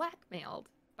was blackmailed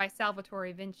by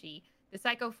Salvatore Vinci, the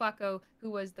psycho-fucko who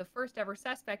was the first ever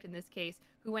suspect in this case,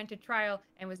 who went to trial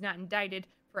and was not indicted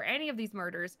for any of these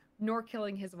murders, nor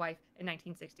killing his wife in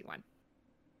 1961.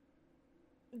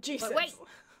 Jesus. But wait.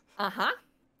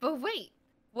 But wait.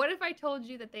 What if I told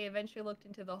you that they eventually looked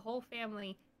into the whole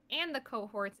family and the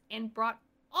cohorts and brought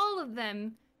all of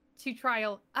them to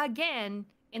trial again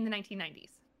in the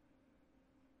 1990s?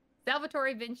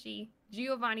 Salvatore Vinci,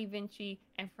 Giovanni Vinci,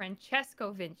 and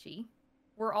Francesco Vinci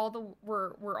were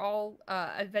all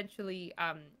eventually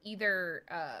either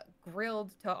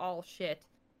grilled to all shit,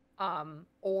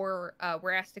 or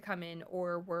were asked to come in,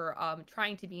 or were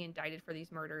trying to be indicted for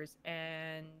these murders,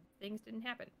 and things didn't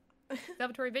happen.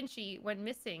 Salvatore Vinci went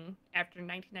missing after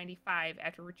 1995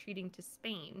 after retreating to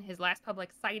Spain. His last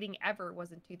public sighting ever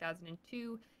was in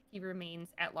 2002. He remains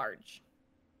at large.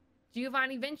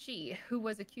 Giovanni Vinci, who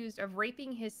was accused of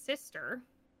raping his sister,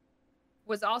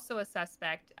 was also a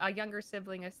suspect, a younger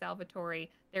sibling of Salvatore.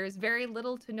 There is very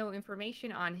little to no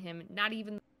information on him. Not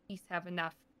even the police have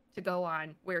enough to go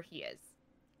on where he is.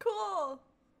 Cool.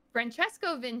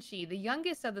 Francesco Vinci, the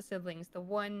youngest of the siblings, the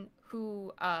one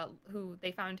who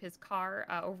they found his car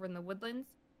over in the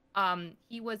woodlands,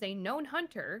 he was a known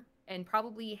hunter and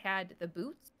probably had the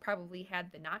boots, probably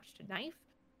had the notched knife,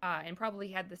 and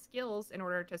probably had the skills in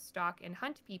order to stalk and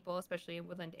hunt people, especially in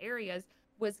woodland areas,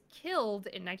 was killed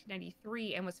in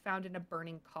 1993 and was found in a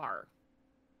burning car.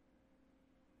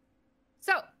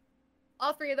 So,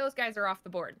 all 3 of those guys are off the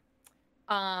board.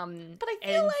 But I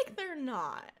feel like they're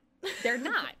not. They're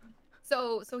not.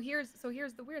 So here's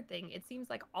the weird thing. It seems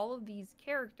like all of these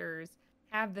characters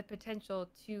have the potential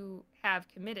to have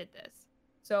committed this.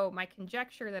 So my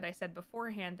conjecture that I said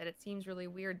beforehand, that it seems really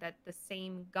weird that the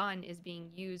same gun is being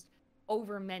used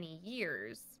over many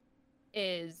years,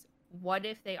 is what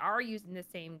if they are using the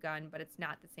same gun, but it's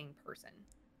not the same person?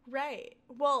 Right.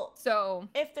 Well, so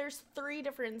if there's 3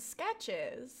 different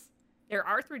sketches, there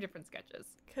are 3 different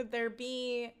sketches. Could it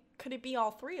be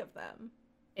all 3 of them?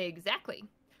 Exactly.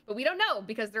 But we don't know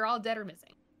because they're all dead or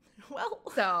missing. Well.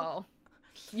 So,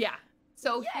 yeah.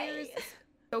 So Yay.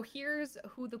 here's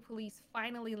who the police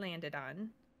finally landed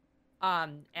on,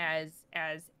 as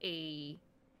the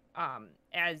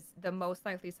most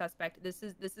likely suspect. This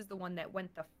is the one that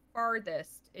went the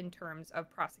farthest in terms of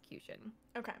prosecution.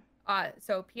 Okay.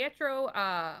 So Pietro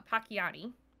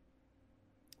Pacchiani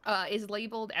is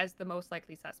labeled as the most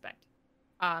likely suspect.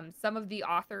 Some of the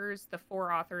authors, the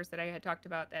 4 authors that I had talked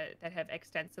about that have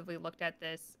extensively looked at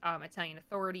this, Italian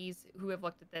authorities who have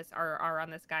looked at this are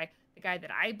on this guy. The guy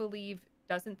that I believe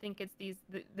doesn't think it's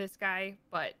this guy,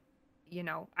 but, you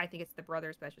know, I think it's the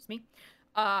brothers, but that's just me.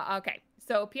 Okay,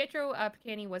 so Pietro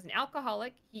Pacchiani was an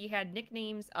alcoholic. He had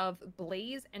nicknames of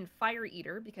Blaze and Fire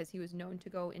Eater because he was known to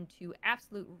go into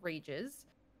absolute rages.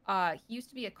 He used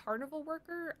to be a carnival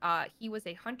worker. He was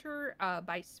a hunter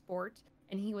by sport,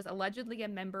 and he was allegedly a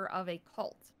member of a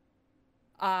cult.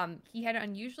 He had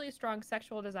unusually strong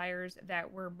sexual desires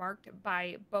that were marked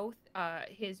by both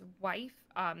his wife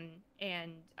and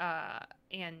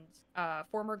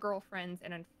former girlfriends,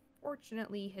 and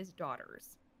unfortunately his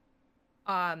daughters.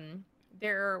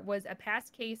 There was a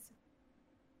past case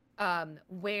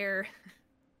where,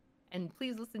 and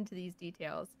please listen to these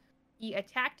details, he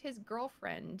attacked his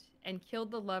girlfriend and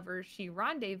killed the lovers she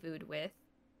rendezvoused with,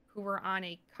 who were on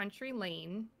a country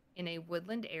lane in a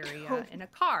woodland area in a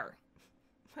car.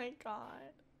 My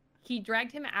God. He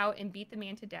dragged him out and beat the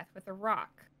man to death with a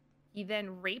rock. He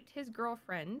then raped his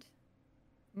girlfriend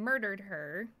murdered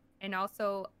her, and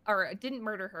also, or didn't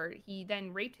murder her. He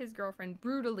then raped his girlfriend,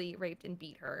 brutally raped and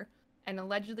beat her, and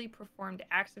allegedly performed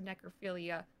acts of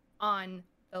necrophilia on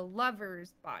the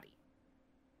lover's body.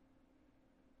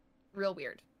 Real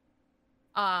weird.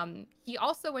 He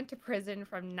also went to prison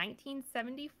from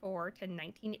 1974 to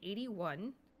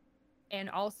 1981, and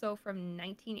also from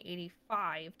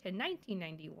 1985 to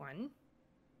 1991.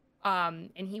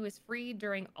 And he was free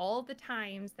during all the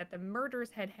times that the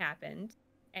murders had happened.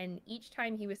 And each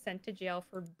time he was sent to jail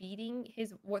for beating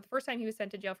his, well, the first time he was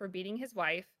sent to jail for beating his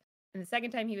wife, and the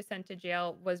second time he was sent to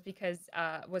jail was because,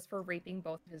 was for raping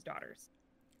both of his daughters.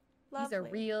 Lovely. He's a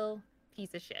real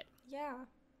piece of shit. Yeah.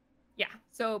 Yeah.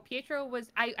 So Pietro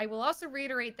was, I will also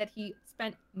reiterate that he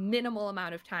spent minimal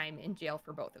amount of time in jail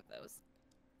for both of those.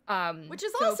 Which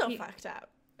is also fucked up.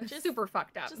 Super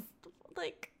fucked up. Just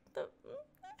like the.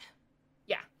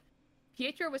 Yeah.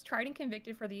 Pietro was tried and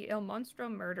convicted for the Il Monstro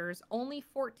murders, only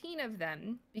 14 of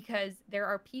them, because there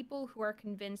are people who are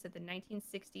convinced that the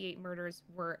 1968 murders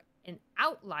were an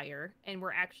outlier and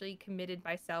were actually committed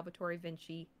by Salvatore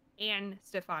Vinci and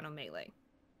Stefano Mele.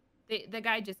 The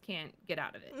guy just can't get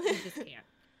out of it. He just can't.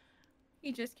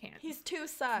 He just can't. He's too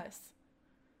sus.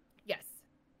 Yes.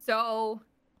 So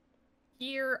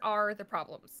here are the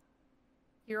problems.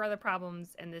 Here are the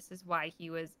problems, and this is why he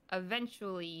was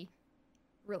eventually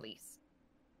released.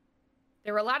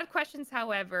 There were a lot of questions,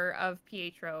 however, of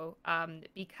Pietro,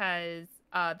 because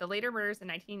the later murders in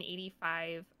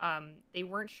 1985, they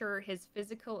weren't sure his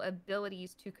physical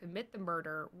abilities to commit the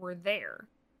murder were there.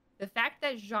 The fact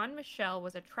that Jean-Michel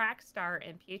was a track star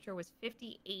and Pietro was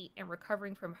 58 and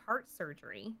recovering from heart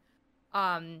surgery,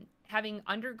 having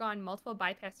undergone multiple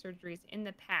bypass surgeries in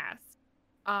the past,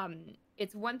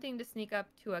 it's one thing to sneak up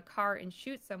to a car and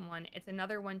shoot someone. It's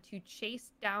another one to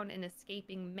chase down an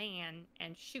escaping man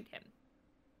and shoot him.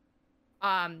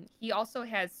 He also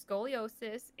has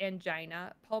scoliosis,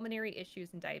 angina, pulmonary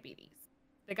issues, and diabetes.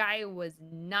 The guy was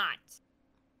not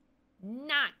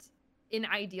in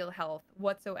ideal health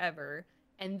whatsoever.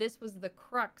 And this was the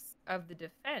crux of the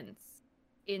defense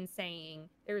in saying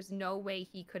there's no way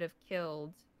he could have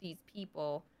killed these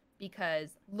people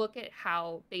because look at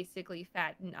how basically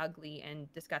fat and ugly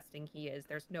and disgusting he is.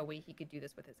 There's no way he could do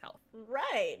this with his health.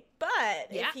 Right. But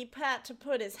if he had to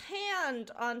put his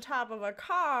hand on top of a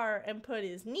car and put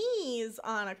his knees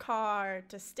on a car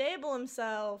to stable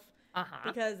himself,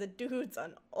 because the dude's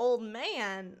an old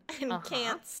man and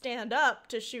can't stand up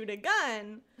to shoot a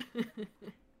gun,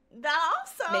 that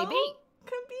also maybe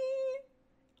could be.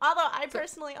 Although I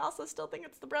personally also still think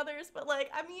it's the brothers, but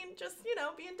like, I mean, just, you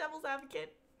know, being devil's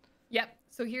advocate. Yep.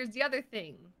 So here's the other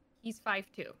thing. He's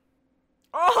 5'2".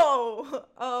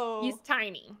 Oh. He's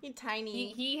tiny. He's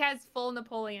tiny. He has full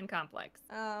Napoleon complex.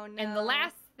 Oh, no. And the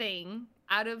last thing,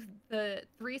 out of the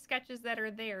 3 sketches that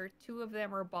are there, 2 of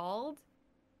them are bald.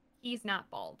 He's not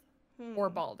bald or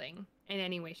balding in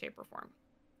any way, shape, or form.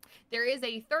 There is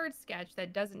a 3rd sketch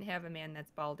that doesn't have a man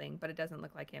that's balding, but it doesn't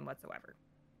look like him whatsoever.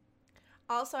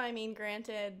 Also, I mean,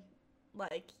 granted,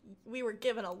 like, we were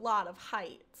given a lot of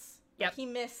heights. Yep. He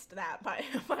missed that by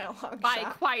a long shot. By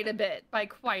quite a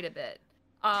bit.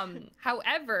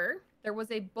 However, there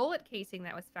was a bullet casing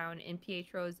that was found in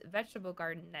Pietro's vegetable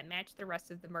garden that matched the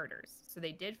rest of the murders. So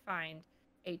they did find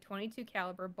a .22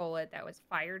 caliber bullet that was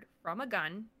fired from a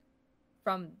gun,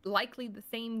 from likely the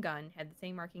same gun, had the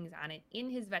same markings on it, in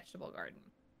his vegetable garden.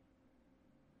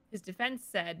 His defense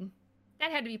said that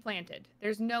had to be planted.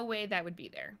 There's no way that would be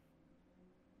there.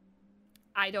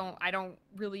 I don't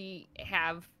really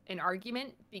have an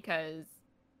argument because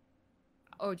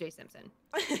O.J. Simpson.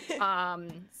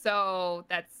 So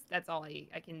that's all I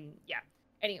can, yeah.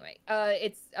 Anyway,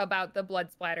 it's about the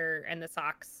blood splatter and the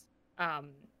socks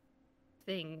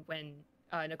thing when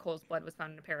Nicole's blood was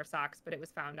found in a pair of socks, but it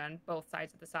was found on both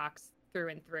sides of the socks through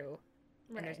and through.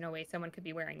 Right. And there's no way someone could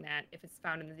be wearing that if it's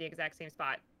found in the exact same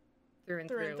spot through and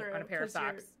through on a pair of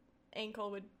socks. Your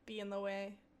ankle would be in the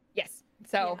way. Yes.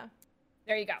 So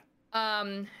there you go.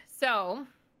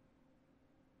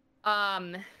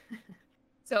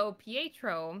 So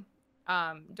Pietro,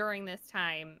 during this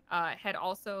time, had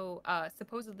also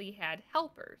supposedly had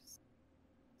helpers.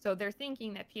 So they're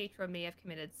thinking that Pietro may have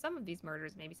committed some of these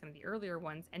murders, maybe some of the earlier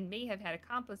ones, and may have had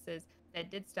accomplices that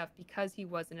did stuff because he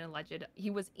was in an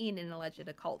alleged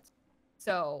occult.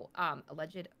 So,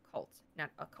 alleged cult, not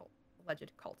a cult,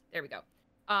 alleged cult. There we go.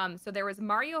 So there was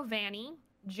Mario Vanni,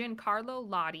 Giancarlo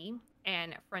Lotti,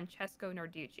 and Francesco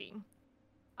Narducci.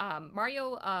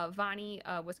 Mario Vanni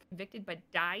was convicted but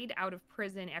died out of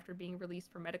prison after being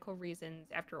released for medical reasons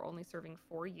after only serving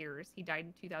 4 years. He died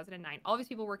in 2009. All these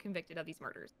people were convicted of these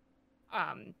murders.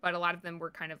 But a lot of them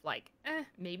were kind of like,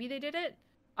 maybe they did it.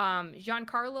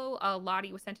 Giancarlo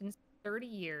Lotti was sentenced to 30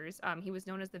 years. He was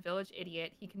known as the village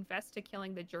idiot. He confessed to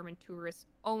killing the German tourists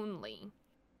only.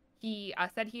 He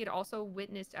said he had also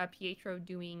witnessed Pietro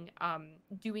doing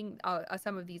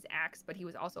some of these acts, but he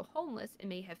was also homeless and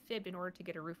may have fibbed in order to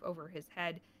get a roof over his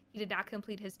head. He did not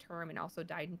complete his term and also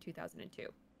died in 2002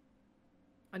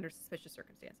 under suspicious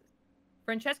circumstances.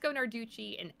 Francesco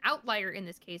Narducci, an outlier in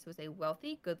this case, was a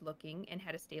wealthy, good-looking, and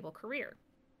had a stable career.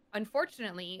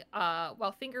 Unfortunately,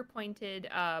 while finger pointed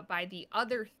by the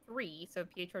other three, so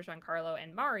Pietro, Giancarlo,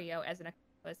 and Mario, as an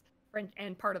accomplice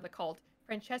and part of the cult,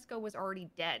 Francesco was already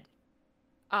dead.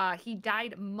 He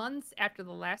died months after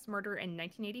the last murder in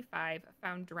 1985,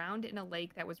 found drowned in a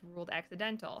lake that was ruled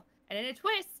accidental. And in a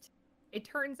twist, it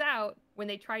turns out, when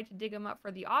they tried to dig him up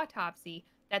for the autopsy,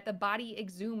 that the body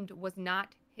exhumed was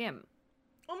not him.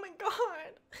 Oh my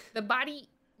god. The body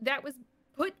that was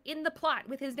put in the plot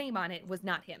with his name on it was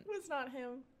not him. It was not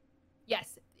him.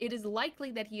 Yes, it is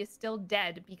likely that he is still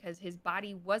dead because his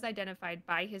body was identified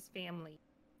by his family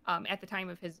at the time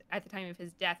of his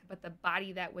death, but the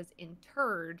body that was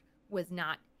interred was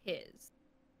not his.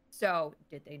 So,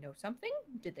 did they know something?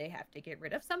 Did they have to get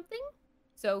rid of something?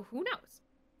 So, who knows?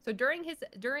 So, during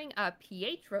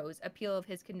Pietro's appeal of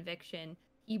his conviction,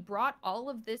 he brought all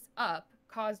of this up,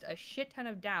 caused a shit ton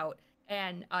of doubt,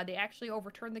 and they actually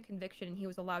overturned the conviction and he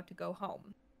was allowed to go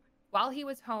home. While he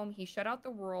was home, he shut out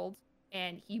the world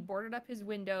and he boarded up his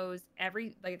windows.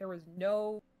 There was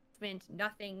no movement,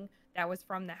 nothing that was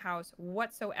from the house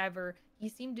whatsoever. He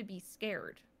seemed to be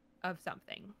scared of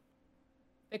something.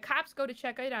 The cops go to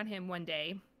check in on him one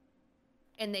day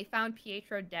and they found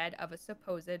Pietro dead of a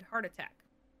supposed heart attack.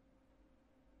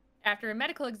 After a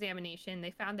medical examination,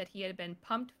 they found that he had been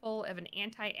pumped full of an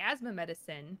anti-asthma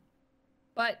medicine,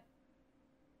 but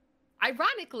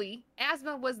ironically,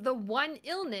 asthma was the one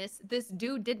illness this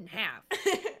dude didn't have.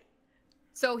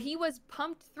 So he was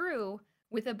pumped through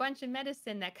with a bunch of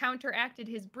medicine that counteracted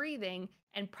his breathing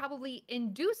and probably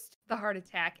induced the heart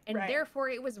attack, and therefore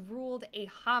it was ruled a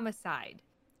homicide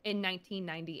in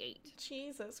 1998.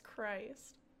 Jesus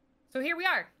Christ. So here we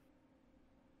are.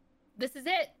 This is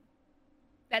it.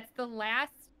 That's the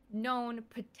last known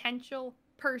potential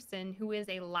person who is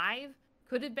alive,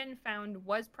 could have been found,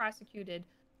 was prosecuted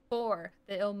for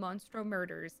the Il Monstro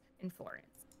murders in Florence.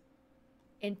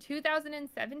 In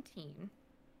 2017,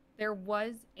 there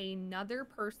was another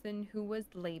person who was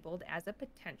labeled as a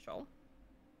potential.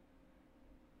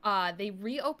 They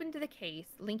reopened the case,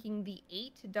 linking the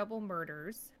 8 double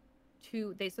murders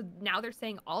to so now they're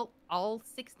saying all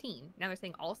 16. Now they're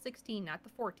saying all 16, not the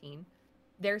 14.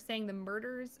 They're saying the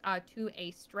murders to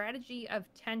a strategy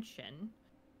of tension.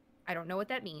 I don't know what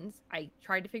that means. I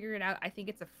tried to figure it out. I think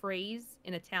it's a phrase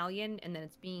in Italian, and then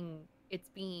it's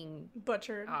being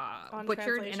butchered,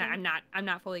 and I'm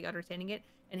not fully understanding it.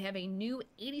 And have a new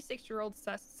 86-year-old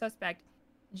suspect,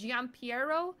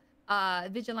 Giampiero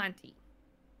Vigilante.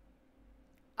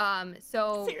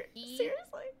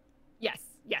 Seriously? Yes,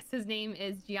 his name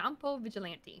is Giampo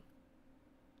Vigilante.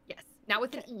 Yes, not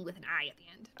with an E, with an I at the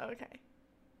end. Okay.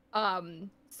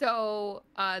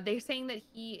 They're saying that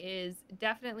he is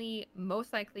definitely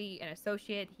most likely an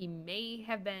associate. He may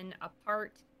have been a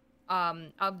part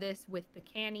of this with the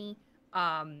Canny.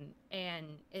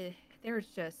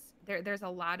 There's a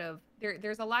lot of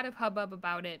hubbub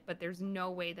about it, but there's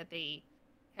no way that they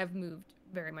have moved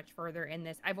very much further in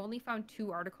this. I've only found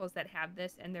 2 articles that have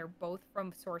this, and they're both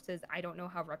from sources I don't know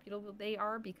how reputable they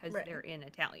are because they're in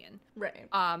Italian. Right.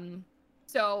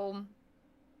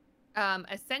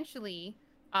 Essentially,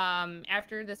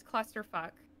 after this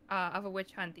clusterfuck of a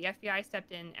witch hunt, the FBI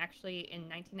stepped in actually in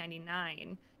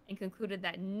 1999 and concluded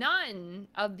that none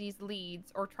of these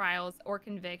leads or trials or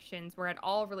convictions were at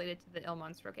all related to the Il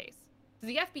Monstro case. So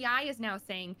the FBI is now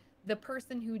saying the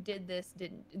person who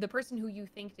the person who you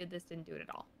think did this didn't do it at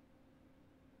all.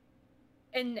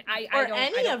 And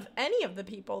any of the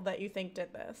people that you think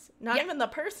did this, not even the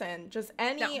person, just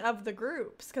any of the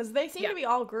groups, because they seem to be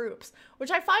all groups,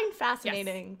 which I find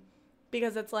fascinating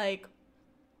because it's like,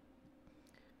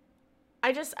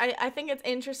 I think it's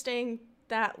interesting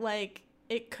that like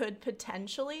it could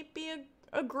potentially be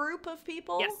a group of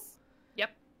people. Yes.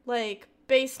 Yep. Like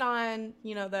based on,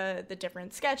 the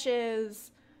different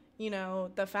sketches,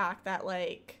 the fact that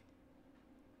like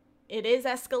it is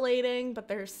escalating, but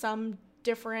there's some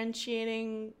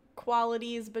differentiating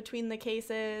qualities between the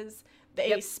cases.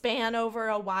 They span over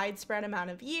a widespread amount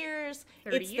of years.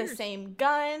 30 years. The same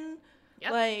gun.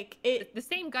 Yep. Like the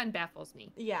same gun baffles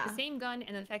me. Yeah. The same gun,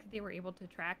 and the fact that they were able to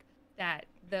track that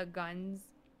the gun's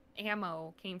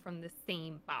ammo came from the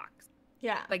same box.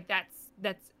 Yeah. Like that's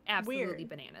absolutely weird.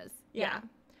 Bananas. Yeah.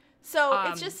 So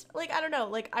it's just like, I don't know,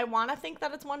 like I want to think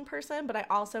that it's one person, but I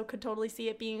also could totally see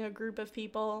it being a group of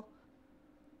people.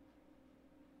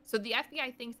 So the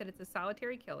FBI thinks that it's a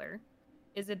solitary killer,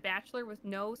 is a bachelor with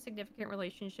no significant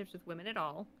relationships with women at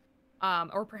all,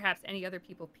 or perhaps any other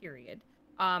people, period.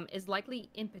 Is likely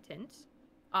impotent,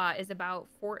 was about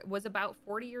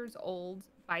 40 years old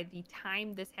by the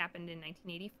time this happened in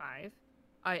 1985,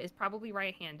 is probably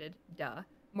right-handed, duh,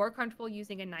 more comfortable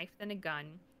using a knife than a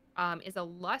gun, is a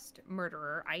lust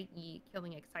murderer, i.e.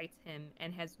 killing excites him,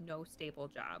 and has no stable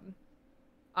job.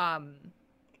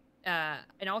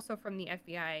 And also from the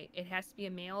FBI, it has to be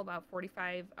a male about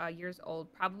 45 years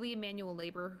old, probably a manual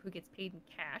laborer who gets paid in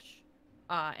cash,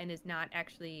 and is not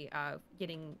actually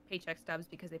getting paycheck stubs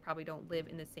because they probably don't live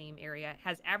in the same area.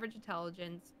 Has average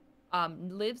intelligence,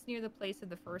 lives near the place of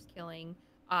the first killing,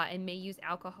 and may use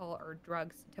alcohol or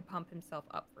drugs to pump himself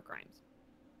up for crimes.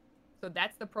 So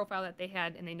that's the profile that they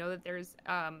had, and they know that there's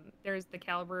the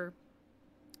caliber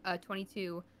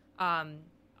 22,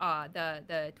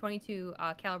 the 22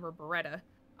 caliber Beretta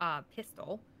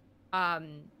pistol.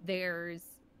 There's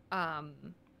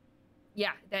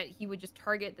that he would just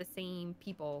target the same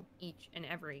people each and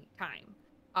every time.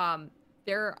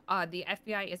 The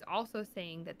FBI is also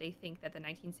saying that they think that the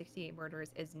 1968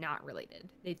 murders is not related.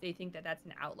 They think that that's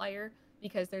an outlier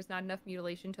because there's not enough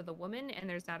mutilation to the woman, and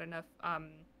there's not enough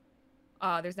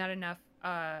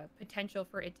potential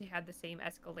for it to have the same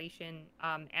escalation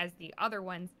as the other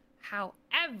ones.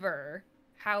 However,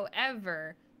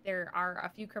 there are a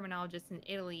few criminologists in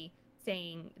Italy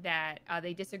saying that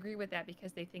they disagree with that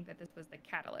because they think that this was the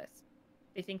catalyst.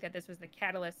 They think that this was the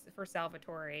catalyst for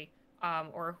Salvatore,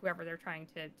 or whoever they're trying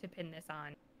to pin this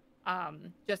on.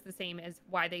 Just the same as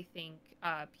why they think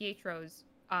Pietro's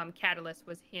catalyst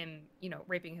was him,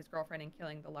 raping his girlfriend and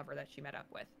killing the lover that she met up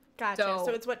with. Gotcha.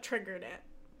 So it's what triggered it.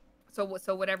 So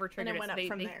whatever triggered it. And it went up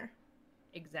from there.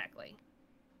 Exactly.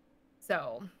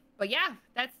 So, but yeah,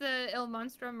 that's the Il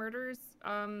Monstra murders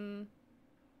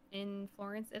in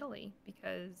Florence, Italy.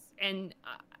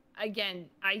 Again,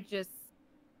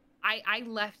 I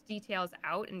left details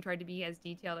out and tried to be as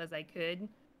detailed as I could,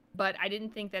 but I didn't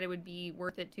think that it would be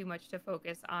worth it too much to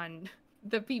focus on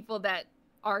the people that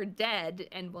are dead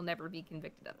and will never be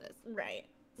convicted of this. Right.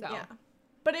 So. Yeah.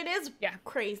 But it is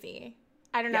crazy.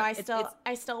 I don't know. I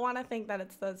still want to think that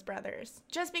it's those brothers,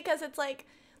 just because it's like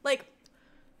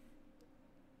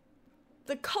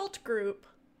the cult group.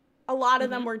 A lot of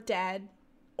them were dead,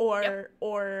 or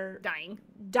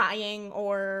dying,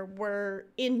 or were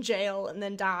in jail and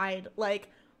then died.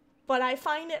 But I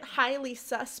find it highly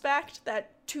suspect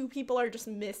that two people are just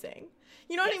missing.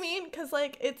 You know what I mean? Because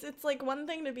it's like one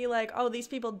thing to be like, oh, these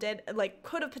people did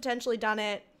could have potentially done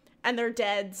it. And they're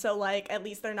dead, so, at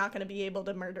least they're not going to be able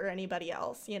to murder anybody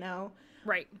else,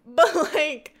 Right.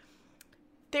 But,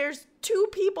 there's two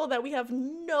people that we have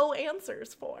no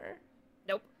answers for.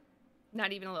 Nope.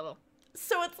 Not even a little.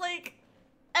 So it's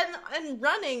and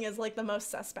running is, the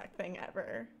most suspect thing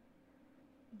ever.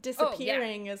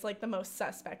 Disappearing is, the most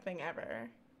suspect thing ever.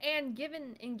 And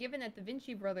given that the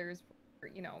Vinci brothers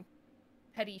were,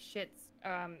 petty shits,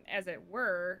 as it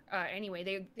were,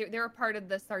 anyway, they're a part of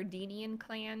the Sardinian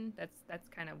clan. That's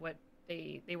kind of what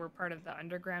they were part of the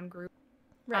underground group.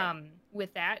 Right.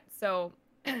 With that, so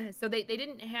they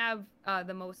didn't have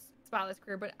the most spotless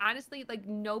career, but honestly,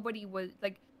 nobody was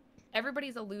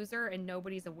everybody's a loser and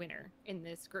nobody's a winner in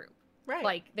this group.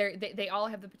 Right. They all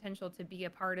have the potential to be a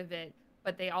part of it,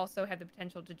 but they also have the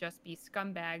potential to just be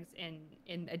scumbags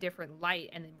in a different light,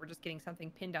 and then we're just getting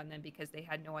something pinned on them because they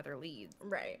had no other leads.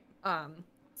 Right.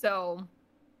 So,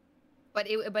 but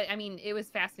I mean, it was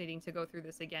fascinating to go through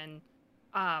this again.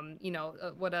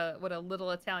 What a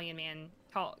little Italian man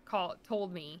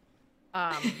told me.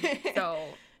 So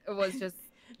it was just,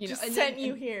 just sent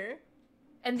you here.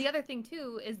 And the other thing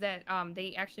too is that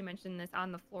they actually mentioned this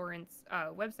on the Florence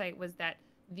website, was that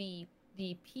the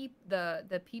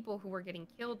people who were getting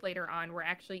killed later on were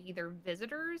actually either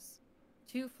visitors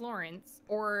to Florence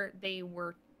or they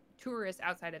were tourists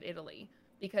outside of Italy,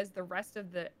 because the rest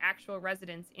of the actual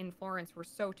residents in Florence were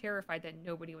so terrified that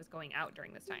nobody was going out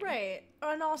during this time. Right.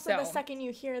 And also the second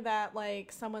you hear that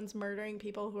someone's murdering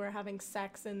people who are having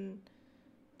sex in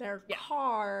their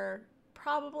car,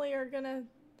 probably are gonna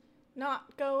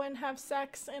not go and have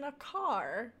sex in a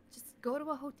car. Just go to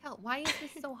a hotel. Why is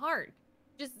this so hard?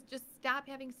 Just stop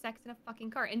having sex in a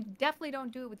fucking car, and definitely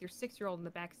don't do it with your 6-year-old in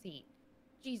the back seat.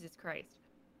 Jesus Christ.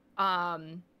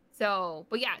 So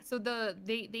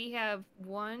they have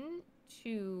 1,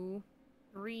 2,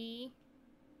 3,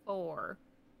 4.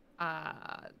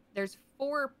 There's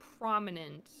four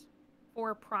prominent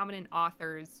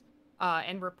authors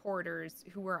and reporters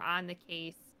who were on the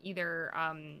case either.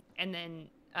 And then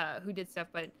who did stuff,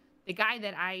 but the guy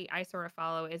that I sort of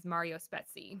follow is Mario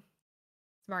Spezzi.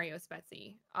 It's Mario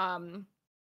Spezzi.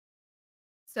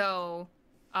 So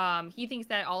he thinks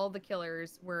that all of the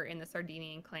killers were in the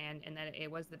Sardinian clan and that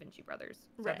it was the Vinci brothers.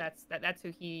 So Right. that's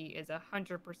who he is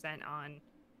 100% on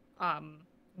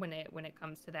when it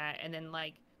comes to that. And then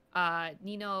like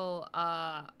Nino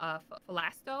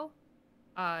Falasto.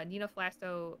 Nino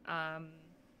Falasto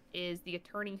is the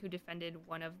attorney who defended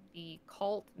one of the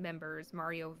cult members,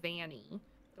 Mario Vanni,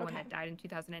 the one that died in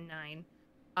 2009.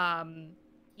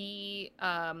 He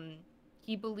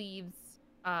believes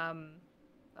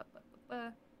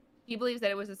he believes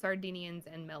that it was the Sardinians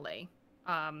and Malay.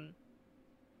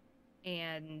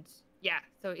 And yeah,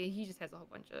 so he just has a whole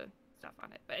bunch of stuff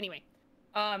on it. But anyway,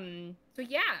 so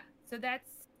yeah, so that's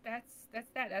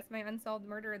my unsolved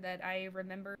murder that I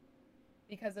remember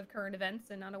because of current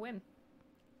events and on a whim.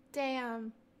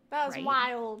 Damn, that was Right?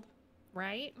 wild.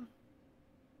 Right?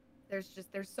 There's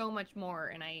so much more,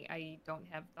 and I don't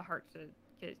have the heart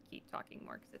to keep talking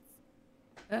more because it's.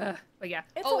 But yeah.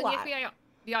 It's oh, a and lot.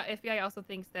 the FBI also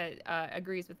thinks that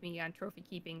agrees with me on trophy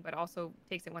keeping, but also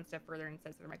takes it one step further and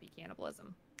says there might be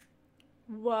cannibalism.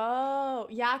 Whoa,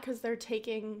 yeah, because they're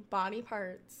taking body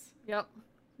parts. Yep.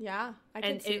 Yeah, I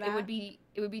can see that. It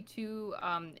would be too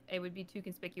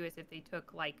conspicuous if they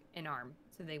took like an arm,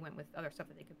 so they went with other stuff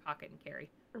that they could pocket and carry.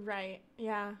 Right.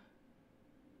 Yeah.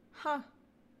 Huh.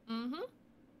 Mm-hmm.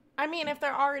 I mean, if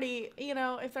they're already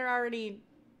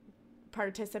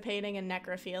participating in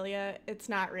necrophilia, it's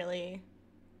not really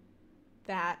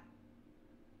that.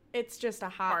 It's just a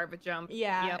hop. Far of a jump.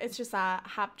 Yeah, Yep. it's just a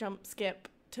hop, jump, skip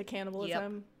to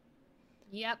cannibalism.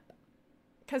 Yep.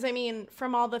 Because, I mean,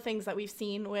 from all the things that we've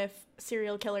seen with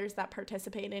serial killers that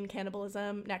participate in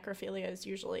cannibalism, necrophilia is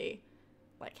usually,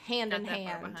 like, hand in Not that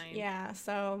far hand. behind. Yeah,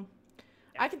 so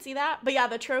Yeah. I can see that. But, yeah,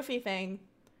 the trophy thing,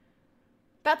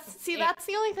 that's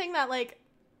the only thing that, like,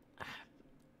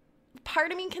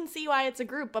 part of me can see why it's a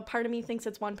group, but part of me thinks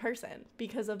it's one person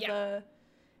because of the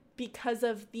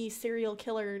serial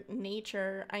killer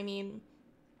nature. I mean,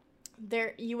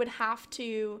 there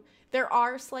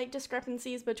are slight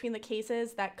discrepancies between the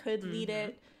cases that could lead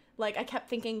it, like, I kept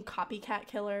thinking copycat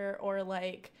killer, or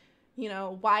like,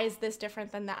 why is this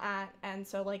different than that? And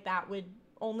so, like, that would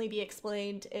only be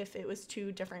explained if it was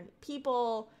two different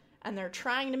people and they're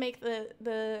trying to make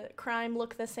the crime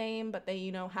look the same, but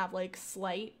they, have, like,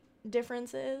 slight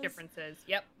differences.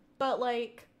 Yep. But,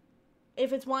 like,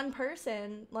 if it's one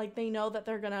person, like, they know that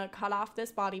they're gonna cut off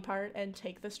this body part and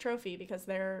take this trophy because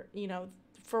they're,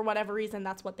 for whatever reason,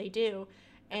 that's what they do.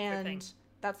 And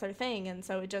that's their thing. And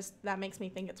so that makes me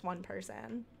think it's one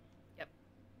person. Yep.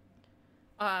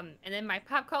 And then my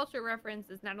pop culture reference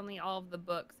is not only all of the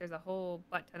books, there's a whole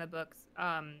butt ton of books.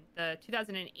 The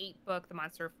 2008 book, The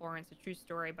Monster of Florence, A True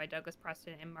Story by Douglas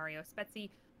Preston and Mario Spezzi,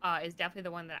 is definitely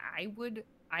the one that I would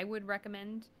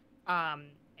recommend.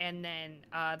 And then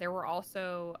there were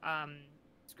also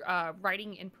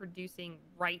writing and producing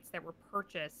rights that were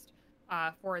purchased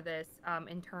for this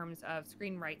in terms of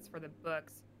screen rights for the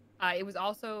books. It was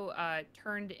also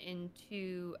turned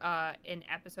into an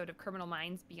episode of Criminal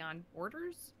Minds Beyond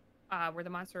Borders, where the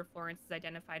Monster of Florence is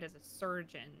identified as a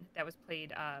surgeon that was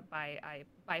played by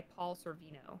Paul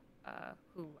Sorvino,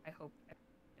 who I hope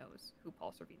everyone knows who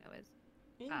Paul Sorvino is.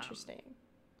 Interesting.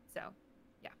 So,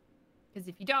 yeah. Because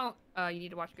if you don't, you need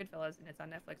to watch Goodfellas, and it's on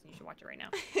Netflix, and you should watch it right now.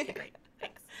 Okay, great.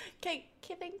 Thanks. Okay,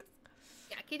 thanks.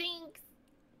 Yeah, thanks.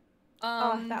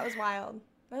 Oh, that was wild.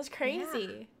 That was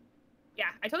crazy. Yeah,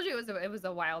 I told you it was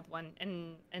a wild one.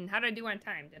 And how did I do on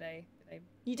time? Did I?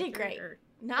 You did great.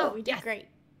 No, we did great.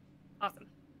 Awesome.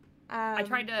 I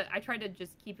tried to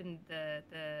just keep in the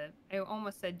I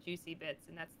almost said juicy bits,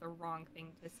 and that's the wrong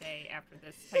thing to say after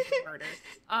this type of murder.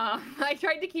 I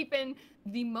tried to keep in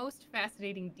the most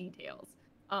fascinating details,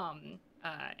 and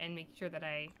make sure that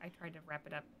I tried to wrap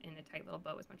it up in a tight little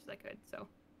bow as much as I could. So,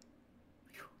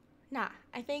 nah,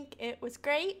 I think it was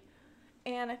great,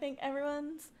 and I think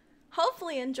everyone's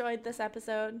hopefully enjoyed this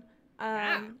episode.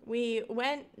 Yeah. We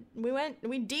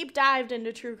deep dived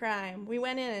into true crime. We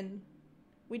went in.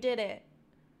 We did it.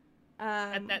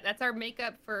 That's our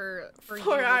makeup for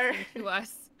you our listening to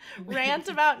us rant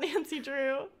about Nancy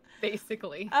Drew.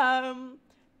 Basically.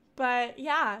 But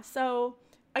yeah, so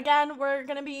again, we're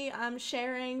gonna be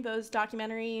sharing those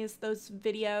documentaries, those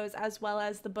videos, as well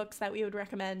as the books that we would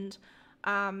recommend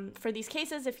for these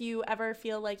cases. If you ever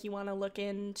feel like you want to look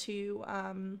into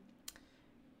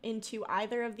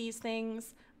either of these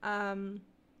things, again,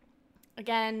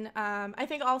 I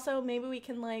think also maybe we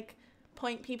can like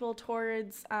point people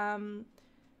towards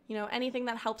anything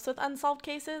that helps with unsolved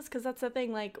cases, because that's the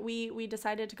thing. Like, we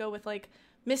decided to go with like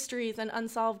mysteries and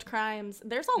unsolved crimes.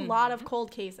 There's a lot of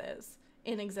cold cases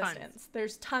in existence.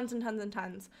 There's tons and tons and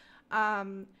tons.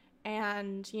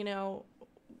 And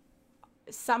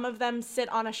some of them sit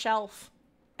on a shelf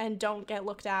and don't get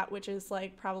looked at, which is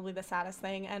like probably the saddest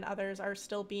thing, and others are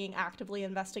still being actively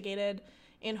investigated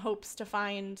in hopes to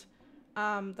find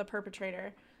the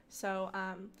perpetrator. So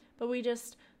but we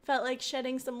just felt like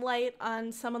shedding some light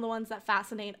on some of the ones that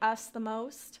fascinate us the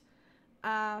most.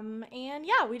 And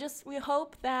yeah, we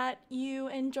hope that you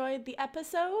enjoyed the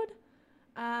episode.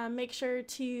 Make sure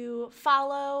to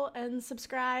follow and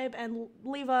subscribe and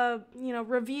leave a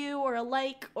review or a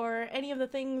like or any of the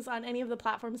things on any of the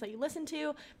platforms that you listen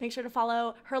to. Make sure to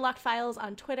follow Herlock Files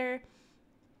on Twitter.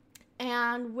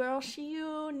 And we'll see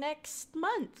you next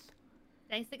month.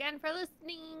 Thanks again for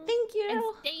listening. Thank you. And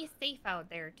stay safe out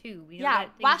there too. We know yeah,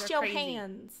 that things wash are your crazy.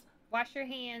 hands. Wash your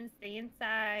hands. Stay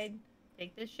inside.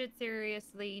 Take this shit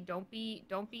seriously. Don't be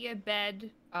a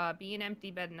bed. Be an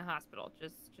empty bed in a hospital.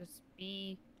 Just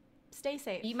be. Stay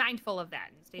safe. Be mindful of that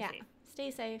and stay safe.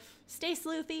 Stay safe. Stay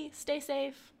sleuthy. Stay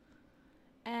safe.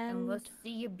 And we'll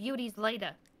see you beauties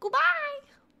later. Goodbye.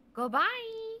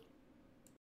 Goodbye.